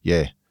Glover.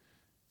 Yeah.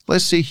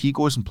 Let's say he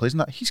goes and plays in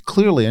that. He's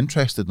clearly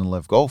interested in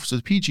Live Golf. So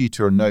the PGA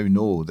Tour now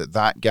know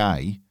that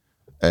guy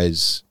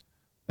is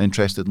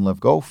interested in Live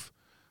Golf.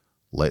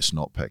 Let's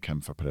not pick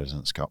him for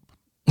President's Cup.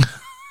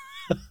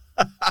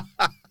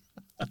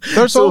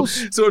 So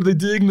are they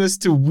doing this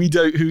to weed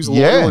out who's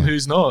loyal and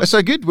who's not? It's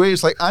a good way.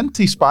 It's like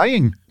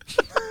anti-spying.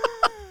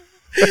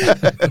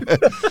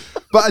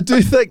 But I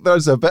do think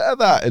there's a bit of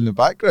that in the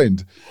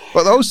background.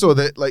 But also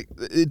that, like,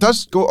 it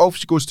does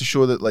obviously goes to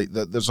show that, like,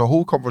 that there's a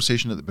whole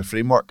conversation at the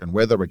framework and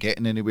whether we're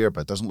getting anywhere,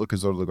 but it doesn't look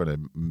as though they're going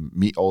to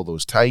meet all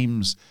those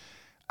times.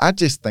 I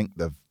just think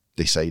they've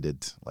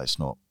decided let's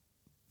not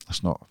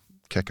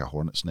kick a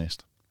hornet's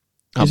nest.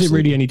 Absolutely. Is it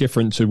really any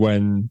different to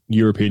when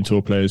European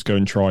Tour players go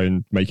and try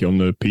and make it on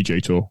the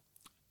PGA Tour?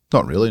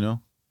 Not really,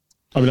 no.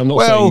 I mean, I'm not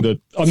saying that.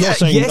 I'm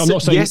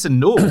not saying yes and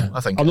no. I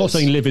think I'm not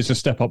saying Live is a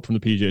step up from the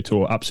PGA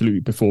Tour.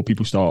 Absolutely, before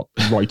people start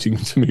writing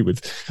to me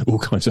with all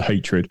kinds of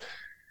hatred.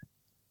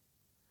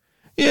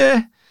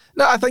 Yeah,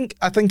 no, I think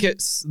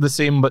it's the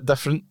same but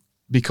different,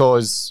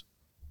 because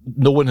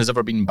no one has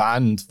ever been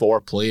banned for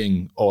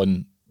playing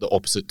on the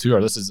opposite tour.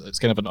 It's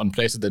kind of an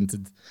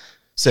unprecedented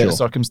set of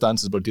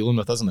circumstances we're dealing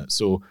with, isn't it?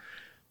 So,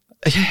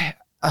 yeah.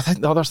 I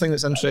think the other thing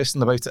that's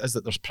interesting about it is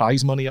that there's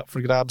prize money up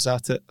for grabs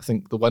at it. I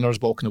think the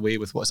winner's walking away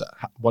with,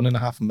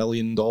 $1.5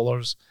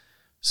 million.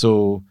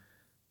 So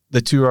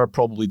the tour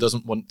probably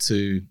doesn't want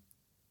to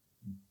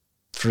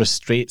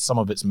frustrate some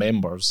of its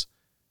members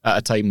at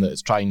a time that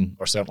it's trying,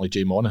 or certainly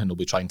Jay Monaghan will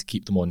be trying to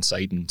keep them on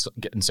side and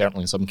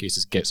certainly in some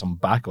cases get some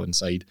back on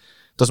side.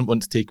 Doesn't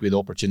want to take away the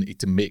opportunity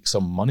to make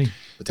some money.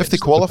 If they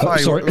qualify...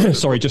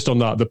 Sorry, just on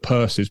that, the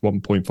purse is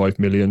 1.5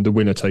 million. The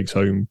winner takes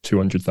home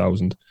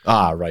 200,000.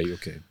 Ah, right,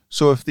 okay.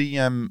 So if the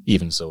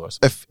even so,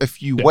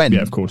 if you win,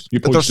 of course,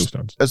 your point still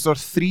stands. Is there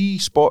 3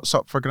 spots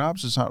up for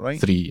grabs? Is that right?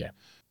 3, yeah.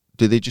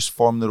 Do they just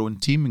form their own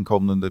team and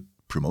call them the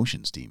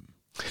promotions team?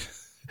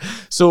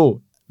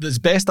 So, as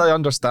best I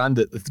understand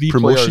it, the 3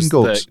 players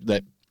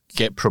that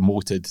get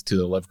promoted to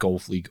the Live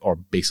Golf League or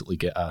basically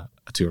get a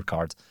tour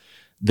card,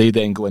 they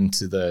then go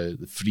into the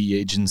free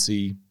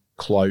agency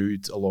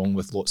cloud along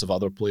with lots of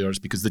other players,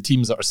 because the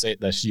teams that are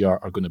set this year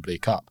are going to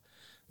break up.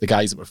 The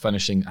guys that were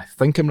finishing, I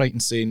think I'm right in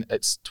saying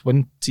it's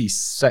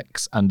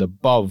 26 and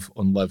above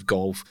on Live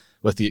Golf,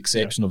 with the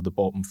exception of the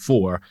bottom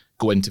 4,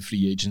 go into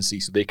free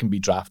agency, so they can be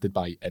drafted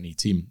by any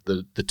team.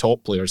 The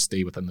top players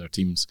stay within their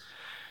teams.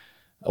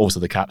 Also,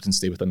 the captains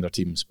stay within their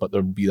teams, but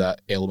there'll be that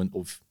element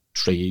of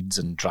trades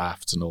and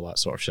drafts and all that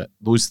sort of shit.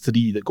 Those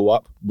 3 that go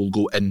up will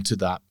go into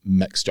that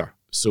mixture.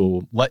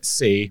 So let's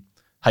say,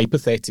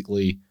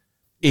 hypothetically,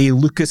 a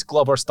Lucas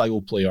Glover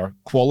style player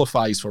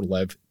qualifies for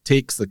Live,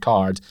 takes the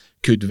card,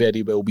 could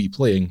very well be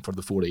playing for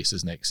the 4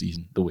 Aces next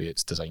season, the way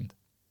it's designed.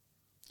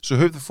 So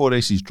who have the 4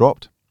 Aces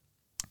dropped?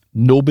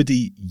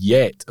 Nobody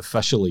yet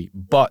officially,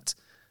 but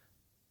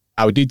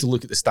I would need to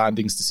look at the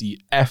standings to see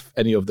if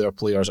any of their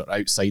players are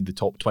outside the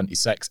top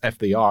 26. If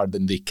they are,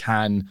 then they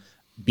can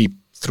be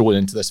thrown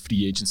into this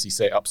free agency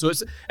setup. So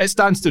it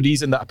stands to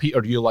reason that a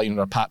Peter Uline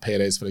or a Pat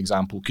Perez, for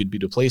example, could be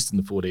replaced in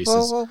the 4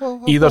 Aces,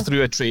 either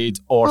through a trade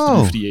or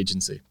through free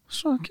agency.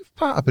 So give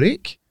Pat a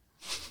break.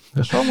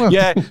 What's wrong with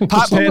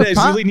Pat Perez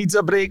really needs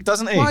a break,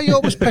 doesn't he? Why are you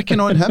always picking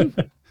on him?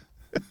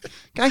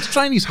 Guy's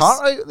trying his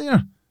heart out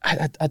there.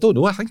 I don't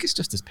know. I think it's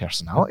just his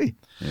personality.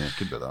 Yeah,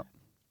 could be that.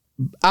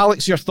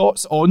 Alex, your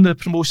thoughts on the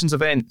promotions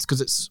event?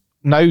 Because it's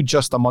now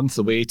just a month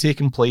away,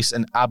 taking place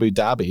in Abu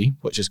Dhabi,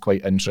 which is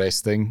quite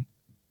interesting.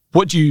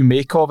 What do you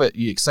make of it? Are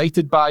you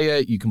excited by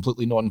it? Are you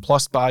completely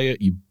nonplussed by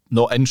it? Are you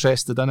not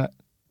interested in it?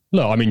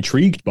 No, I'm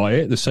intrigued by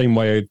it the same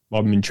way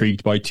I'm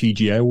intrigued by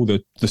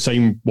TGL, the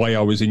same way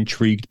I was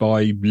intrigued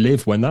by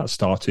Live when that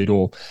started,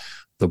 or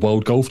the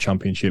World Golf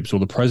Championships or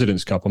the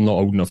President's Cup. I'm not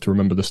old enough to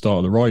remember the start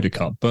of the Ryder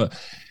Cup, but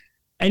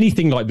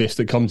anything like this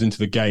that comes into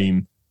the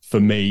game, for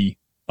me,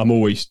 I'm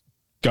always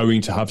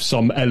going to have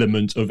some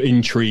element of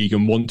intrigue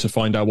and want to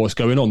find out what's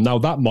going on. Now,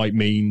 that might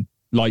mean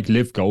like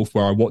Live Golf,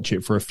 where I watch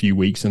it for a few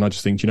weeks and I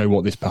just think, you know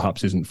what, this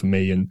perhaps isn't for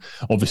me. And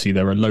obviously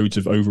there are loads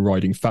of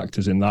overriding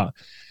factors in that.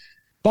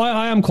 But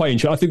I am quite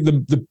interested. I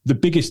think the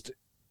biggest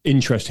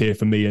interest here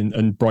for me,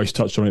 and Bryce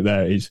touched on it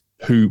there, is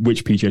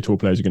which PGA Tour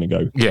players are going to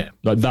go. Yeah.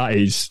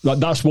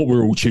 That's what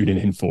we're all tuning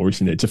in for,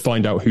 isn't it? To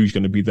find out who's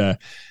going to be there.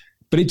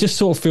 But it just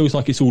sort of feels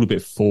like it's all a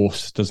bit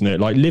forced, doesn't it?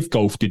 Like Live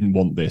Golf didn't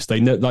want this.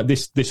 They know, like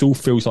this all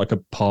feels like a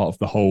part of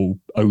the whole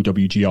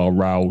OWGR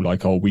row.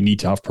 Like, oh, we need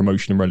to have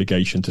promotion and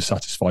relegation to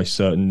satisfy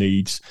certain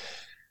needs.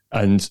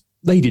 And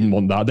they didn't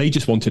want that. They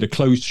just wanted a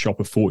closed shop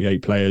of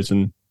 48 players,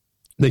 and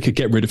they could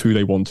get rid of who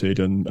they wanted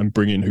and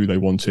bring in who they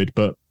wanted.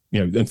 But,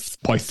 you know,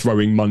 by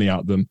throwing money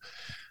at them.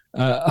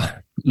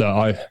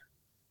 Look,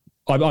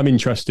 I'm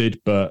interested,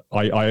 but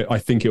I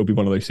think it'll be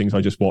one of those things I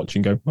just watch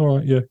and go, all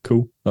right, yeah,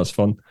 cool, that's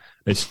fun.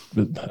 It's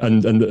and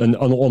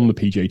on the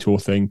PGA Tour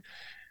thing,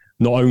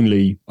 not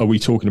only are we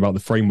talking about the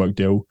framework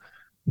deal,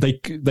 they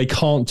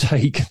can't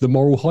take the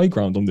moral high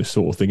ground on this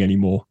sort of thing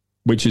anymore,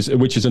 which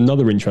is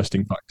another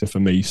interesting factor for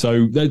me.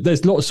 So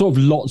there's lots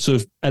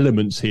of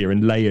elements here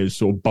and layers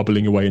sort of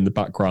bubbling away in the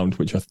background,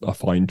 which I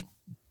find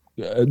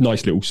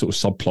nice little sort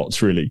of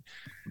subplots, really.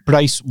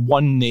 Bryce,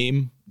 one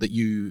name that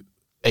you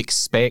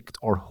expect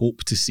or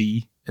hope to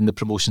see in the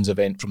promotions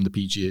event from the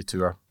PGA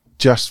Tour?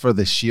 Just for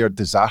the sheer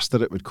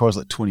disaster it would cause,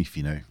 like Tony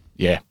Finau.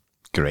 Yeah.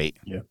 Great.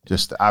 Yeah.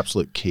 Just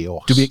absolute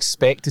chaos. Do we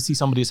expect to see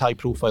somebody as high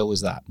profile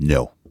as that?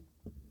 No.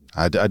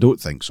 I don't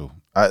think so.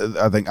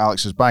 I think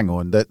Alex is bang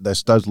on.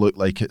 This does look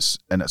like it's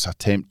in its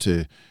attempt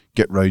to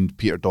get round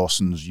Peter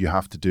Dawson's, you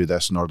have to do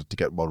this in order to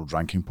get world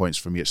ranking points.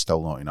 For me, it's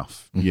still not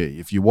enough. Mm-hmm. Yeah,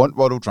 if you want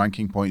world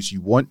ranking points, you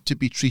want to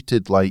be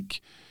treated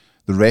like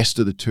the rest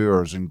of the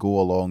tours and go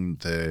along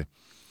the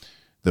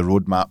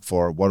roadmap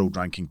for world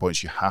ranking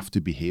points. You have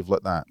to behave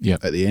like that. Yeah.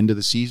 At the end of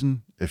the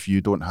season, if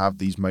you don't have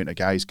these amount of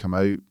guys come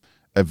out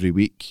every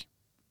week,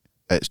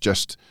 it's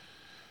just,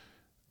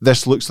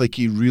 this looks like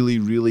a really,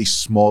 really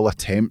small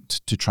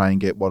attempt to try and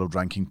get world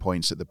ranking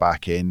points at the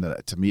back end.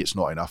 And to me, it's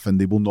not enough, and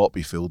they will not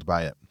be fooled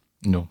by it.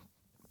 No,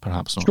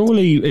 perhaps not.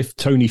 Surely if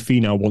Tony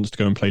Finau wants to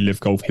go and play Live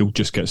Golf, he'll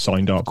just get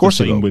signed up. Of course,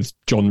 the same with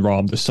John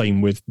Rahm, the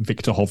same with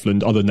Victor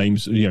Hovland, other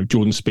names,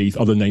 Jordan Spieth,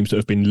 other names that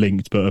have been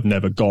linked but have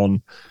never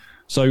gone.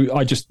 So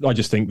I just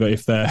think that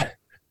if they're,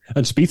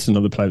 and Spieth's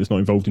another player that's not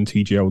involved in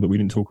TGL that we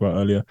didn't talk about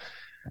earlier.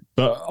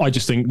 But I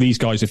just think these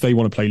guys, if they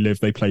want to play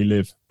Live, they play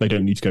Live. They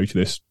don't need to go to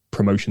this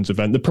promotions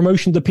event. The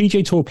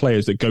PGA Tour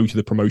players that go to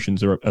the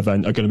promotions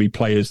event are going to be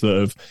players that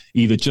have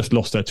either just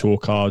lost their tour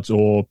cards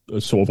or are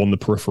sort of on the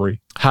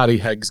periphery. Harry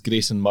Higgs,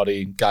 Grayson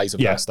Murray, guys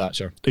of that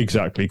stature.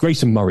 Exactly.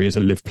 Grayson Murray is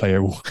a Live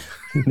player.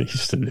 He's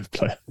just a Live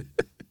player.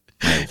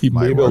 He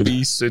may well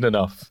be soon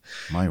enough.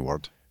 My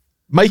word.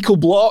 Michael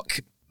Block.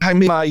 I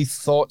made my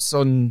thoughts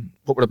on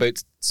what we're about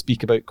to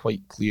speak about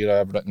quite clear.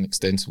 I've written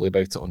extensively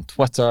about it on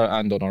Twitter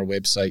and on our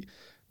website,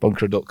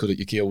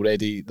 bunker.co.uk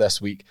already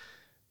this week.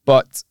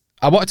 But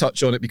I want to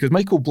touch on it because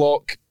Michael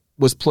Block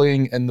was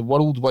playing in the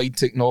Worldwide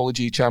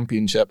Technology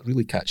Championship.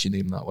 Really catchy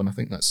name, that one. I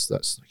think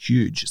that's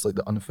huge. It's like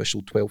the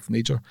unofficial 12th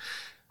major.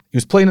 He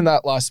was playing in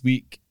that last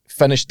week,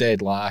 finished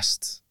dead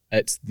last.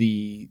 It's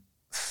the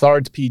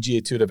third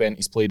PGA Tour event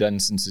he's played in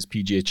since his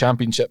PGA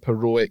Championship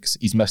heroics.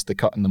 He's missed the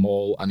cut in them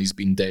all, and he's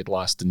been dead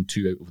last in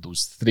 2 out of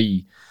those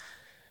 3.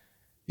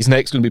 He's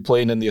next going to be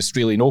playing in the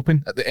Australian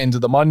Open at the end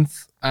of the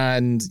month.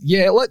 And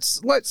yeah, let's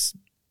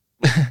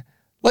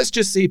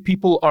just say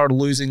people are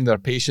losing their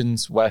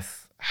patience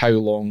with how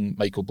long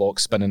Michael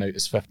Block's spinning out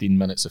his 15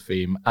 minutes of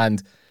fame.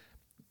 And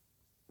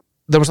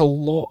there was a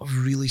lot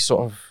of really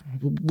sort of...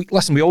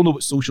 Listen, we all know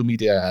what social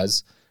media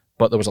is,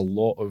 but there was a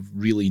lot of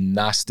really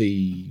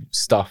nasty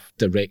stuff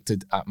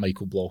directed at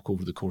Michael Block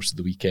over the course of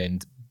the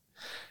weekend.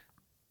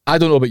 I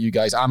don't know about you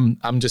guys. I'm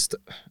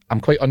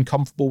quite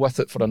uncomfortable with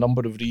it for a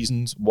number of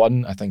reasons.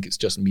 One, I think it's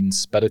just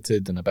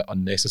mean-spirited and a bit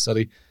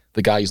unnecessary.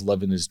 The guy's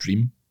living his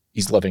dream.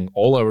 He's living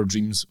all our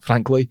dreams,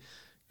 frankly.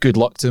 Good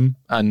luck to him.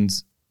 And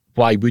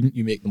why wouldn't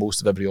you make the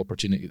most of every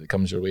opportunity that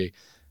comes your way?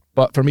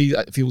 But for me,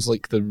 it feels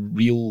like the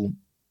real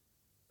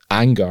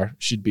anger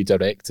should be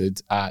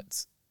directed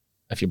at,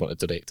 if you want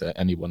to direct it at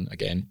anyone,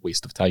 again,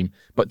 waste of time,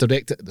 but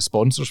direct it at the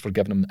sponsors for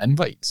giving him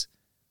invites.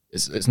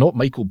 It's not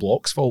Michael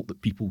Block's fault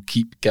that people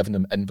keep giving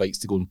him invites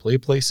to go and play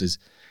places.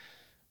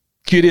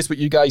 Curious what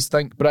you guys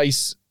think.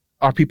 Bryce,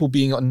 are people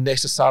being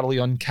unnecessarily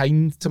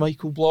unkind to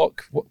Michael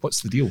Block?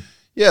 What's the deal?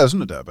 Yeah, there's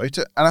no doubt about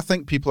it. And I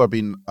think people are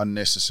being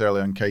unnecessarily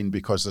unkind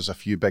because there's a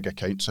few big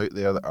accounts out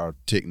there that are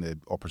taking the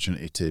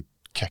opportunity to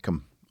kick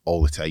him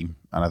all the time.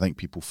 And I think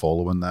people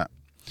following that.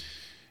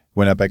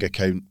 When a big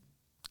account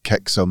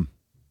kicks him,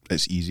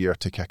 it's easier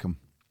to kick him.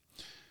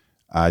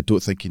 I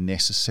don't think he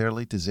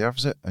necessarily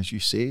deserves it, as you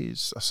say.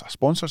 A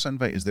sponsor's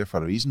invite is there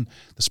for a reason.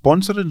 The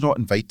sponsor is not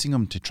inviting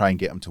him to try and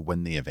get him to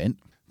win the event.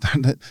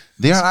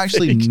 They are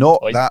actually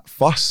not that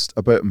fussed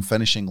about him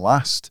finishing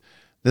last.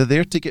 They're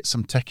there to get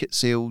some ticket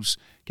sales,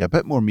 get a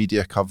bit more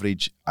media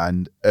coverage,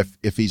 and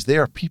if he's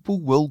there, people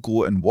will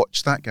go and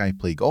watch that guy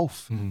play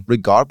golf,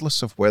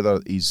 regardless of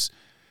whether he's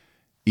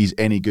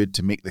any good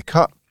to make the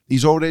cut.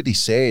 He's already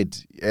said,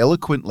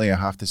 eloquently, I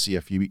have to say,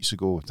 a few weeks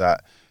ago,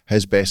 that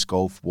his best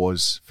golf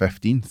was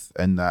 15th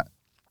in that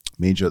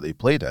major that he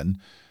played in,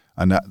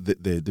 and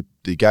that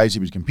the guys he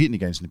was competing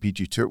against in the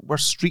PGA Tour were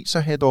streets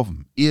ahead of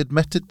him. He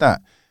admitted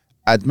that.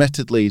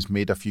 Admittedly, he's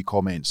made a few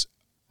comments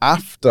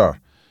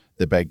after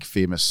the big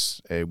famous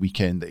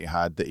weekend that he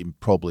had that he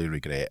probably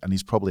regret, and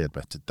he's probably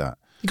admitted that.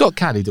 He got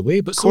carried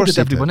away, but so did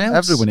everyone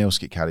else. Everyone else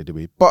get carried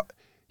away. But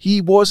he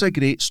was a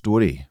great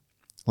story.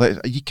 Like,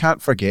 you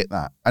can't forget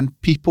that. And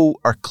people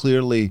are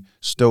clearly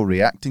still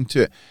reacting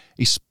to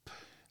it.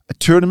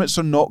 Tournaments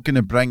are not going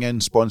to bring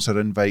in sponsor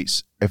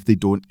invites if they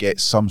don't get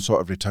some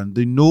sort of return.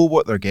 They know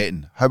what they're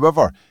getting.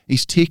 However,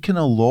 he's taken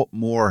a lot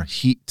more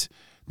heat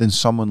than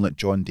someone like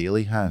John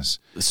Daly has.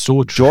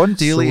 So true. John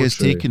Daly has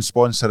taken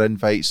sponsor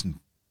invites and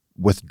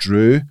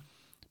withdrew.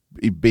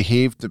 He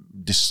behaved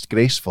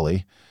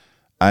disgracefully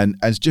and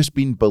has just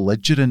been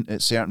belligerent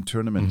at certain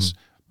tournaments.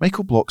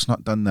 Michael Block's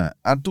not done that.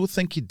 I don't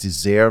think he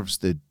deserves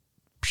the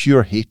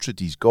pure hatred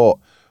he's got,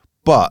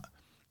 but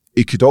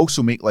he could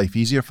also make life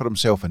easier for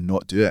himself and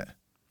not do it.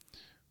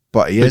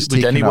 But he is.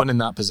 Would anyone in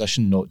that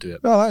position not do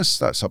it? Well,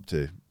 that's up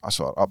to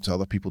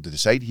other people to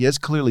decide. He is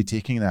clearly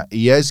taking that.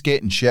 He is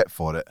getting shit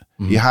for it.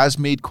 He has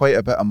made quite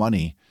a bit of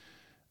money,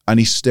 and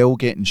he's still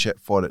getting shit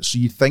for it. So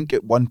you think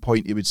at one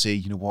point he would say,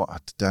 you know what, I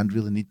don't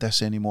really need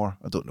this anymore.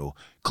 I don't know.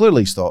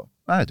 Clearly he's thought,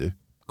 I do.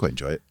 Quite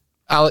enjoy it.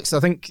 Alex, I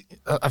think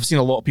I've seen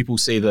a lot of people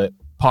say that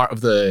part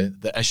of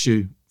the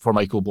issue for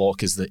Michael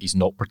Block is that he's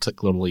not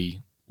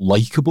particularly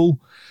likeable.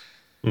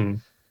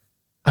 And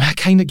I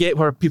kind of get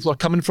where people are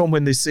coming from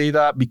when they say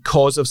that,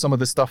 because of some of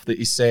the stuff that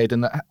he said,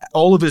 and that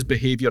all of his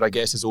behaviour, I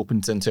guess, is open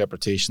to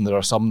interpretation. There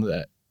are some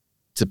that,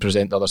 to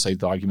present the other side of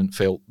the argument,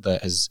 felt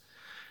that his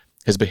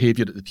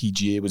behaviour at the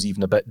PGA was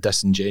even a bit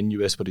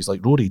disingenuous, where he's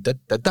like, Rory, did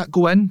that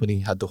go in when he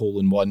had the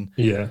hole-in-one?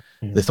 Yeah.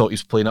 They thought he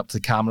was playing up to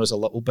the cameras a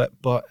little bit,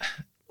 but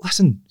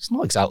listen, he's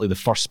not exactly the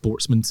first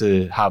sportsman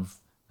to have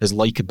his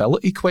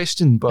likability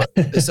questioned, but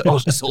it's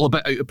all a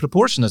bit out of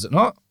proportion, is it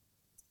not?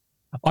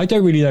 I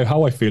don't really know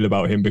how I feel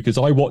about him, because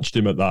I watched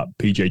him at that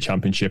PGA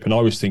Championship and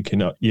I was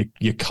thinking,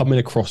 you're coming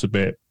across a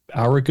bit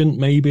arrogant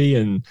maybe,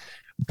 and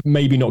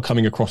maybe not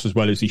coming across as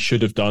well as he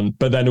should have done.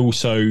 But then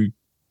also, you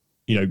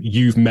know,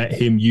 you've met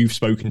him, you've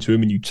spoken to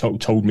him, and you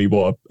told me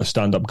what a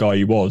stand-up guy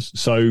he was.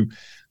 So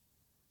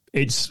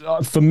it's,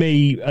 for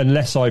me,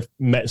 unless I've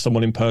met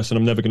someone in person,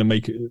 I'm never going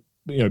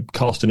to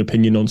cast an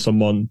opinion on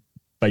someone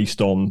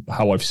based on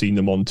how I've seen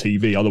them on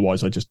TV.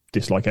 Otherwise, I just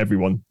dislike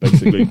everyone,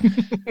 basically.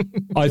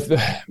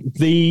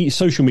 The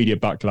social media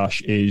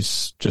backlash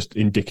is just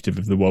indicative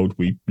of the world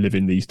we live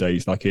in these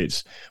days. Like,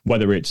 it's,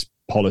 whether it's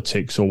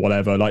politics or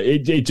whatever, like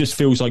it just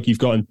feels like you've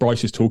got, and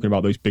Bryce is talking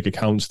about those big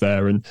accounts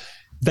there, and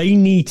they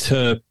need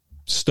to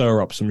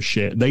stir up some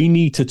shit. They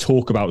need to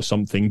talk about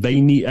something. They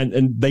need,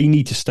 and they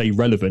need to stay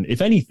relevant.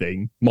 If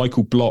anything,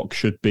 Michael Block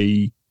should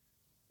be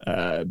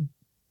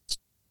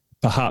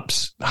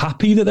perhaps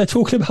happy that they're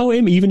talking about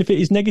him, even if it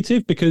is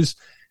negative, because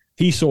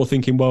he's sort of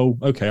thinking, well,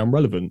 okay, I'm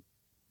relevant.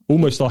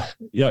 Almost like,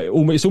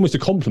 it's almost a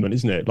compliment,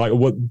 isn't it? Like,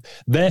 what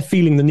they're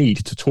feeling the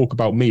need to talk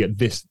about me at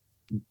this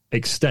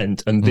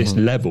extent and this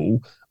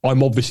level,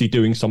 I'm obviously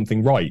doing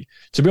something right.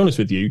 To be honest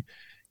with you,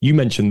 you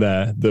mentioned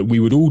there that we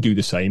would all do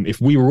the same.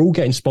 If we were all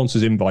getting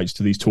sponsors invites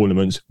to these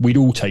tournaments, we'd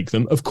all take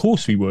them. Of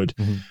course we would.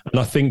 And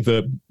I think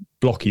that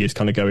Blocky is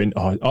kind of going,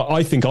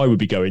 I think I would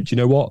be going, do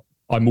you know what?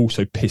 I'm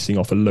also pissing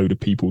off a load of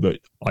people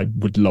that I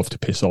would love to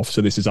piss off. So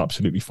this is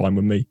absolutely fine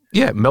with me.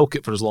 Yeah, milk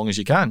it for as long as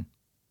you can.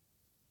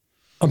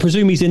 I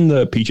presume he's in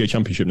the PGA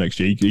Championship next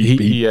year.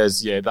 He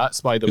is, yeah.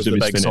 That's why there was the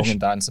big song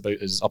and dance about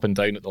his up and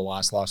down at the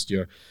last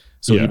year.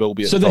 So he will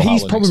be at so that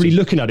he's probably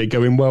looking at it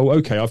going, well,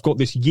 okay, I've got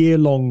this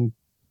year-long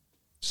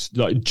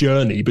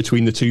journey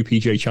between the two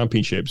PGA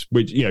Championships,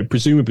 which,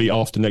 presumably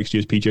after next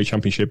year's PGA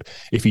Championship,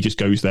 if he just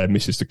goes there,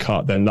 misses the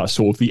cut, then that's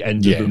sort of the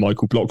end of the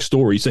Michael Block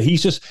story. So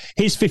he's just,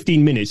 his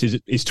 15 minutes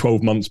is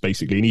 12 months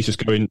basically, and he's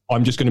just going,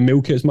 I'm just going to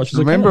milk it as much as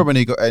I can. Remember when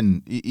he got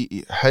in,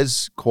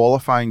 his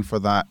qualifying for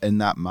that in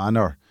that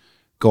manner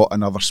got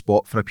another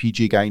spot for a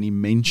PGA guy, and he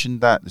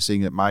mentioned that,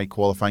 saying that my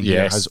qualifying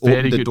here has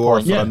opened the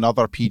door for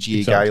another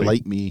PGA guy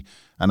like me.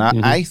 And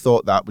I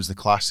thought that was the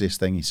classiest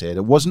thing he said.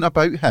 It wasn't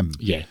about him.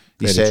 Yeah.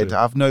 He said,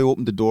 I've now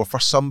opened the door for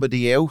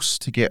somebody else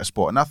to get a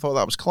spot. And I thought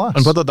that was class.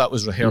 And whether that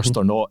was rehearsed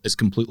or not is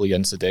completely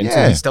incidental.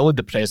 Yeah. He still had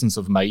the presence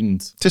of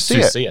mind to say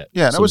it.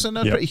 Yeah, and it was in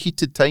a pretty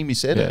heated time he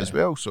said it as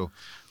well. So,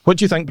 what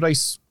do you think,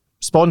 Bryce?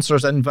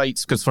 Sponsors,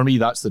 invites? Because for me,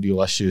 that's the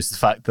real issue, is the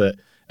fact that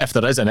if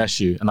there is an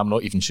issue, and I'm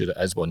not even sure it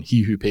is one,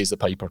 he who pays the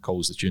piper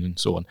calls the tune and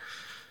so on.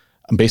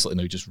 I'm basically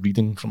now just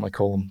reading from my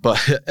column. But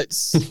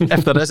it's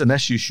if there is an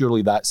issue,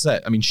 surely that's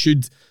it. I mean,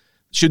 should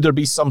Should there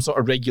be some sort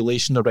of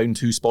regulation around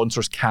who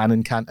sponsors can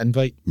and can't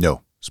invite?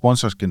 No.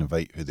 Sponsors can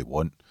invite who they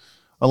want,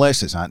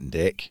 unless it's Ant and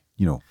Deck,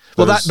 you know.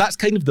 Well, that's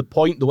kind of the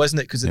point, though, isn't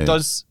it? Because it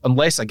does,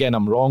 unless, again,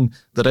 I'm wrong,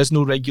 there is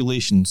no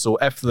regulation. So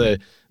if the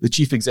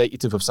chief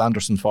executive of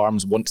Sanderson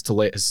Farms wants to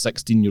let his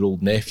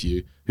 16-year-old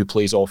nephew, who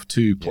plays off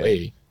to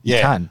play, he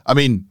can. I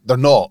mean, they're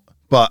not,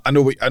 but I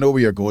know where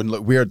you're going.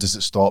 Look, where does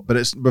it stop? But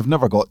we've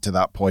never got to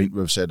that point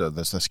where we've said,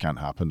 this can't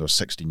happen. There's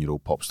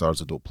 16-year-old pop stars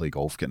that don't play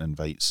golf getting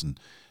invites, and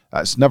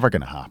that's never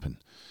going to happen.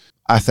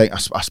 I think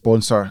a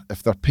sponsor,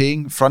 if they're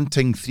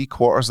fronting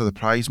 3/4 of the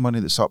prize money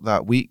that's up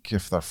that week,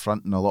 if they're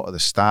fronting a lot of the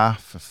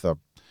staff, if they're,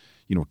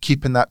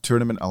 keeping that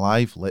tournament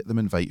alive, let them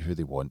invite who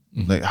they want.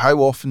 Mm-hmm. Like, how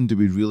often do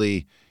we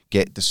really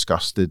get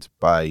disgusted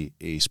by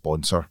a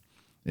sponsor,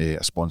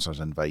 a sponsor's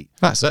invite?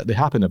 That's it. They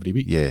happen every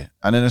week. Yeah,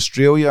 and in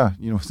Australia,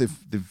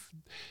 they've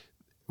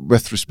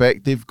with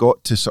respect, they've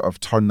got to sort of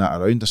turn that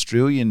around.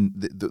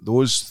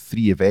 Those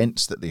 3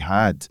 events that they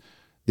had.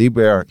 They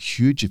were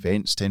huge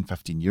events 10,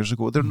 15 years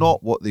ago. They're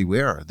not what they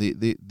were.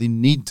 They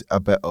need a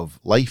bit of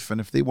life. And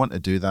if they want to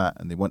do that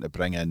and they want to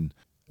bring in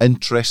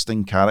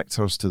interesting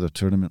characters to their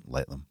tournament,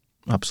 let them.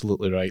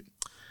 Absolutely right.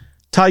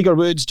 Tiger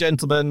Woods,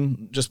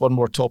 gentlemen, just one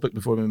more topic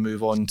before we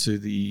move on to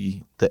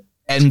the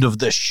end of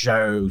the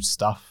show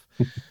stuff.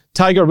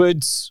 Tiger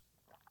Woods,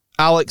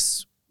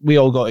 Alex, we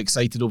all got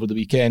excited over the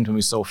weekend when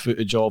we saw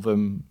footage of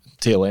him,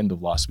 tail end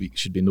of last week,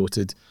 should be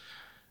noted,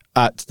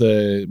 at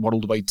the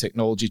Worldwide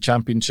Technology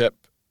Championship.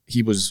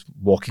 He was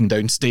walking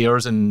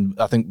downstairs, and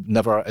I think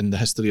never in the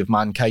history of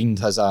mankind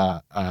has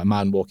a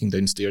man walking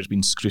downstairs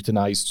been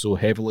scrutinised so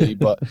heavily.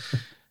 But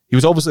he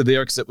was obviously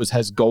there because it was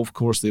his golf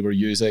course they were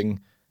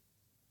using.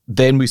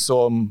 Then we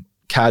saw him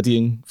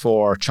caddying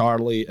for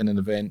Charlie in an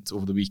event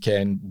over the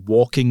weekend.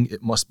 Walking,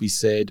 it must be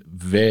said,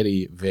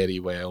 very, very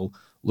well.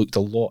 Looked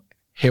a lot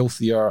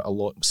healthier, a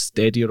lot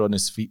steadier on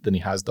his feet than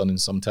he has done in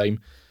some time.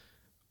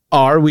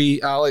 Are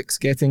we, Alex,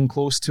 getting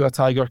close to a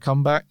Tiger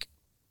comeback?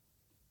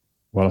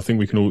 Well, I think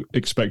we can all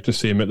expect to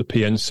see him at the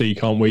PNC,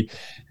 can't we?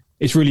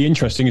 It's really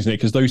interesting, isn't it?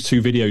 Because those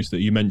 2 videos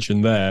that you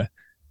mentioned there,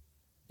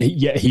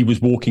 he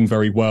was walking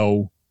very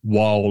well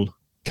while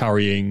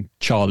carrying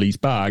Charlie's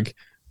bag,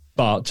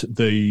 but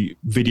the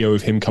video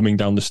of him coming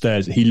down the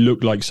stairs, he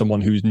looked like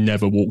someone who's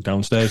never walked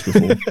downstairs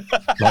before.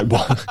 Like,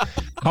 what?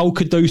 How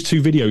could those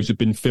 2 videos have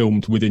been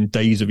filmed within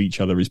days of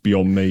each other is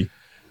beyond me.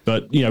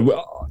 But,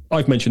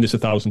 I've mentioned this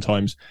 1,000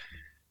 times.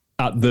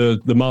 At the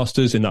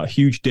Masters, in that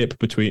huge dip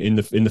between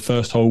in the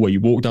first hole where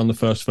you walk down the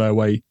first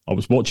fairway, I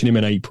was watching him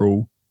in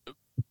April,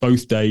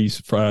 both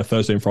days,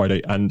 Thursday and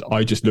Friday, and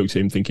I just looked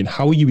at him thinking,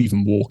 how are you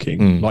even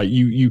walking? Like,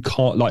 you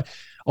can't, like,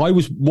 I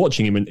was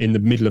watching him in the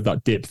middle of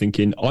that dip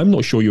thinking, I'm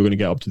not sure you're going to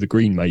get up to the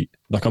green, mate.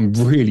 Like, I'm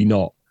really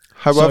not.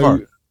 However,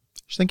 do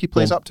you think he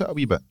plays up to it a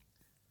wee bit?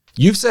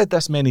 You've said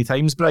this many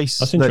times, Bryce,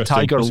 that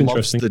Tiger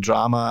loves the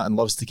drama and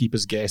loves to keep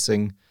us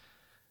guessing.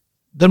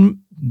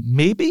 Then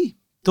maybe,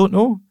 don't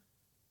know.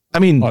 I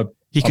mean,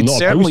 he could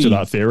certainly, opposed to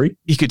that theory.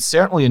 He could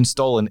certainly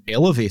install an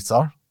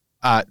elevator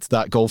at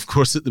that golf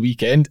course at the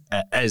weekend.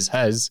 It is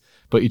his,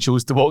 but he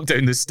chose to walk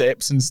down the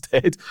steps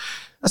instead.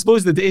 I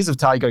suppose the days of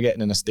Tiger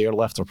getting in a stair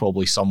lift are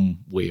probably some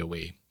way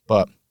away,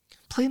 but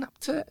playing up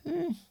to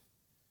it,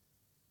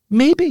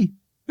 maybe.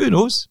 Who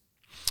knows?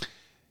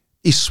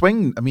 His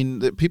swing, I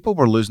mean, people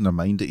were losing their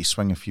mind at his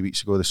swing a few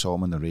weeks ago. They saw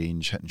him on the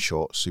range hitting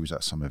shots. He was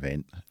at some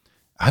event.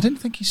 I didn't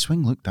think his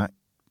swing looked that.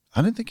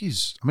 I don't think he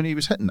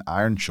was hitting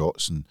iron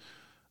shots, and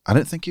I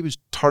don't think he was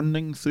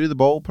turning through the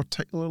ball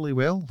particularly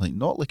well,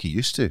 not like he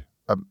used to.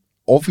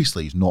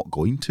 Obviously, he's not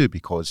going to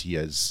because he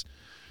is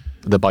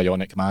the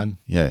bionic man.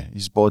 Yeah,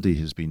 his body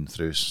has been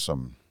through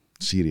some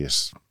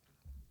serious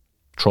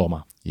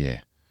trauma.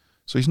 Yeah.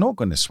 So he's not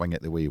going to swing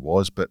it the way he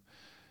was,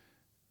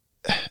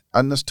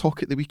 and there's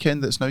talk at the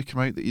weekend that's now come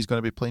out that he's going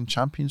to be playing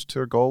Champions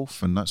Tour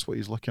golf, and that's what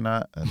he's looking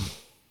at. And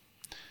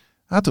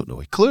I don't know.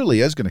 He clearly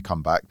is going to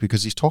come back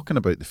because he's talking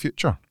about the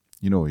future.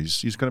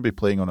 He's going to be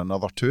playing on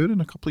another tour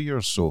in a couple of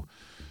years. So,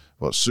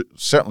 well, it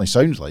certainly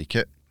sounds like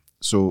it.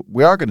 So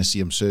we are going to see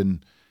him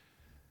soon.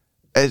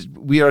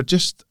 We are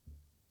just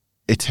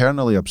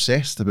eternally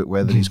obsessed about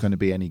whether he's going to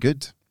be any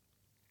good.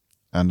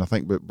 And I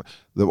think that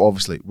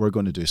obviously we're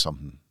going to do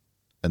something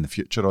in the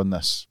future on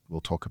this.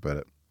 We'll talk about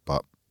it.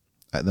 But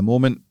at the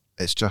moment,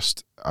 it's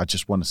just, I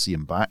just want to see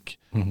him back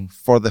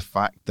for the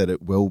fact that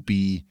it will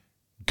be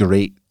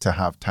great to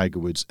have Tiger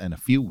Woods in a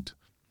field.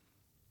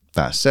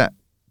 That's it.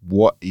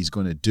 What he's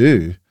going to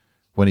do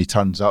when he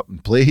turns up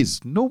and plays,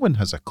 no one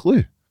has a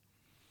clue.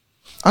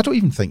 I don't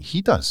even think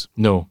he does.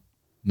 No,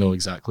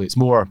 exactly. It's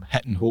more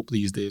hit and hope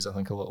these days, I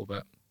think, a little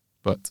bit.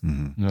 But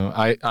no,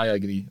 I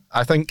agree.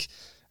 I think,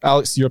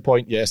 Alex, to your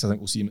point, yes, I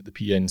think we'll see him at the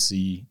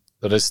PNC.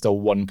 There is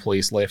still one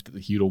place left at the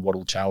Hero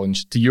World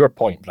Challenge. To your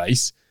point,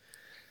 Bryce,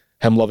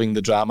 him loving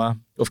the drama.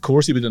 Of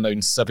course, he would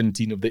announce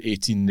 17 of the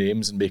 18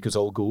 names and make us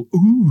all go,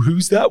 ooh,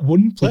 who's that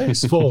one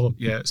place for?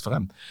 Yeah, it's for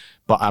him.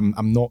 But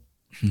I'm not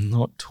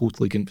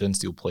totally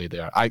convinced he'll play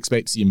there. I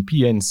expect to see him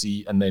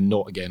PNC and then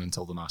not again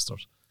until the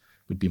Masters,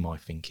 would be my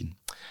thinking.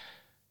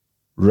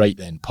 Right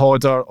then,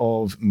 Podder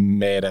of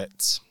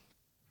Merit.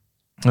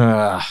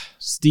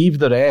 Steve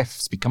the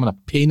ref's becoming a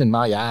pain in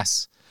my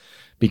ass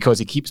because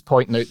he keeps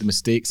pointing out the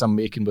mistakes I'm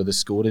making with the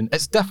scoring.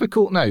 It's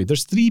difficult now.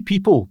 There's 3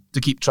 people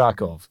to keep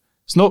track of.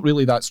 It's not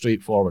really that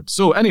straightforward.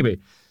 So anyway,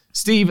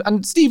 Steve,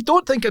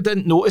 don't think I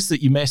didn't notice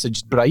that you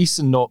messaged Bryce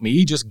and not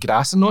me, just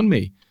grassing on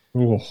me.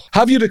 Oh.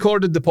 Have you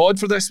recorded the pod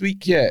for this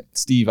week yet?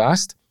 Steve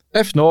asked.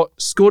 If not,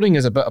 scoring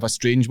is a bit of a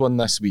strange one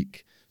this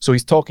week. So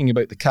he's talking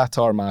about the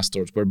Qatar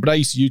Masters, where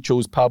Bryce, you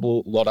chose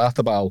Pablo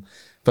Larrazabal,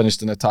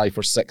 finished in a tie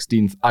for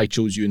 16th. I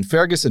chose Ewan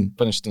Ferguson,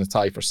 finished in a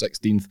tie for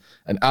 16th.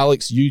 And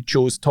Alex, you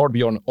chose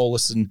Torbjorn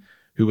Olesen,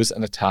 who was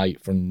in a tie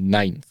for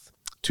 9th.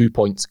 2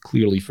 points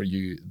clearly for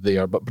you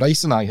there. But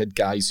Bryce and I had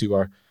guys who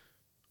are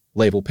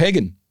level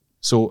pegging.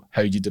 So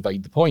how do you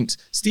divide the points?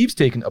 Steve's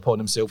taken it upon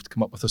himself to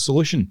come up with a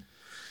solution.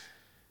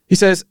 He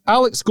says,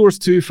 Alex scores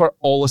 2 for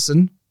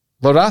Olesen.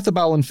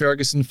 Larrazabal and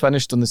Ferguson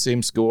finished on the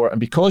same score, and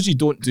because you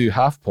don't do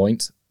half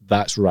points,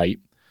 that's right.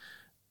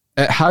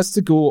 It has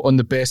to go on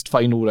the best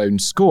final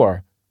round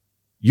score.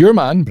 Your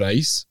man,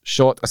 Bryce,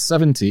 shot a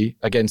 70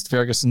 against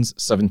Ferguson's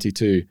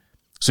 72.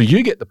 So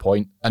you get the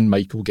point, and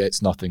Michael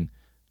gets nothing.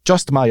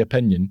 Just my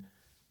opinion.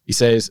 He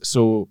says,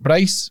 so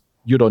Bryce,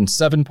 you're on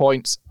 7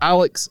 points,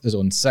 Alex is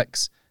on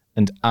 6,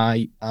 and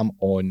I am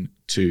on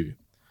 2.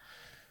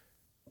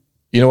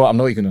 You know what? I'm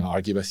not even going to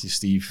argue with you,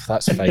 Steve.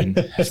 That's fine.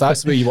 If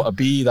that's where you want to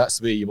be,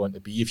 that's where you want to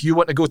be. If you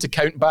want to go to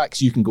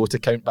countbacks, you can go to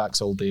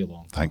countbacks all day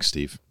long. Thanks,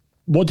 Steve.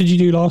 What did you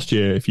do last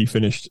year if you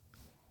finished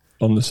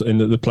on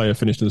the player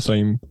finished in the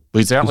same Well,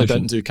 he certainly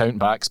position? didn't do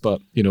countbacks,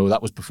 but you know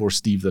that was before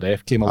Steve the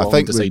ref came along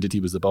think and decided he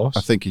was the boss.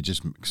 I think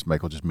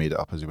Michael just made it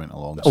up as he went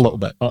along. A little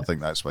bit. I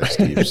think that's why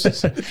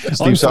Steve's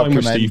I'm fine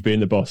with Steve being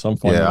the boss. I'm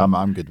fine. Yeah, with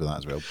I'm good with that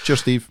as well. Cheers,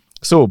 Steve.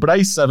 So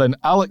Bryce 7,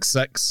 Alex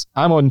 6,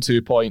 I'm on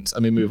 2 points,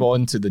 and we move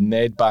on to the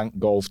Nedbank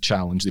Golf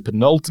Challenge, the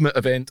penultimate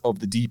event of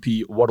the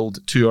DP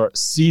World Tour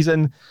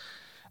season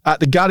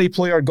at the Gary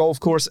Player Golf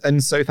Course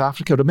in South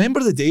Africa. Remember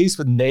the days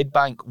when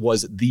Nedbank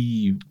was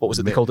they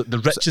called it? The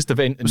richest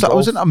event in golf.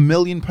 Wasn't it £1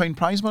 million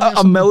prize money?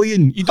 A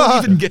million. You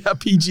don't even get a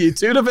PGA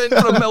Tour event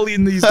for $1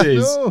 million these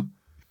days. No.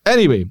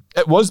 Anyway,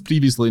 it was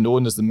previously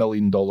known as the $1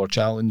 Million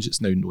Challenge. It's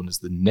now known as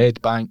the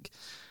Nedbank.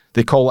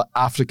 They call it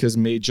Africa's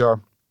Major.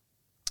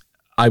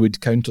 I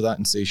would counter that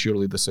and say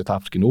surely the South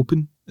African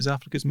Open is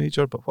Africa's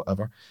Major, but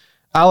whatever.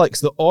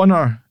 Alex, the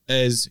honour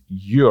is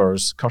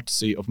yours,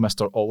 courtesy of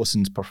Mr.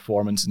 Olesen's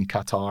performance in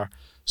Qatar.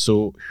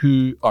 So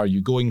who are you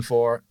going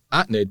for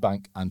at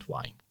Nedbank and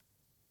why?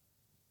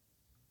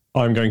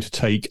 I'm going to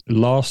take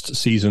last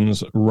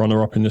season's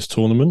runner-up in this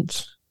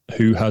tournament,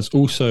 who has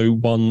also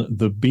won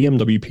the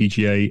BMW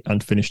PGA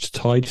and finished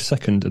tied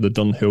second at the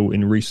Dunhill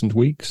in recent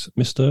weeks,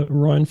 Mr.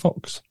 Ryan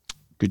Fox.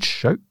 Good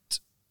shout.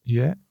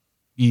 Yeah.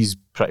 He's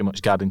pretty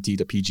much guaranteed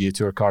a PGA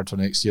Tour card for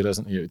next year,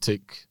 isn't he? It would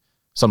take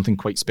something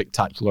quite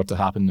spectacular to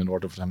happen in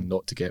order for him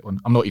not to get one.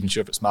 I'm not even sure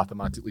if it's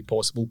mathematically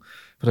possible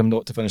for him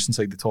not to finish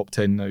inside the top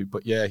 10 now.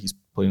 But yeah, he's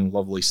playing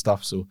lovely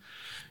stuff. So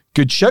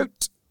good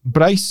shout.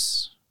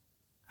 Bryce,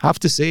 have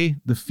to say,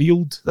 the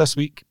field this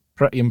week,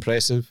 pretty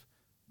impressive.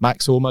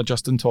 Max Homa,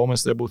 Justin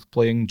Thomas, they're both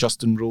playing.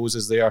 Justin Rose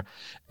is there.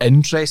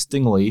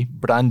 Interestingly,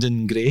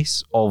 Brandon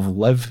Grace of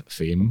Live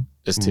fame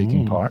is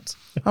taking part.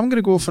 I'm going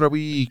to go for a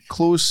wee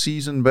close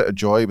season bit of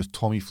joy with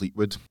Tommy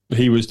Fleetwood.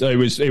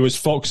 It was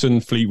Fox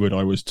and Fleetwood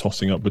I was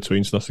tossing up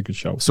between, so that's a good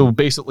shout. So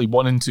basically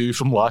 1 and 2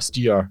 from last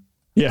year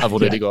have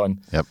already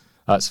gone. Yep.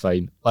 That's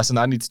fine. Listen,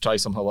 I need to try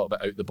something a little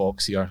bit out the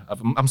box here.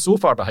 I'm so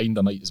far behind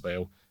I might as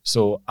well.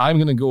 So I'm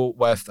going to go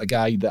with a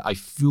guy that I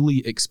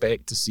fully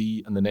expect to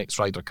see in the next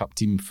Ryder Cup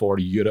team for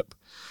Europe.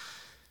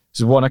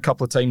 He's won a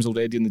couple of times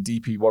already in the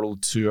DP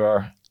World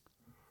Tour,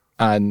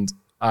 and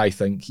I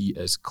think he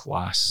is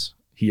class.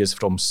 He is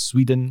from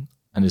Sweden,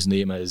 and his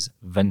name is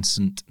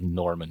Vincent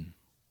Norman,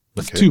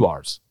 with 2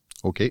 R's.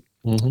 Okay.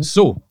 Mm-hmm.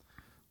 So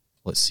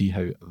let's see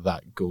how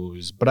that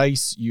goes.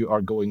 Bryce, you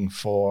are going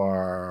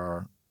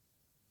for...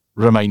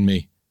 Remind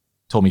me.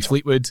 Tommy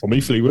Fleetwood.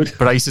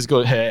 Bryce is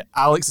going.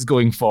 Alex is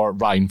going for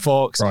Ryan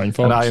Fox. And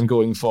I am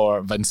going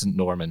for Vincent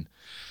Norman.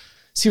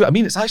 See what I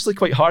mean? It's actually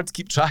quite hard to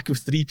keep track of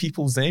 3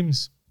 people's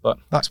names, but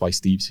that's why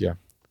Steve's here.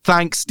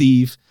 Thanks,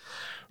 Steve.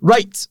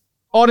 Right,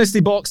 honesty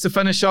box to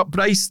finish up.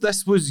 Bryce,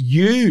 this was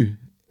you.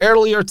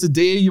 Earlier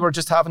today, you were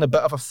just having a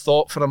bit of a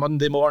thought for a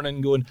Monday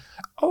morning, going,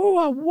 "Oh,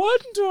 I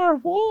wonder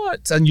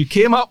what," and you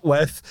came up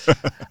with,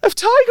 "If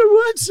Tiger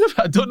Woods."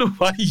 I don't know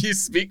why you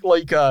speak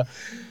like a.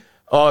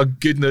 Oh,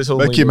 goodness.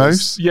 Mickey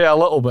Mouse? Yeah, a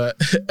little bit.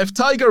 If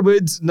Tiger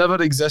Woods never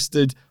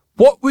existed,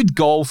 what would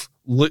golf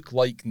look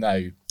like now?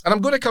 And I'm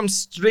going to come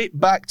straight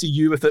back to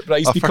you with it,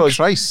 Bryce,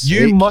 because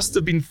you must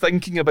have been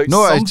thinking about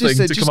something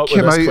to come up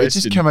with this question. It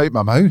just came out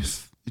my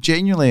mouth.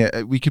 Genuinely,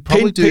 we could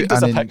probably do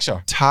an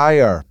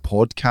entire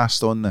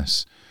podcast on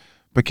this.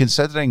 But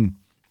considering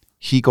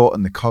he got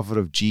on the cover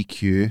of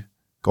GQ,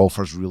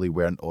 golfers really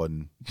weren't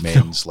on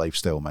men's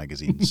lifestyle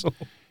magazines.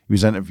 He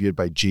was interviewed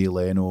by Jay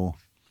Leno.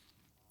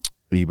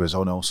 He was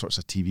on all sorts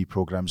of TV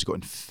programs. He got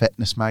in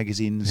fitness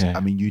magazines. Yeah. I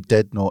mean, you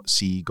did not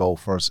see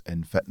golfers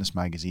in fitness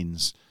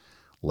magazines,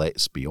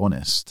 let's be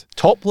honest.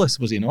 Topless,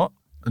 was he not?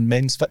 in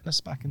Men's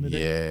Fitness back in the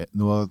day. Yeah,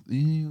 no, I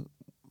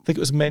think it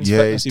was Men's yeah,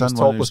 Fitness. he's He was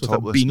done one. topless with a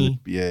beanie.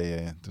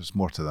 Yeah. There's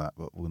more to that,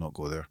 but we'll not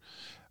go there.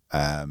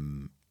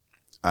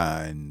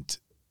 And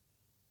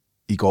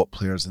he got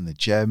players in the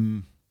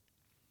gym.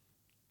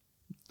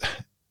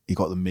 He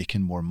got them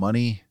making more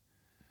money.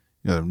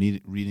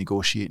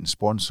 Renegotiating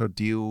sponsor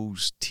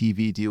deals.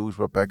 TV deals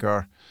were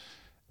bigger.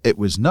 It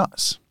was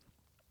nuts.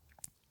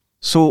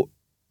 So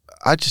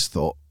I just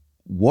thought,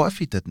 what if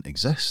he didn't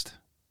exist?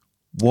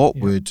 What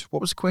was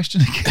the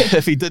question again?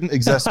 If he didn't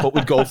exist, what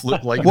would golf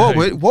look like?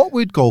 What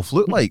would golf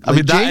look like? I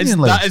mean,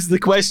 that is the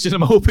question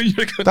I'm hoping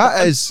you're going to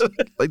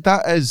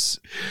that is.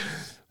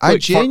 I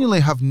genuinely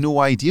have no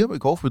idea what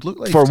golf would look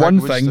like. For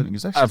one thing,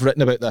 I've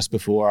written about this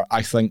before.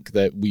 I think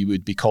that we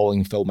would be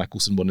calling Phil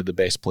Mickelson one of the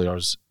best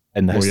players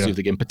in the history of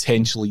the game,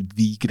 potentially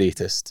the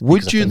greatest.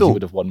 Would you though? He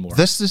would have won more.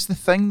 This is the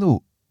thing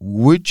though.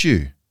 Would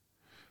you?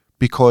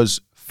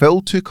 Because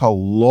Phil took a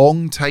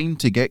long time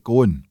to get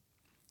going.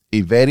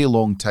 A very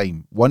long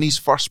time. Won his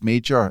first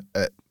major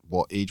at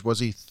what age was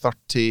he?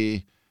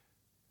 30...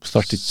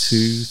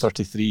 32,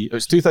 33. It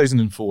was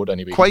 2004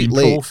 anyway. Quite He'd been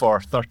late. Pro for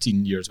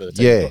 13 years by the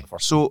time he got the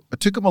first. So it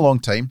took him a long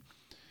time.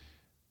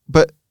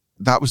 But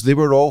they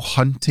were all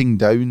hunting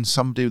down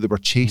somebody. They were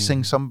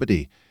chasing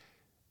somebody.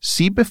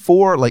 See,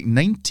 before like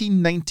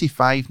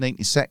 1995,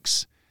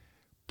 96,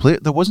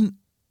 there wasn't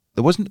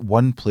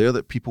one player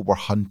that people were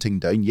hunting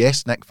down.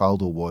 Yes, Nick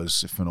Faldo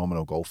was a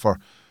phenomenal golfer.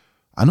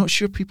 I'm not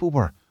sure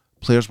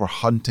players were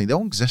hunting. They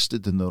all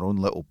existed in their own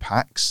little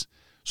packs.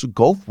 So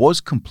golf was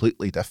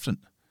completely different.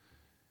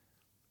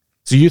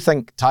 So you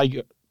think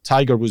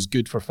Tiger was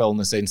good for Phil in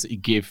the sense that he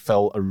gave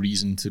Phil a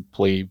reason to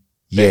play better?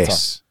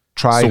 Yes.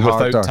 Try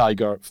harder. Without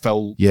Tiger,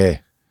 Phil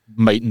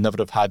might never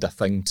have had a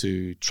thing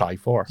to try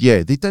for.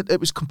 Yeah, they did.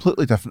 It was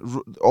completely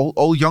different.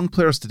 All young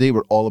players today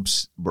were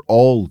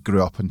all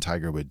grew up on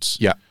Tiger Woods.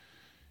 Yeah.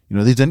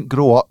 They didn't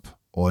grow up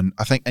on,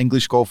 I think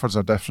English golfers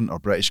are different, or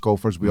British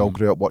golfers. We all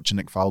grew up watching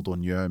Nick Faldo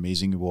and knew how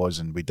amazing he was,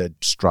 and we did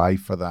strive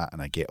for that,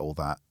 and I get all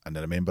that. And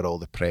I remember all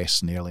the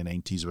press in the early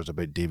 90s was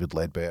about David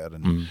Ledbetter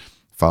and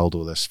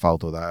Faldo this,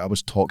 Faldo that. I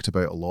was talked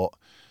about a lot.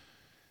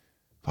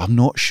 I'm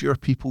not sure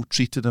people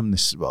treated him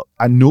this well.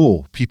 I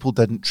know people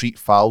didn't treat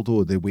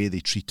Faldo the way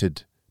they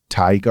treated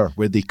Tiger,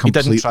 where they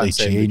completely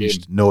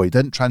changed. No, he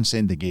didn't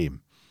transcend the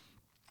game.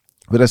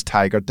 Whereas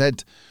Tiger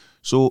did.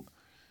 So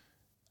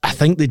I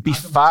think they'd be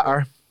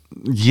fatter.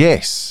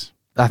 Yes.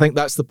 I think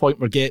that's the point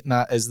we're getting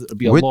at, is that there'd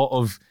be a lot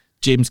of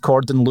James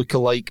Corden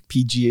lookalike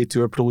PGA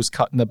Tour pros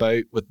cutting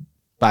about with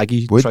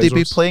baggy trousers. Would they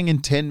be playing in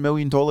 $10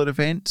 million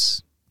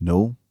events?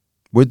 No.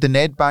 Would the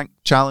Nedbank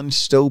Challenge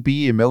still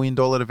be $1 million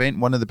event,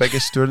 one of the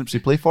biggest tournaments we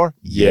play for?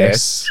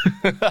 Yes.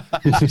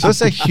 So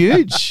it's a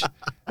huge...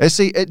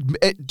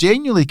 It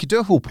genuinely could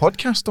do a whole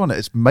podcast on it.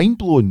 It's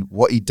mind-blowing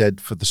what he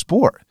did for the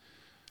sport.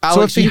 Alex,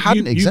 so if he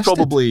hadn't existed... You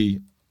probably...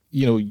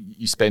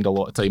 you spend a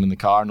lot of time in the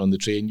car and on the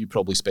train. You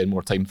probably spend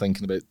more time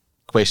thinking about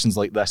questions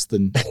like this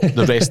than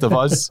the rest of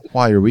us.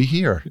 Why are we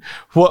here?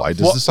 Why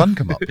does the sun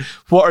come up?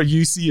 What are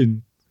you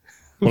seeing?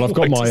 Well, I've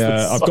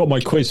got my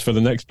quiz for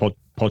the next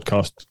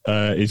podcast.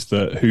 Is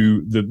that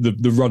who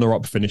the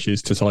runner-up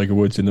finishes to Tiger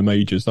Woods in the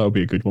majors? That would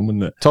be a good one,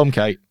 wouldn't it? Tom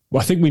Kite.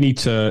 Well, I think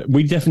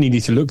we definitely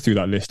need to look through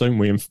that list, don't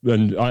we?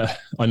 And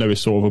I know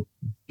it's sort of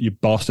you're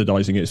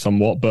bastardizing it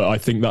somewhat, but I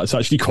think that's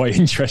actually quite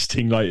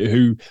interesting. Like,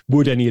 who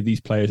would any of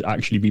these players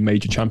actually be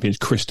major champions?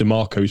 Chris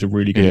DeMarco is a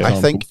really good example.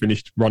 I think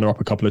finished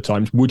runner-up a couple of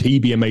times. Would he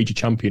be a major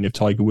champion if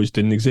Tiger Woods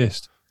didn't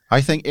exist? I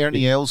think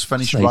Ernie Els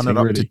finished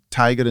runner-up to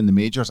Tiger in the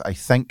majors, I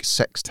think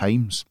 6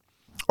 times,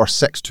 or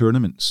 6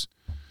 tournaments.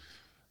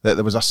 That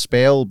there was a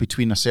spell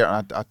between a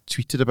certain... I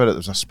tweeted about it. There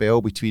was a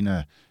spell between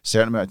a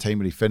certain amount of time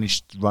where he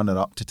finished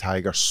runner-up to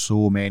Tiger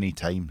so many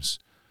times.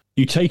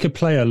 You take a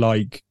player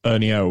like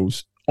Ernie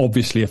Els,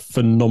 obviously a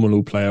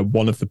phenomenal player,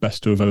 one of the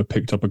best to have ever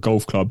picked up a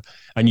golf club,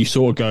 and you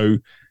sort of go...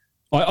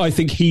 I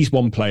think he's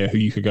one player who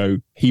you could go,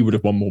 he would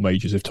have won more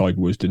majors if Tiger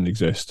Woods didn't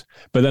exist.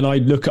 But then I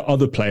look at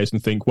other players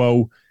and think,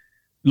 well...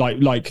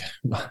 Like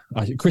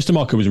Chris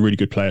DeMarco was a really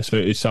good player, so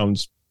it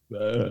sounds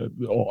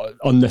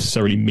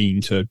unnecessarily mean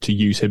to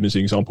use him as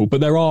an example. But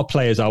there are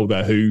players out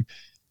there who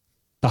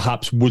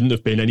perhaps wouldn't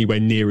have been anywhere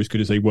near as good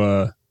as they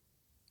were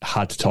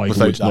had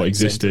Tiger Woods not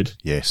existed.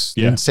 Yes,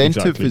 the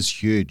incentive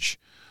is huge.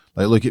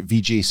 Like, look at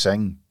Vijay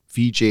Singh.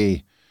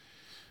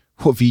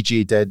 What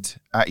Vijay did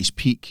at his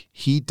peak,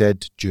 he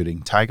did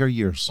during Tiger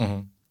years.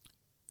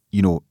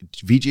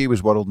 Vijay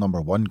was world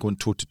number 1, going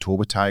toe-to-toe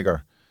with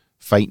Tiger,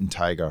 fighting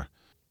Tiger.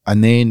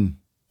 And then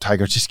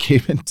Tiger just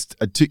came in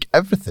and took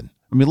everything.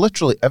 I mean,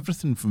 literally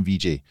everything from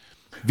Vijay.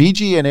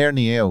 Vijay and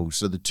Ernie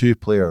Els are the 2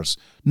 players,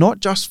 not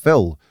just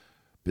Phil,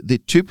 but the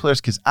 2 players,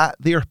 because at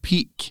their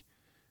peak,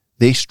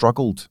 they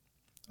struggled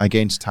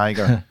against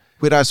Tiger.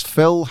 Whereas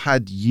Phil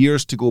had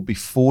years to go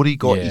before he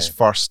got his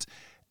first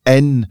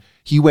in.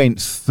 He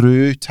went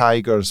through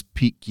Tiger's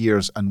peak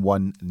years and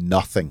won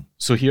nothing.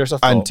 So here's a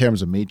thought. In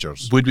terms of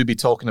majors. Would we be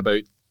talking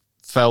about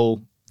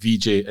Phil,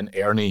 Vijay and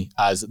Ernie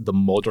as the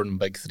modern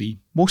big 3?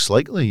 Most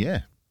likely,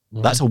 yeah.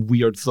 That's a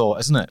weird thought,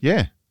 isn't it?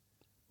 Yeah.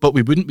 But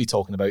we wouldn't be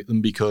talking about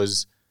them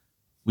because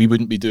we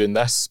wouldn't be doing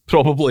this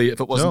probably if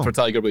it wasn't No. for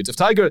Tiger Woods.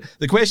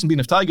 The question being,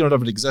 if Tiger had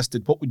ever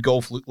existed, what would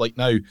golf look like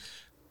now?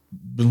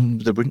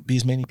 There wouldn't be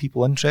as many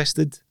people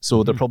interested,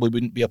 so there probably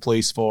wouldn't be a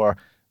place for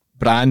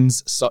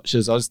brands such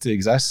as us to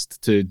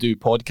exist, to do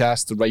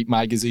podcasts, to write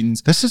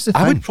magazines. This is the I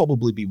thing. would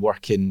probably be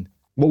working.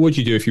 What would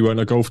you do if you weren't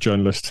a golf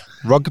journalist?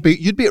 Rugby.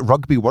 You'd be at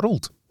Rugby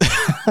World.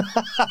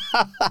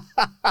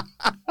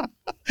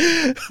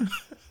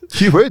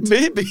 You would.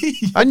 Maybe.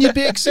 And you'd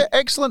be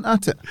excellent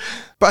at it.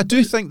 But I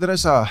do think there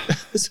is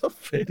It's a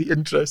very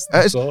interesting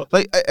it is, thought.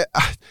 like,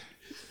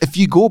 if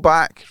you go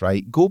back to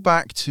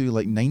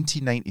like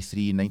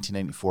 1993 and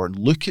 1994 and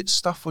look at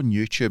stuff on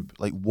YouTube,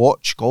 like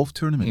watch golf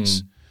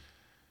tournaments,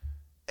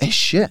 it's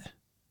shit.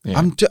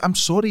 Yeah. I'm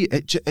sorry,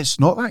 it's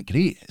not that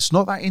great. It's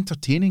not that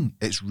entertaining.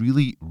 It's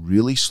really,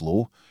 really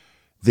slow.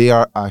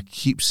 I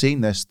keep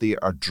saying this, they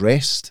are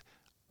dressed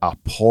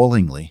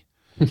appallingly.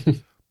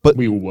 But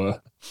We all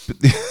were.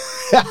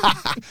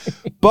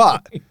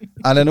 But,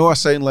 and I know I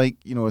sound like,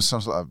 it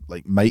sounds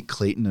like Mike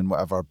Clayton and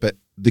whatever, but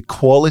the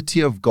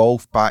quality of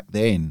golf back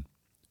then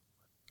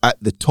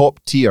at the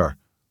top tier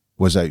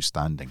was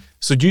outstanding.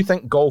 So do you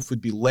think golf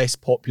would be less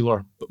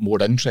popular but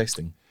more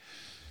interesting?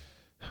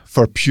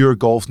 For pure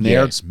golf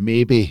nerds,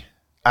 maybe.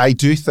 I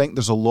do think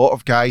there's a lot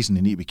of guys, and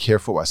they need to be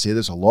careful what I say,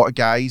 there's a lot of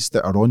guys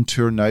that are on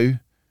tour now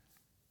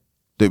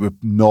that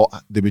would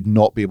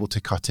not be able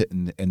to cut it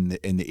in the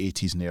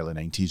 80s and early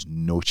 90s.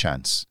 No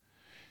chance.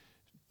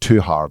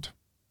 Too hard.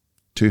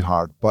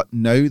 But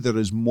now there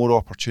is more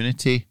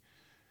opportunity.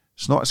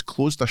 It's not as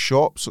closed a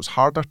shop, so it's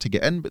harder to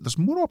get in, but there's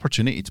more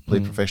opportunity to play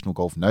professional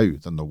golf now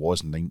than there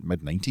was in the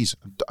mid-90s.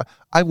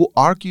 I will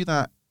argue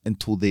that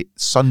until the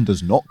sun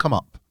does not come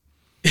up.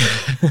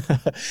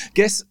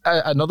 Guess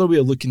another way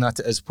of looking at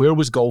it is, where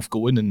was golf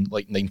going in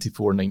like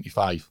 94,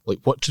 95? Like,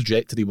 what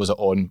trajectory was it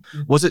on?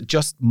 Was it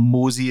just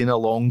moseying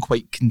along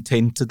quite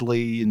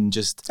contentedly and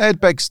just... It had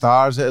big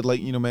stars. It had,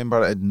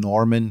 remember, it had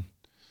Norman.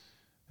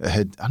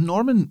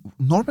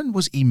 Norman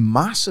was a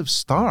massive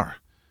star.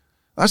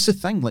 That's the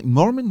thing. Like,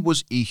 Norman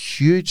was a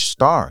huge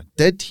star.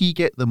 Did he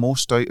get the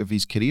most out of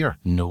his career?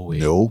 No way.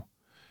 No.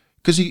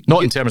 Because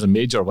Not in terms of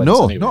major wins,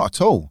 No, anyway. not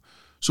at all.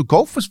 So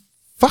golf was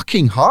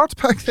fucking hard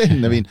back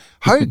then. I mean,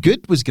 how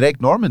good was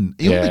Greg Norman?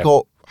 He only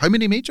got how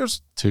many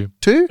majors? Two.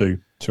 Two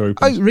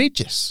opens.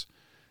 Outrageous.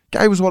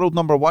 Guy was world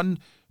number one.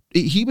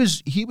 He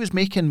was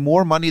making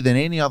more money than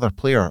any other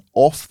player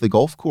off the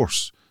golf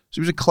course. So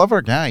he was a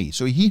clever guy.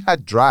 So he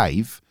had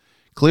drive,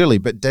 clearly,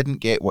 but didn't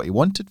get what he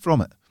wanted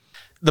from it.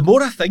 The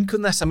more I think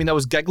on this, I mean, I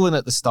was giggling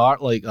at the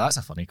start, like, that's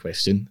a funny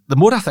question. The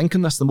more I think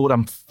on this, the more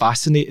I'm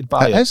fascinated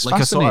by it. It is like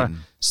fascinating. a sort of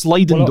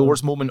sliding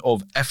doors moment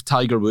of, if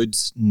Tiger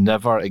Woods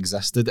never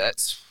existed,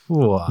 it's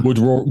Would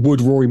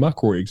Rory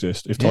McIlroy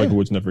exist if Tiger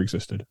Woods never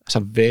existed? a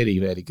very,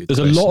 very good There's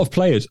question. a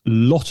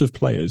lot of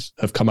players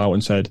have come out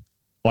and said,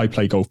 I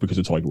play golf because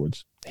of Tiger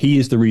Woods. He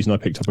is the reason I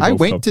picked up a golf I club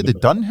went to for the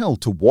bit. Dunhill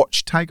to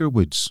watch Tiger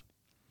Woods.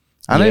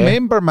 And I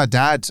remember my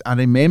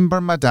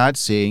dad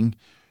saying,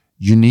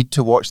 you need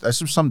to watch, this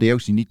was somebody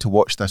else, you need to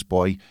watch this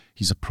boy.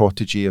 He's a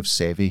protege of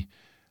Seve,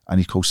 and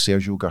he's called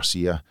Sergio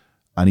Garcia,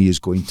 and he is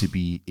going to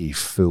be a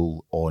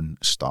full-on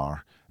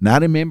star. And I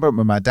remember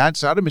when I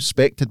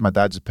respected my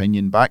dad's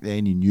opinion. Back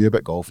then, he knew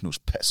about golf, and it was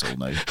piss all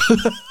now.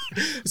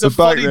 It's a But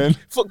back funny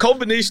then-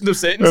 combination of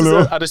sentences.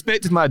 Hello. I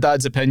respected my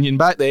dad's opinion.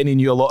 Back then, he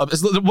knew a lot of it.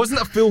 There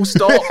wasn't a full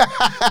stop.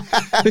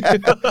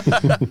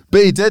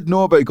 But he did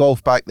know about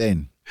golf back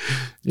then.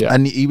 Yeah.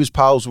 And he was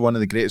pals with one of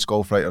the greatest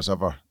golf writers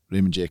ever,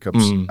 Raymond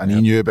Jacobs, and he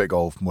knew about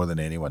golf more than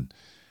anyone.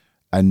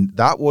 And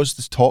that was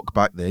the talk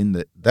back then,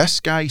 that this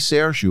guy,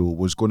 Sergio,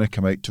 was going to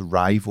come out to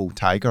rival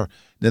Tiger.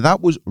 Now,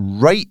 that was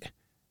right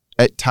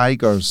at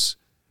Tiger's,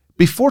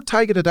 before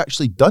Tiger had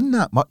actually done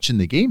that much in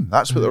the game.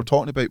 That's what they were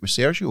talking about with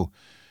Sergio.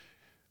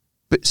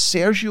 But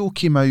Sergio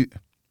came out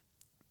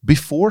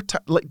before,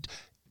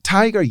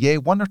 Tiger,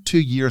 1 or 2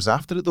 years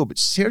after it though, but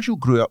Sergio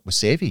grew up with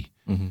Seve.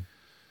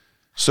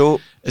 So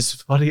It's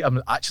funny.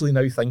 I'm actually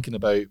now thinking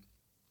about.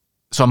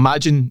 So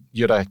imagine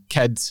you're a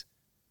kid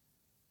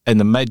in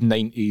the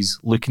mid-90s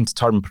looking to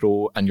turn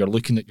pro, and you're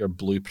looking at your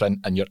blueprint,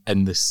 and you're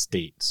in the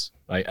States,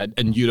 right? And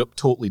in Europe,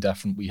 totally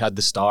different. We had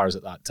the stars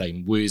at that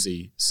time: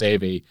 Woozy,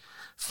 Seve,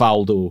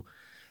 Faldo,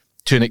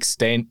 to an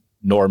extent,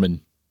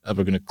 Norman. We're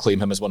going to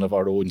claim him as one of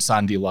our own.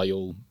 Sandy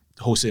Lyle,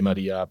 Jose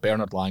Maria,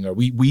 Bernard Langer.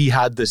 We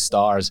had the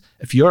stars.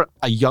 If you're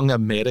a young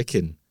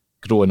American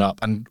growing up,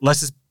 and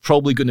this is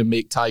probably going to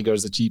make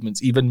Tiger's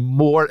achievements even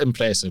more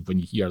impressive when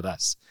you hear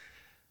this.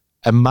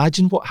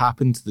 Imagine what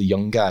happened to the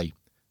young guy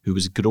who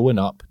was growing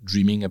up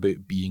dreaming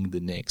about being the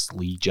next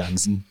Lee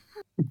Janzen.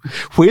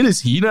 Where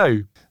is he now?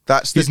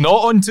 He's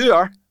not on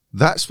tour.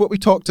 That's what we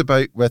talked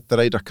about with the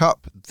Ryder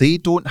Cup. They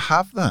don't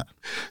have that.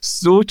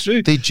 So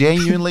true. They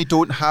genuinely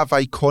don't have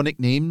iconic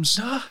names.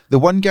 The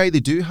one guy they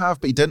do have,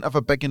 but he didn't have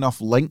a big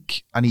enough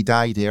link, and he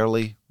died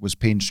early, was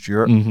Payne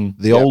Stewart.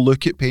 They all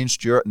look at Payne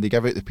Stewart and they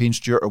give out the Payne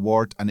Stewart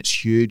Award, and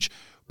it's huge.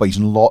 but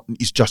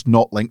he's just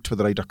not linked with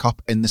the Ryder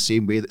Cup in the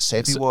same way that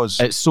Seve was.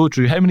 It's so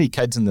true. How many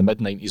kids in the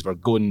mid-90s were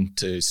going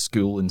to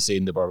school and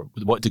saying they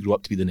wanted to grow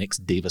up to be the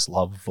next Davis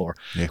Love or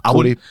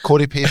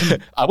Corey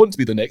Pavin? I want to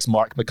be the next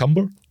Mark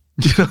McCumber.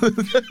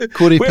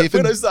 Corey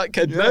Pavin. Where is that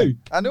kid now?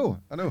 I know.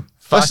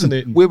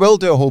 Fascinating. Listen, we will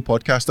do a whole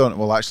podcast on it.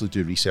 We'll actually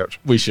do research.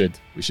 We should.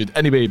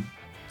 Anyway,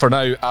 for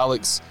now,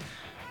 Alex,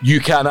 you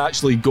can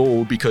actually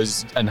go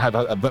and have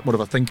a bit more of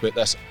a think about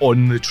this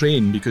on the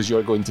train, because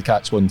you're going to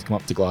catch one to come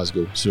up to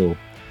Glasgow. So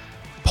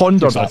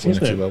ponder that one,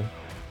 if you will.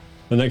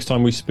 The next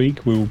time we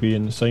speak, we will be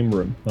in the same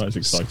room. That is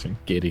exciting.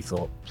 Scary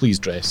thought. Please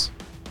dress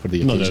for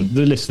the occasion.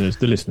 No, the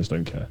listeners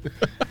don't care.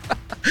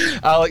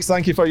 Alex,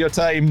 thank you for your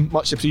time.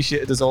 Much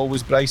appreciated as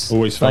always, Bryce.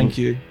 Always fun. Thank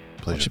you.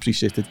 Pleasure. Much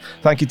appreciated.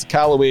 Thank you to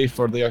Callaway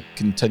for their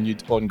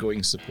continued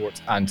ongoing support,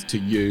 and to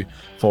you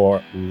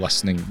for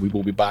listening. We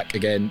will be back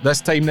again this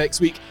time next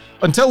week.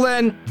 Until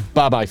then,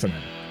 bye-bye for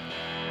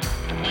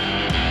now.